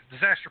Wing,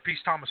 Disaster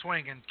Piece Thomas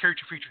Wing, and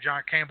Character Feature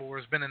Giant Campbell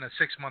has been in a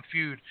 6-month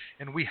feud,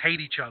 and we hate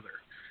each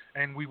other,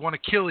 and we want to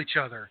kill each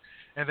other,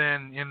 And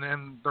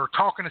then they're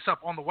talking us up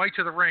on the way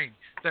to the ring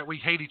that we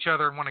hate each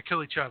other and want to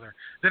kill each other.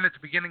 Then at the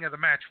beginning of the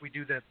match, we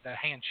do the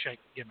handshake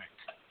gimmick,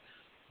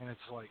 and it's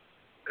like,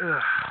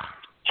 ugh.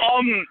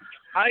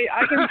 I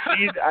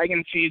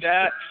can see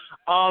that.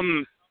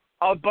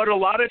 But a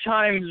lot of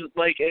times,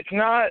 like, it's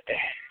not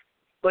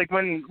like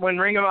when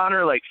Ring of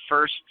Honor like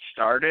first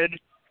started.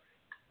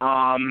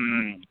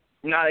 Not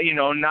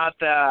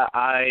that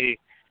I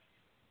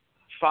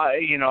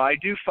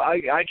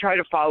try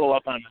to follow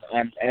up on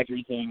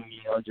everything,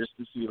 just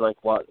to see like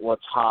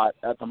what's hot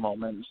at the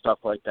moment and stuff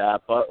like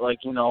that. But like,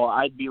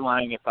 I'd be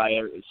lying if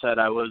I said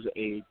I was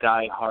a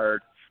diehard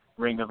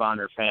Ring of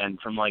Honor fan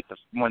from like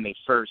when they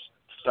first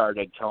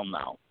started till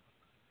now.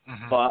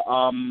 Mm-hmm. But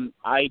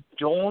I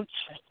don't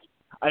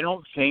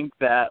think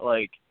that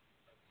like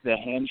the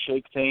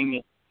handshake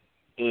thing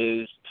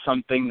is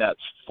something that's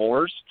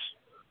forced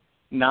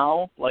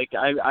now. Like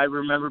I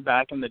remember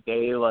back in the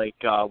day, like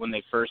when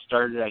they first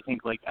started, I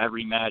think like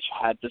every match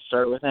had to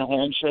start with a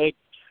handshake.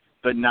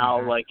 But now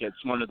like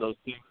it's one of those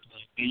things.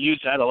 They use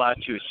that a lot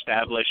to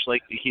establish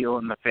like the heel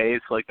and the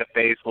face. Like the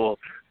face will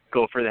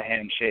go for the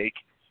handshake,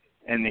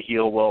 and the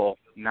heel will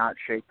not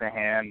shake the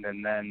hand,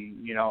 and then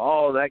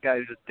that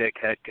guy's a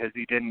dickhead because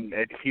he didn't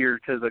adhere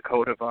to the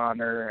code of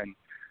honor, and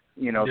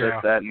this,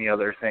 that, and the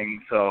other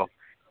thing. So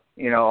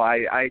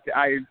I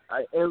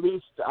at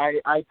least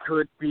I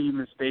could be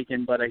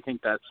mistaken, but I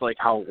think that's like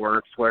how it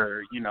works,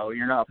 where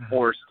you're not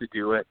forced to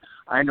do it.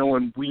 I know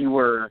when we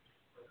were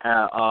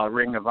at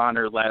Ring of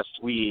Honor last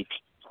week,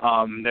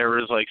 there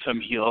was like some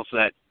heels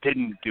that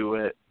didn't do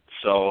it,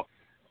 so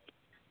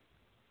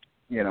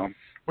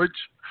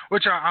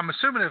Which I'm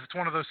assuming if it's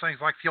one of those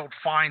things like the old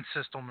fine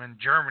system in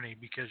Germany,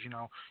 because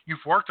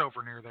you've worked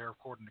over near there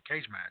according to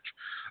Cage Match.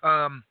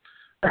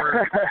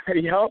 Where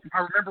yep. I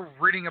remember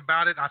reading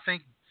about it. I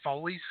think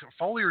Foley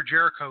or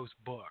Jericho's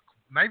book,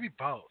 maybe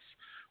both,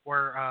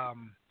 where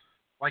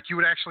like you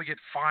would actually get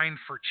fined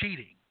for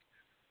cheating,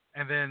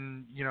 and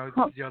then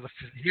the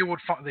heel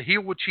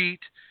would cheat,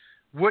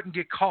 wouldn't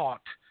get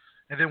caught.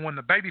 And then when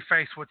the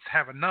babyface would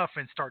have enough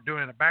and start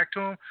doing it back to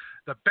him,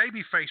 the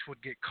babyface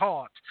would get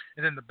caught,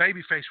 and then the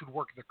babyface would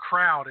work the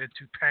crowd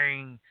into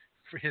paying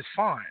for his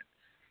fine.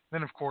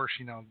 Then, of course,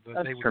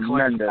 they would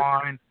collect the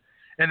fine,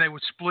 and they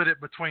would split it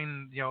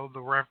between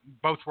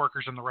both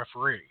workers and the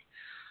referee.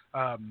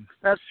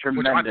 That's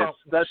tremendous. Which I thought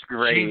That's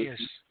great. Genius.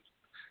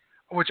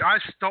 Which I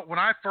stole when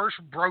I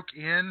first broke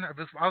in. I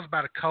was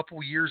about a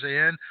couple years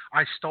in.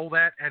 I stole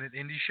that at an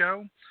indie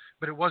show,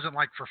 but it wasn't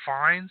like for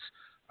fines.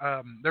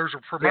 There was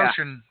a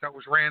promotion that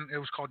was ran. It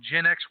was called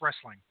Gen X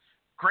Wrestling.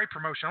 Great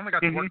promotion. I only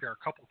got to work there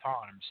a couple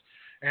times,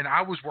 and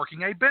I was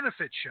working a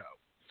benefit show,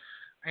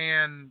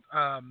 and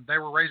they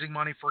were raising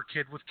money for a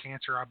kid with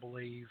cancer, I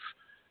believe,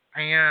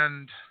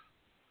 and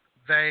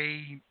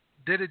they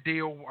did a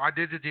deal. I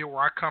did a deal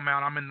where I come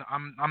out.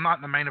 I'm not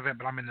in the main event,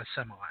 but I'm in the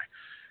semi,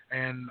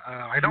 and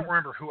I don't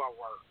remember who I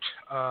worked,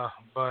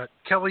 but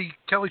Kelly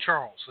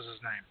Charles is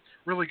his name.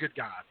 Really good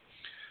guy,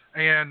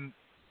 and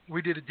we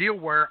did a deal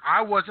where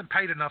I wasn't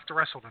paid enough to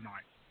wrestle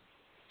tonight,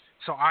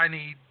 so I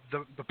need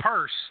the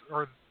purse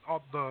or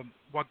the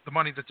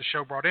money that the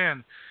show brought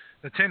in,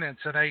 the attendance,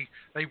 and they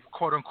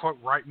quote unquote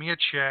write me a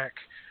check,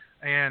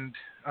 and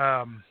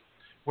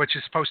which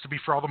is supposed to be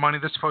for all the money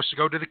that's supposed to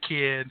go to the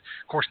kid.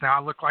 Of course, now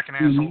I look like an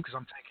asshole because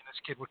I'm taking this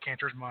kid with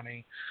cancer's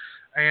money,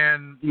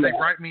 and they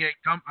write me it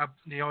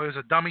was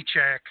a dummy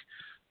check,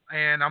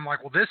 and I'm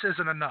like, well, this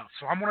isn't enough,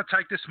 so I'm going to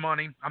take this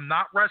money. I'm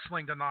not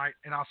wrestling tonight,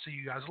 and I'll see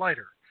you guys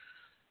later.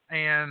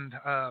 And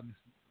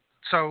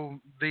so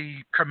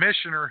the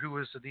commissioner, who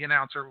is the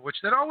announcer, which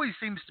that always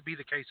seems to be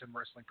the case in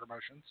wrestling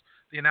promotions,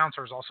 the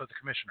announcer is also the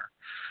commissioner.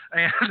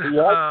 And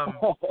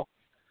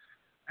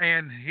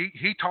and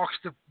he talks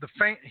to the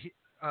fan.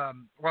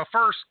 Well,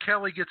 first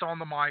Kelly gets on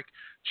the mic,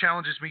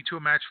 challenges me to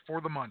a match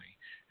for the money,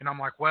 and I'm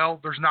like,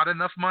 well, there's not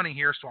enough money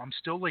here, so I'm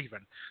still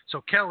leaving.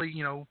 So Kelly,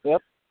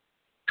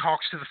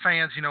 talks to the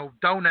fans,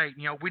 donate,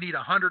 we need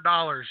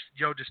 $100,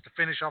 just to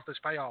finish off this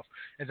payoff,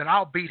 and then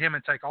I'll beat him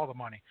and take all the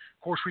money.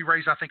 Of course, we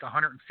raised, I think,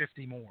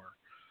 150 more,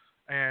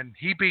 and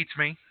he beats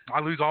me.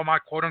 I lose all my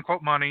quote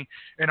unquote money,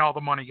 and all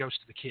the money goes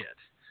to the kid.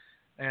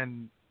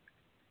 And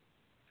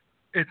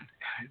it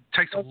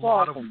takes a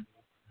lot of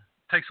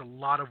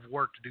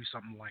work to do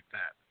something like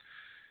that.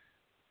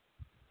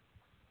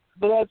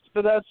 But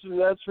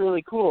that's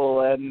really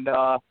cool, and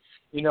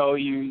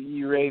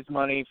you raise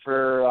money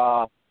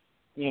for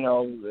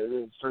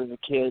for the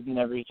kid and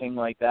everything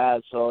like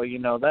that. So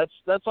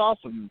that's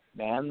awesome,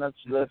 man. That's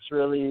a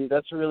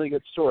really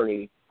good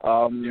story. I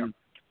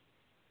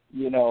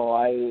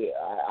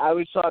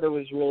always thought it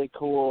was really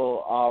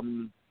cool.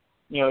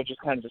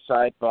 Just kind of a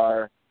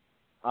sidebar.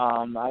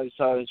 I always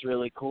thought it was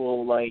really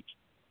cool, like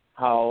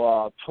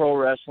how pro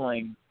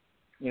wrestling,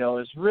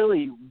 is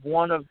really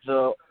one of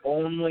the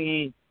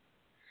only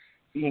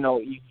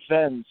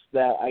events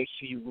that I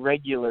see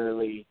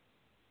regularly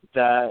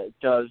that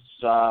does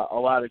a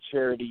lot of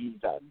charity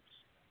events.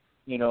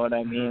 You know what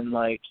I mean?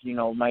 Like,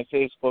 my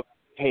Facebook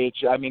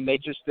page, they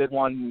just did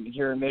one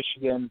here in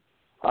Michigan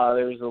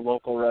There's a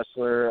local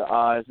wrestler.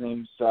 His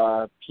name's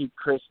Pete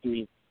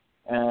Christie,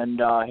 and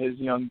his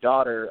young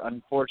daughter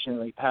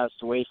unfortunately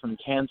passed away from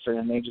cancer,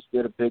 and they just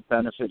did a big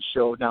benefit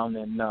show down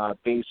in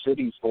Bay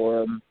City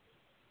for him.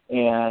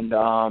 And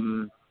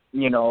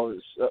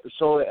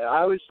so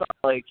I always thought,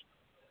 like,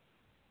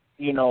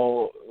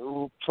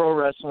 pro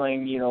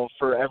wrestling,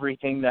 for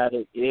everything that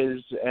it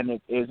is and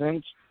it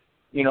isn't.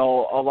 A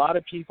lot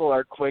of people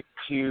are quick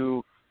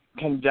to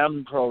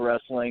condemn pro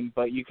wrestling,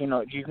 but you can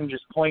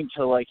just point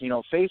to, like,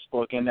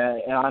 Facebook, and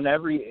on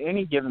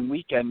any given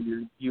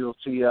weekend you'll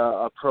see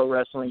a pro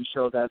wrestling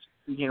show that's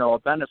a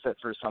benefit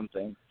for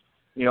something.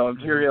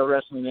 Imperial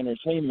Wrestling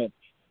Entertainment,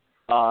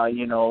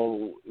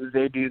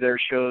 they do their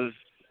shows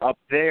up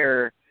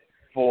there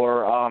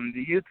for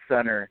the youth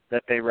center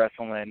that they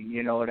wrestle in.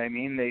 You know what I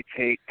mean? They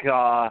take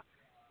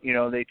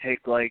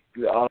like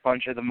a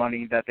bunch of the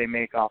money that they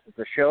make off of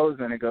the shows,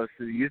 and it goes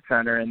to the youth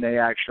center, and they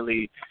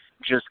actually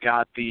just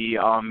got the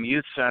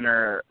youth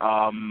center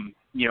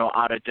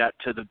out of debt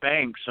to the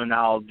bank. So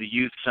now the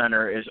youth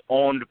center is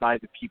owned by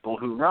the people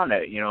who run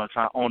it. It's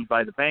not owned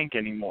by the bank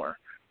anymore.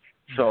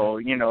 So,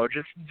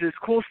 just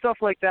cool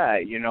stuff like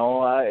that.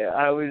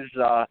 I always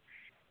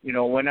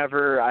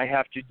whenever I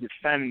have to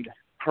defend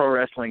pro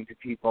wrestling to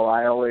people,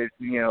 I always,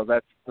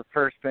 that's the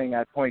first thing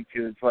I point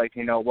to. It's like,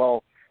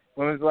 well,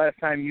 when was the last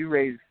time you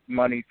raised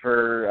money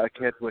for a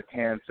kid with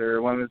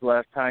cancer? When was the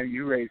last time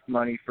you raised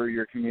money for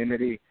your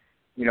community?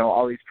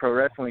 All these pro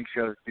wrestling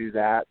shows do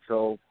that,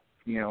 so,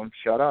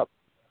 shut up.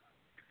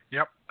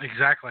 Yep,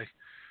 exactly.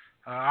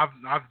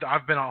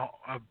 I've been a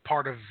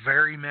part of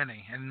very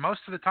many, and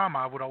most of the time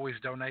I would always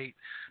donate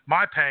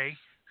my pay,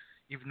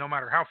 even no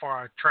matter how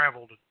far I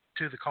traveled,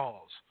 to the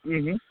cause.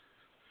 Mhm.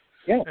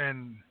 Yeah.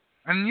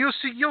 And you'll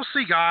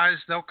see guys,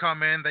 they'll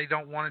come in, they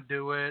don't want to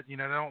do it, they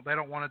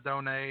don't want to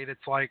donate.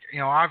 It's like,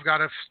 I've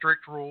got a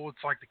strict rule.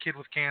 It's like the kid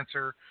with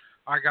cancer.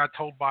 I got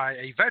told by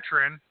a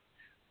veteran,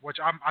 which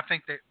I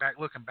think that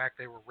looking back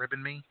they were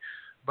ribbing me,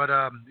 but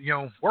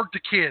work the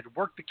kid.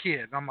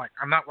 And I'm like,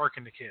 I'm not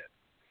working the kid.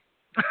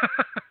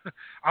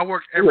 I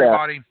work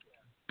everybody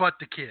but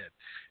the kid.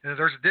 And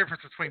there's a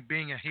difference between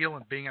being a heel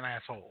and being an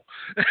asshole.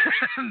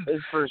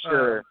 It's for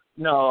sure.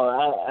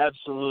 No,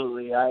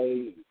 absolutely.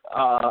 I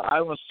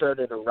almost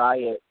started a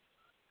riot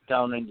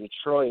down in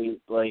Detroit,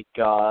 like,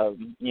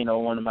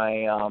 one of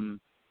my,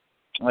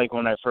 like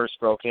when I first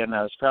broke in,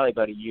 I was probably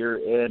about a year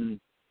in,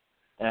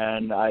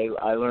 and I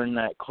learned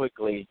that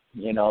quickly.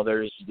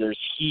 There's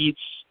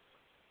heats.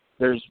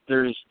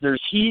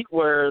 There's heat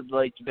where,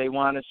 like, they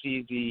want to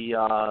see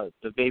the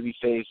baby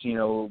face,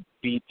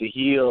 beat the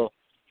heel,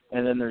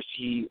 and then there's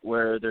heat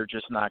where they're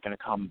just not going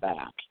to come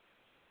back.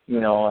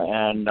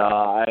 And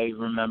I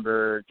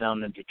remember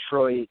down in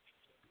Detroit,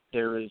 I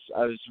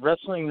was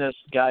wrestling this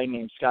guy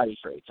named Scotty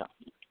Freytown,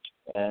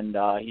 and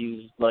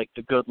he's like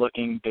the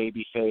good-looking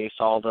baby face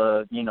all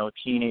the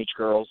teenage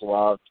girls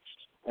loved,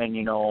 and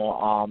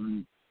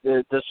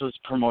this was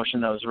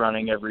promotion that was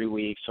running every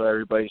week, so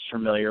everybody's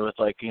familiar with,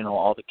 like,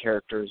 all the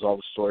characters, all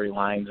the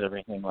storylines,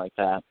 everything like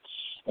that.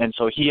 And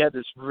so he had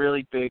this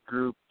really big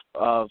group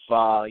of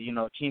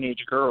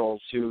teenage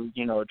girls who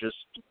just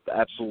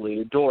absolutely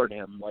adored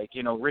him, like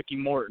Ricky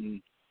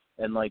Morton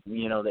in, like, the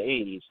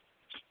 80s.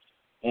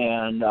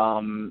 And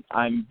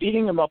I'm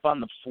beating him up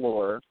on the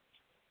floor,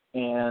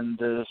 and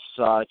this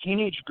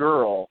teenage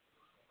girl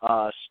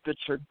spits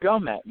her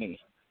gum at me.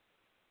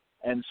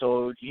 And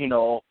so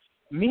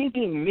me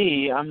being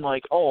me, I'm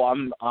like, oh,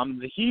 I'm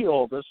the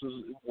heel. This is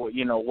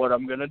what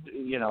I'm gonna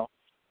do.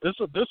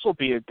 This will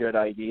be a good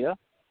idea.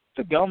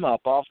 The gum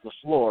up off the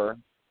floor.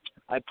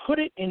 I put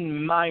it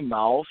in my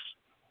mouth,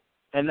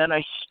 and then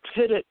I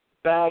spit it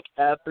back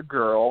at the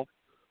girl,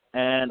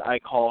 and I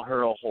call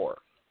her a whore.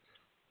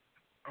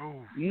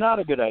 Oh, not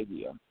a good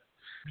idea.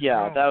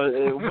 Yeah, that was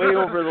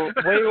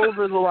way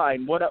over the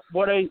line.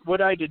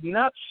 What I did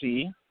not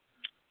see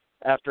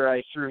after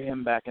I threw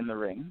him back in the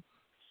ring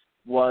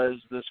was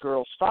this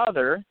girl's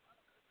father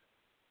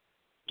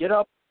get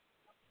up,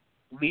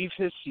 leave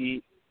his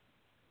seat,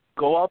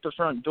 go out the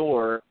front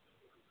door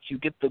to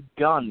get the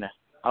gun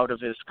out of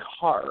his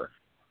car.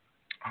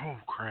 Oh,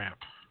 crap.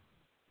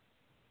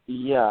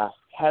 Yeah,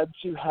 had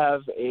to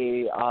have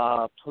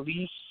a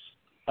police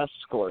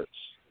escort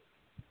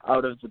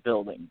out of the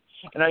building.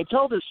 And I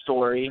tell this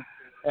story,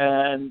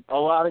 and a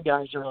lot of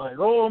guys are like,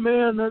 oh,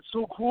 man, that's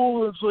so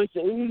cool. It's like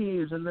the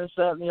 80s and this,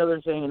 that, and the other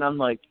thing. And I'm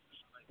like,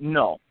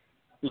 no,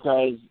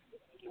 because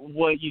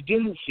what you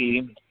didn't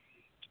see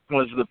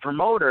was the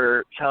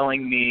promoter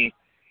telling me,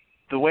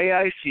 the way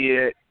I see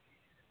it,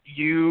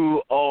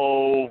 you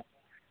owe,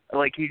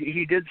 like,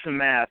 he did some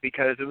math,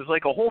 because it was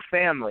like a whole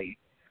family.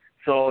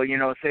 So,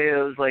 say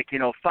it was like,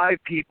 5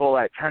 people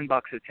at $10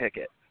 a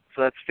ticket.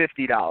 So that's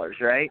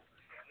 $50, right?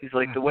 He's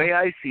like, the way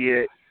I see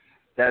it,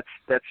 that's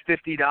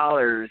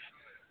 $50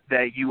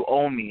 that you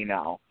owe me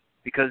now,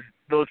 because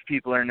those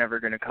people are never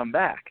going to come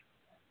back.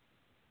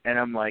 And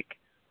I'm like,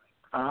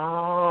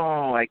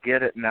 oh, I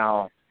get it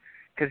now.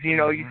 Because,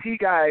 you see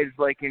guys,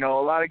 like, a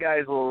lot of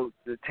guys will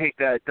take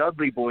that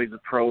Dudley Boys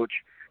approach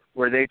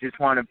where they just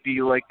want to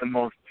be like the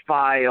most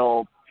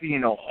vile,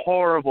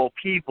 horrible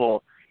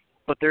people,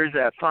 but there's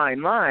that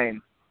fine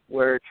line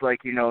where it's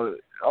like,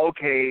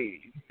 okay,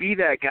 be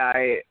that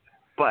guy,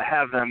 but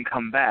have them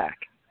come back.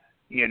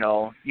 You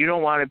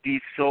don't want to be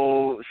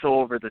so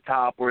over the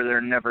top where they're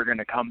never going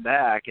to come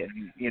back.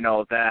 And,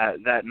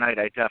 that night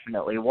I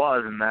definitely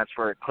was, and that's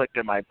where it clicked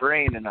in my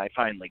brain, and I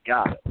finally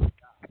got it.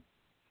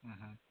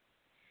 Mm-hmm.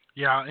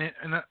 Yeah,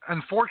 and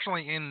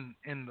unfortunately in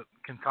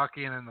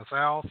Kentucky and in the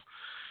South,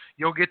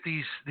 you'll get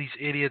these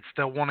idiots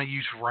that want to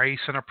use race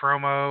in a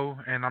promo,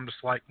 and I'm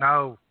just like,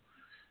 no,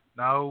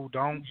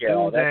 don't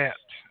do that.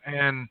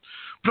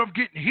 But I'm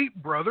getting heat,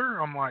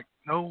 brother. I'm like,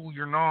 no,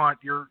 you're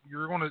not. You're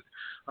going to.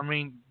 I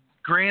mean,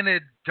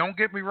 granted, don't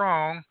get me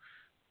wrong.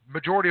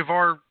 Majority of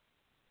our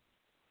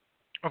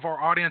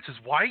audience is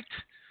white,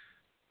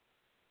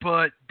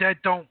 but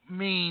that don't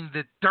mean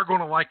that they're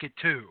going to like it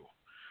too.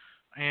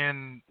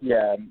 And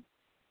yeah,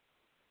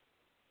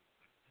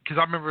 because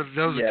I remember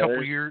there was a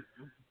couple years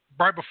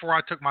right before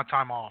I took my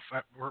time off,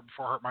 before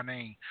I hurt my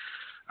knee.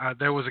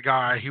 There was a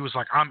guy. He was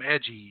like, "I'm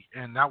edgy,"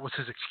 and that was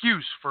his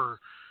excuse for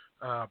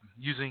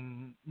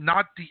using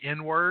not the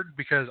N-word,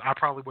 because I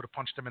probably would have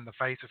punched him in the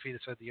face if he'd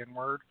have said the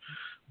N-word.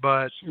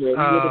 But he would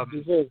have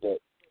deserved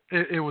it.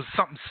 It was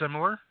something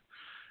similar,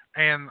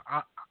 and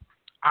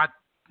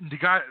the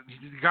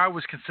guy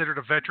was considered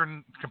a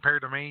veteran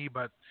compared to me,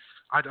 but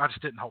I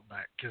just didn't hold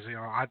back because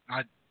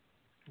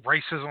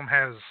racism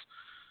has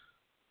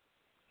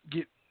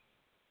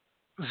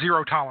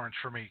zero tolerance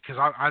for me, because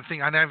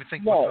I never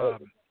think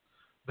with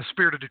the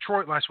Spirit of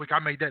Detroit last week I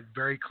made that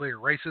very clear.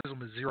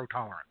 Racism is zero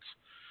tolerance.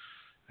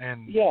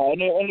 And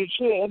it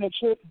should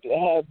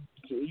have,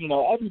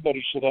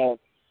 everybody should have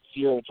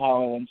zero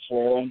tolerance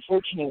for.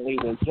 Unfortunately,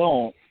 they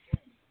don't.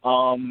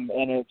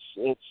 And it's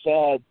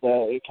sad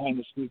that it kind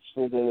of speaks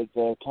for the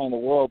kind of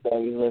world that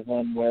we live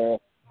in, where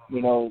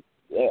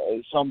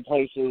some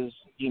places,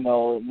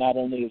 not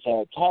only is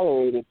that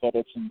tolerated, but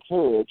it's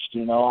encouraged. I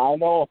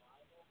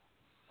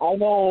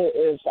know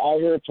if I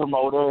were a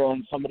promoter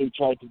and somebody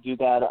tried to do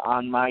that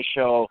on my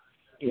show,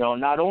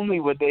 not only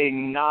would they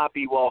not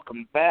be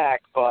welcome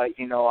back, but,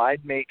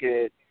 I'd make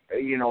it,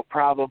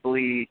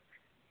 probably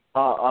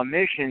a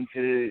mission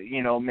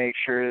to, make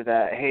sure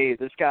that, hey,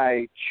 this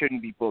guy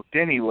shouldn't be booked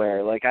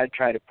anywhere. Like, I'd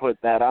try to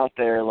put that out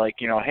there, like,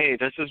 hey,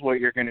 this is what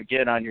you're going to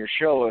get on your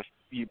show if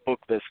you book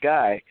this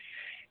guy.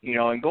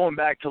 And going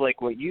back to,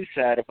 like, what you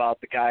said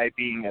about the guy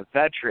being a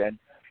veteran,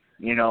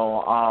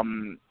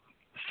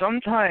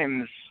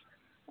 sometimes,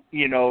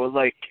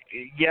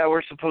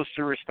 we're supposed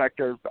to respect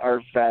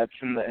our vets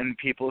and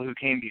people who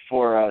came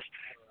before us,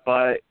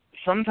 but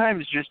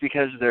sometimes just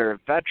because they're a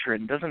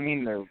veteran doesn't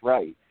mean they're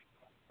right.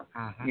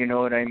 Mm-hmm. You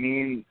know what I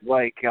mean?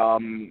 Like,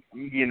 9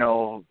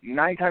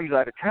 times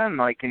out of 10,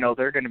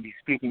 they're going to be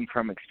speaking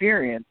from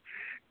experience,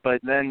 but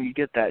then you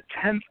get that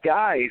 10th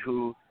guy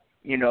who,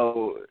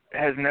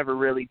 has never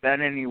really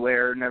been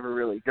anywhere, never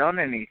really done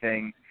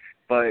anything,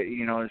 but,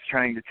 is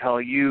trying to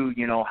tell you,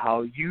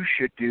 how you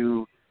should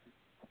do,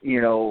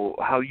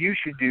 how you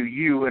should do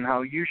you, and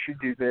how you should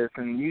do this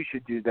and you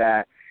should do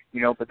that,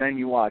 but then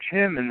you watch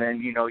him, and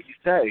then, you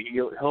say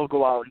he'll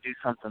go out and do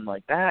something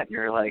like that, and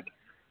you're like,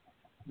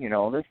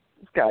 this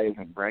guy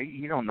isn't right.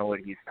 You don't know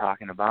what he's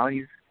talking about.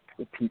 He's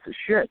a piece of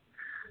shit.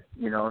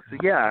 So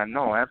yeah,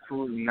 no,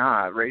 absolutely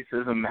not.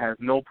 Racism has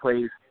no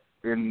place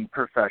in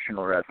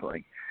professional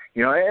wrestling.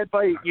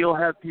 But you'll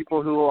have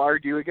people who will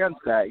argue against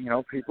that.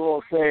 People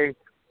will say,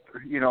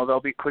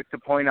 they'll be quick to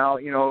point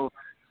out,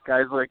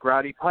 guys like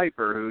Roddy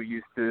Piper, who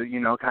used to,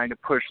 kind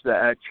of push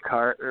the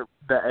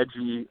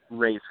edgy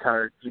race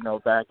card,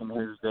 back in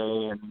his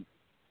day, and,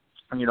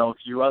 a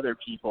few other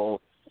people.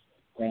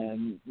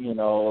 And,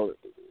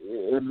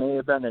 it may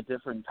have been a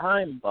different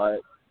time,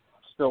 but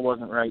still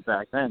wasn't right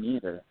back then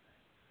either.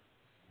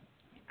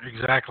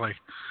 Exactly.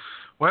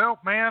 Well,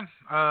 man,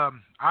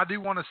 I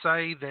do want to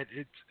say that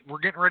we're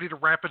getting ready to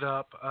wrap it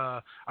up.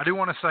 I do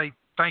want to say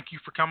thank you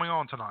for coming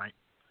on tonight.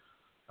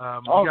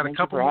 We got a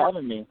couple for more.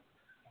 having me.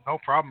 No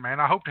problem, man.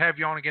 I hope to have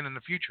you on again in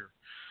the future.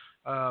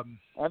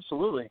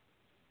 Absolutely.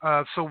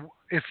 So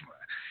if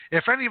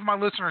any of my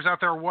listeners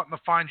out there are wanting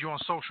to find you on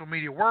social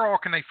media, where all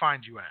can they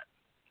find you at?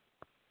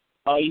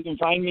 You can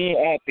find me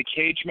at the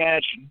Cage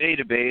Match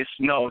Database.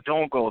 No,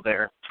 don't go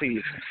there,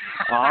 please.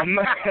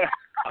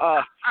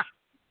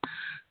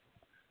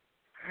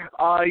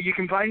 You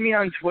can find me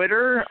on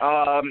Twitter.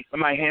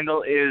 My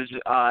handle is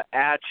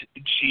at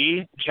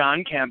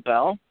John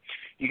Campbell.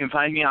 You can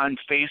find me on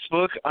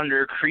Facebook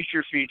under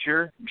Creature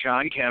Feature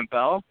John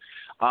Campbell.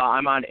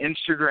 I'm on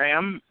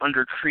Instagram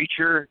under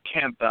Creature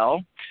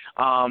Campbell.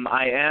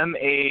 I am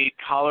a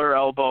Collar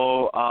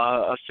Elbow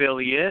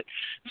affiliate,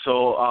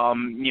 so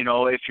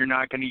if you're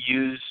not going to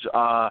use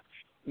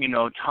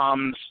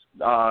Tom's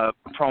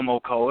promo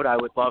code, I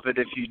would love it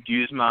if you'd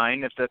use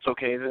mine, if that's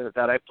okay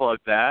that I plug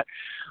that.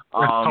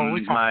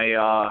 Totally fine.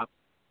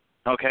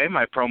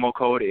 My promo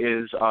code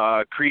is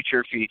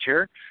Creature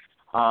Feature.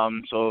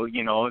 So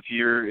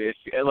if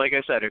like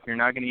I said, if you're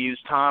not going to use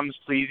Tom's,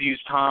 please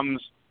use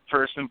Tom's.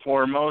 First and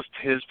foremost,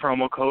 his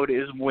promo code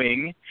is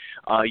WING.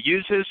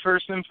 Use his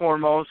first and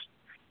foremost.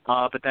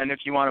 But then if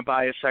you want to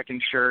buy a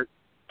second shirt,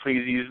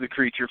 please use the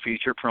Creature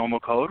Feature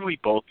promo code. We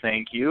both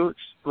thank you. It's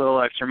a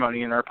little extra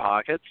money in our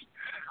pockets.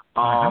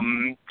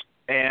 And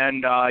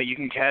you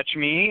can catch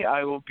me.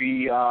 I will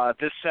be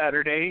this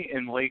Saturday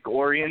in Lake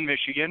Orion,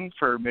 Michigan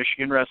for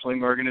Michigan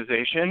Wrestling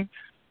Organization.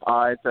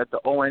 It's at the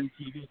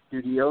ONTV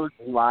Studios,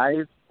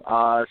 live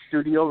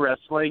studio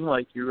wrestling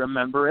like you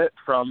remember it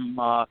from,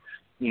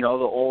 the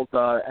old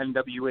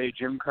NWA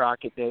Jim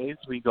Crockett days.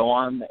 We go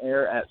on the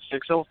air at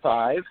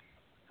 6:05.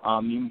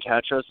 You can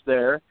catch us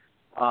there.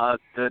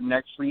 The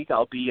next week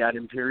I'll be at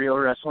Imperial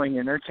Wrestling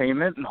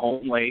Entertainment in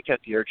Home Lake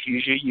at the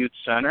Artesia Youth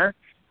Center.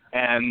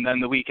 And then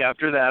the week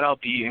after that, I'll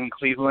be in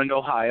Cleveland,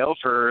 Ohio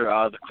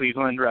for the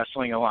Cleveland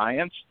Wrestling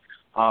Alliance.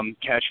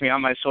 Catch me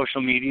on my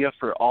social media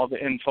for all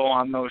the info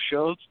on those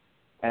shows.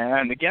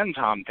 And again,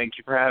 Tom, thank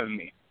you for having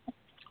me.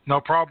 No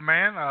problem,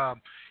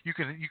 man. You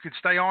can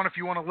stay on if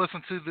you want to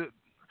listen to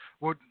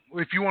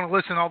if you want to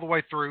listen all the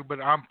way through.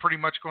 But I'm pretty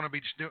much going to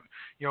be just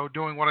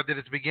doing what I did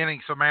at the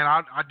beginning. So, man,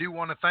 I do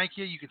want to thank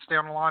you. You can stay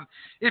on the line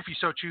if you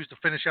so choose to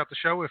finish out the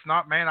show. If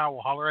not, man, I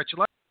will holler at you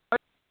later.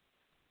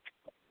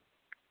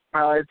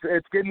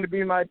 It's getting to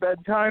be my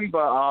bedtime,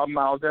 but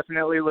I'll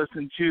definitely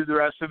listen to the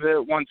rest of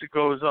it once it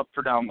goes up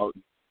for download.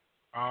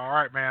 All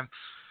right, man.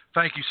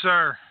 Thank you,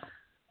 sir.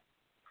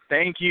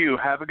 Thank you.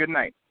 Have a good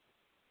night.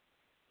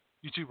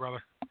 You too,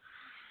 brother.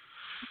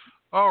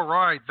 All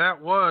right,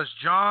 that was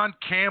John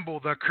Campbell,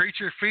 the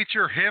Creature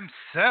Feature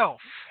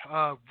himself.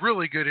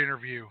 Really good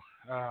interview.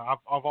 I've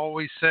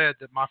always said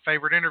that my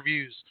favorite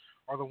interviews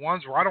are the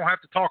ones where I don't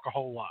have to talk a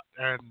whole lot,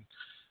 and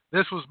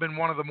this has been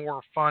one of the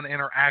more fun,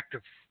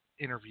 interactive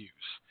interviews.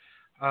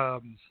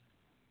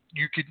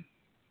 You could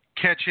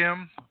catch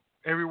him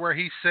everywhere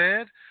he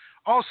said.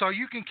 Also,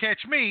 you can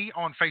catch me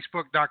on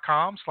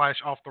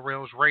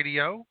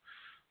Facebook.com/OffTheRailsRadio.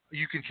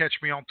 You can catch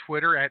me on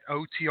Twitter at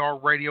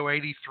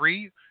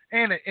OTRRadio83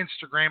 and at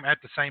Instagram at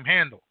the same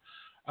handle.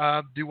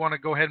 Do want to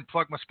go ahead and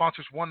plug my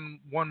sponsors one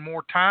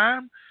more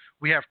time.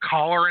 We have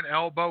Collar and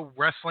Elbow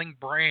Wrestling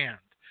Brand.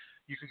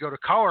 You can go to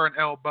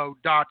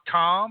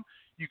collarandelbow.com.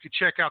 You can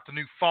check out the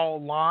new fall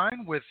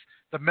line with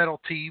the metal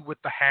tee, with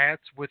the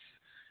hats, with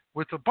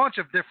a bunch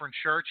of different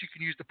shirts. You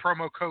can use the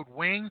promo code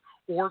WING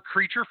or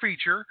Creature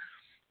Feature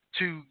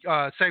to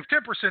save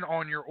 10%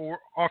 on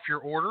off your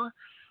order.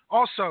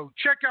 Also,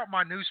 check out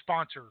my new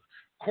sponsor,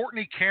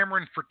 Courtney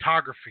Cameron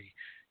Photography.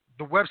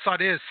 The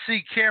website is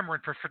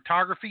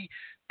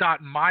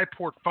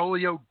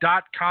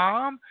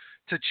ccameronphotography.myportfolio.com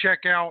to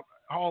check out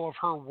all of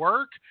her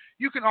work.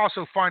 You can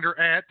also find her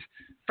at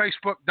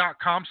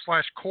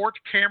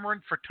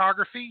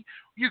facebook.com/CourtCameronPhotography.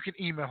 You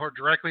can email her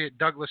directly at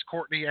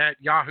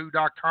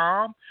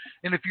douglascourtney@yahoo.com.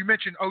 And if you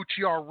mention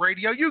OTR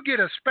Radio, you get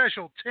a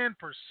special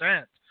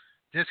 10%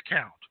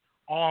 discount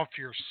off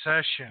your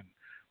session.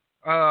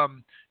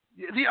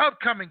 The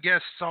upcoming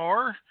guests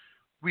are,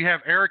 we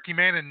have Eric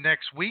Emanin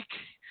next week.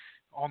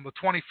 On the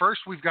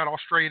 21st, we've got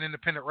Australian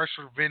independent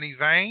wrestler Vinny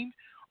Vane.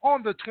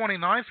 On the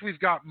 29th, we've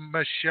got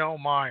Michelle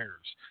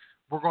Myers.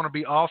 We're going to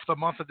be off the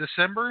month of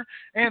December.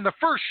 And the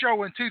first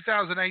show in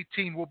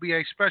 2018 will be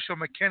a special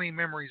McKinney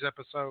Memories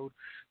episode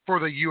for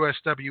the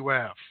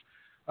USWF.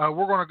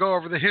 We're going to go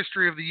over the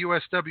history of the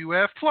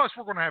USWF. Plus,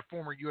 we're going to have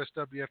former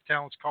USWF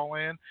talents call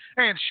in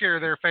and share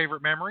their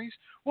favorite memories.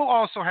 We'll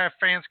also have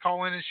fans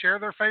call in and share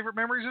their favorite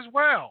memories as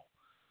well.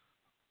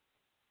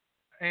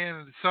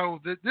 And so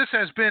this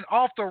has been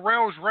Off the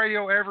Rails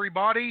Radio,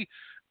 everybody.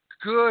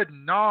 Good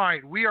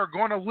night. We are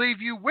going to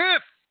leave you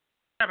with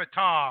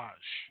Sabotage.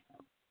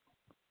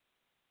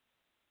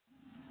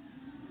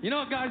 You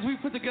know, guys, we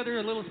put together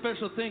a little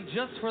special thing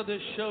just for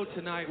this show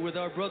tonight with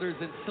our brothers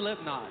in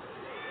Slipknot.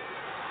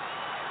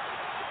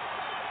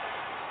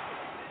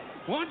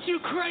 Why don't you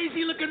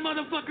crazy-looking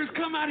motherfuckers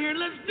come out here and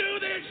let's do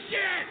this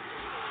shit?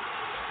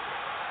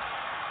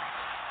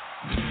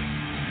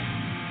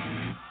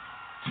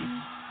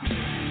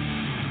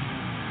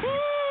 Woo,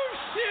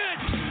 shit!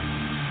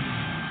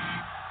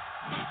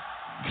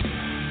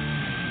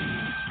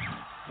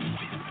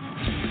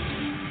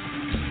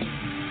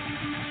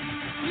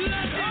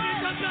 Legend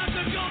is about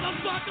to go the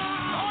fuck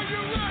off! Are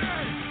you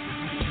ready?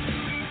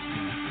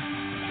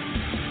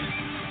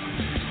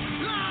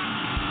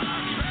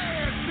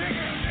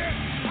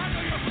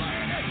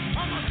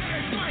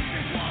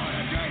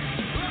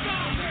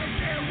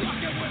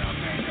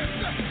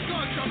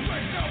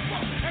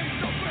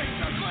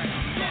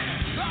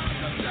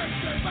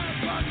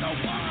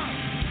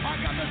 I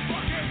got this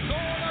fucking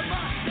sword in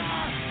my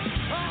side.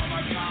 Oh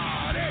my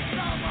God, it's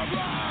on my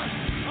run.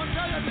 I'm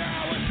telling you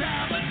now, it's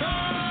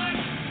sabotage.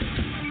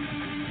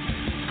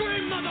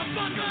 Scream,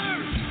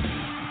 motherfuckers!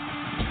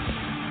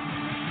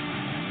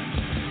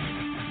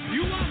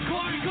 You want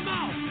corn? Come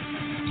out!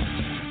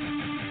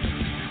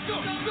 No!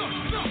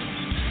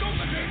 Don't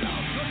let me know,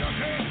 'cause you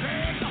can't say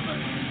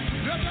nothing.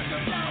 You're just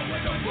around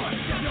with the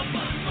bush in your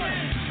butt.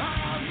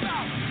 I'm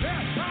out,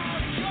 that's how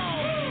it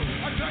goes.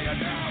 I tell you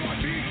now, I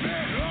keep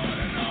it on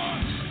and on.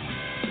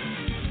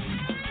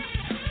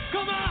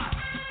 Come on!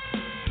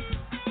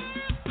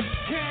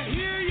 Can't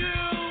hear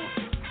you!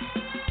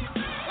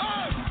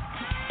 Oh!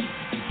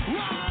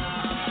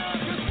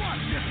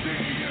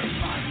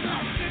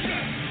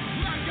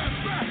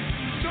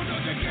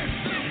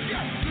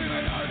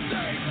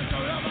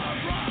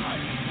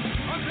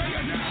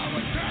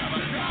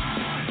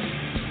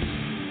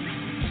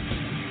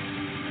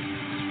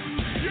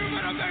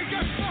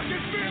 that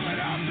fucking feeling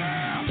out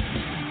there?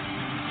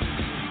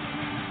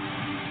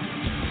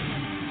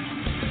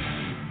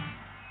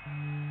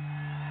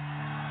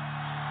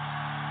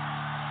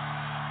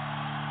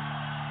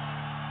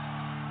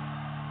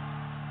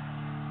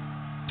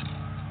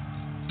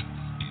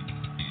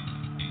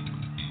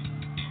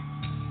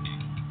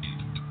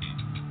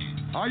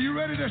 Are you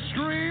ready to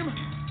scream?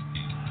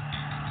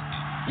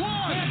 1,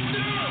 2,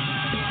 3,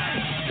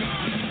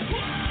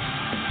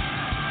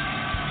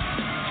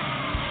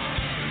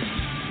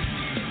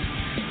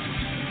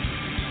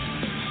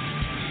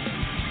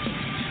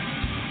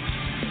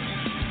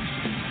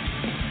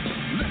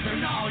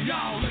 listen all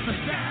y'all, it's a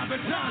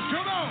sabotage.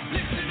 Come on.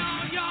 Listen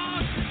all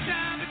y'all, it's a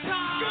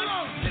sabotage. Come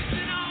on.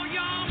 Listen all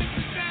y'all, it's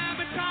a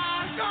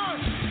sabotage.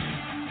 Go.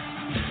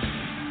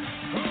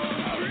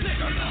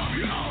 Listen all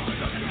y'all,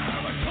 it's a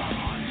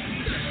sabotage.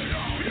 Listen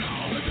all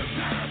y'all, it's a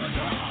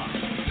sabotage.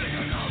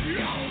 Listen all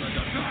y'all, it's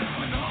a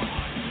sabotage.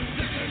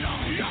 Listen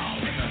all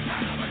y'all, it's a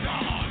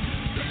sabotage.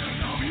 Listen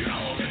all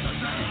y'all, it's a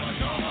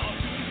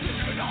sabotage.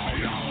 Listen all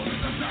y'all, it's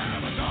a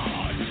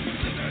sabotage.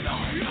 Listen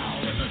all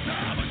y'all, it's a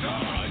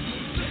sabotage.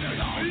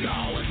 Yo,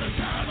 it's a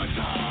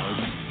sabotage.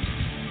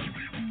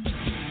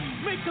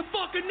 Make some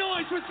fucking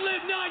noise for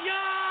Slipknot,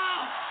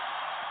 y'all!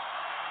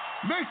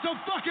 Make some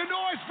fucking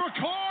noise for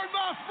Korn,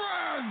 my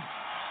friend!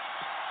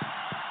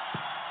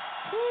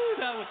 Woo,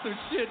 that was some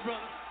shit,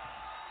 brother.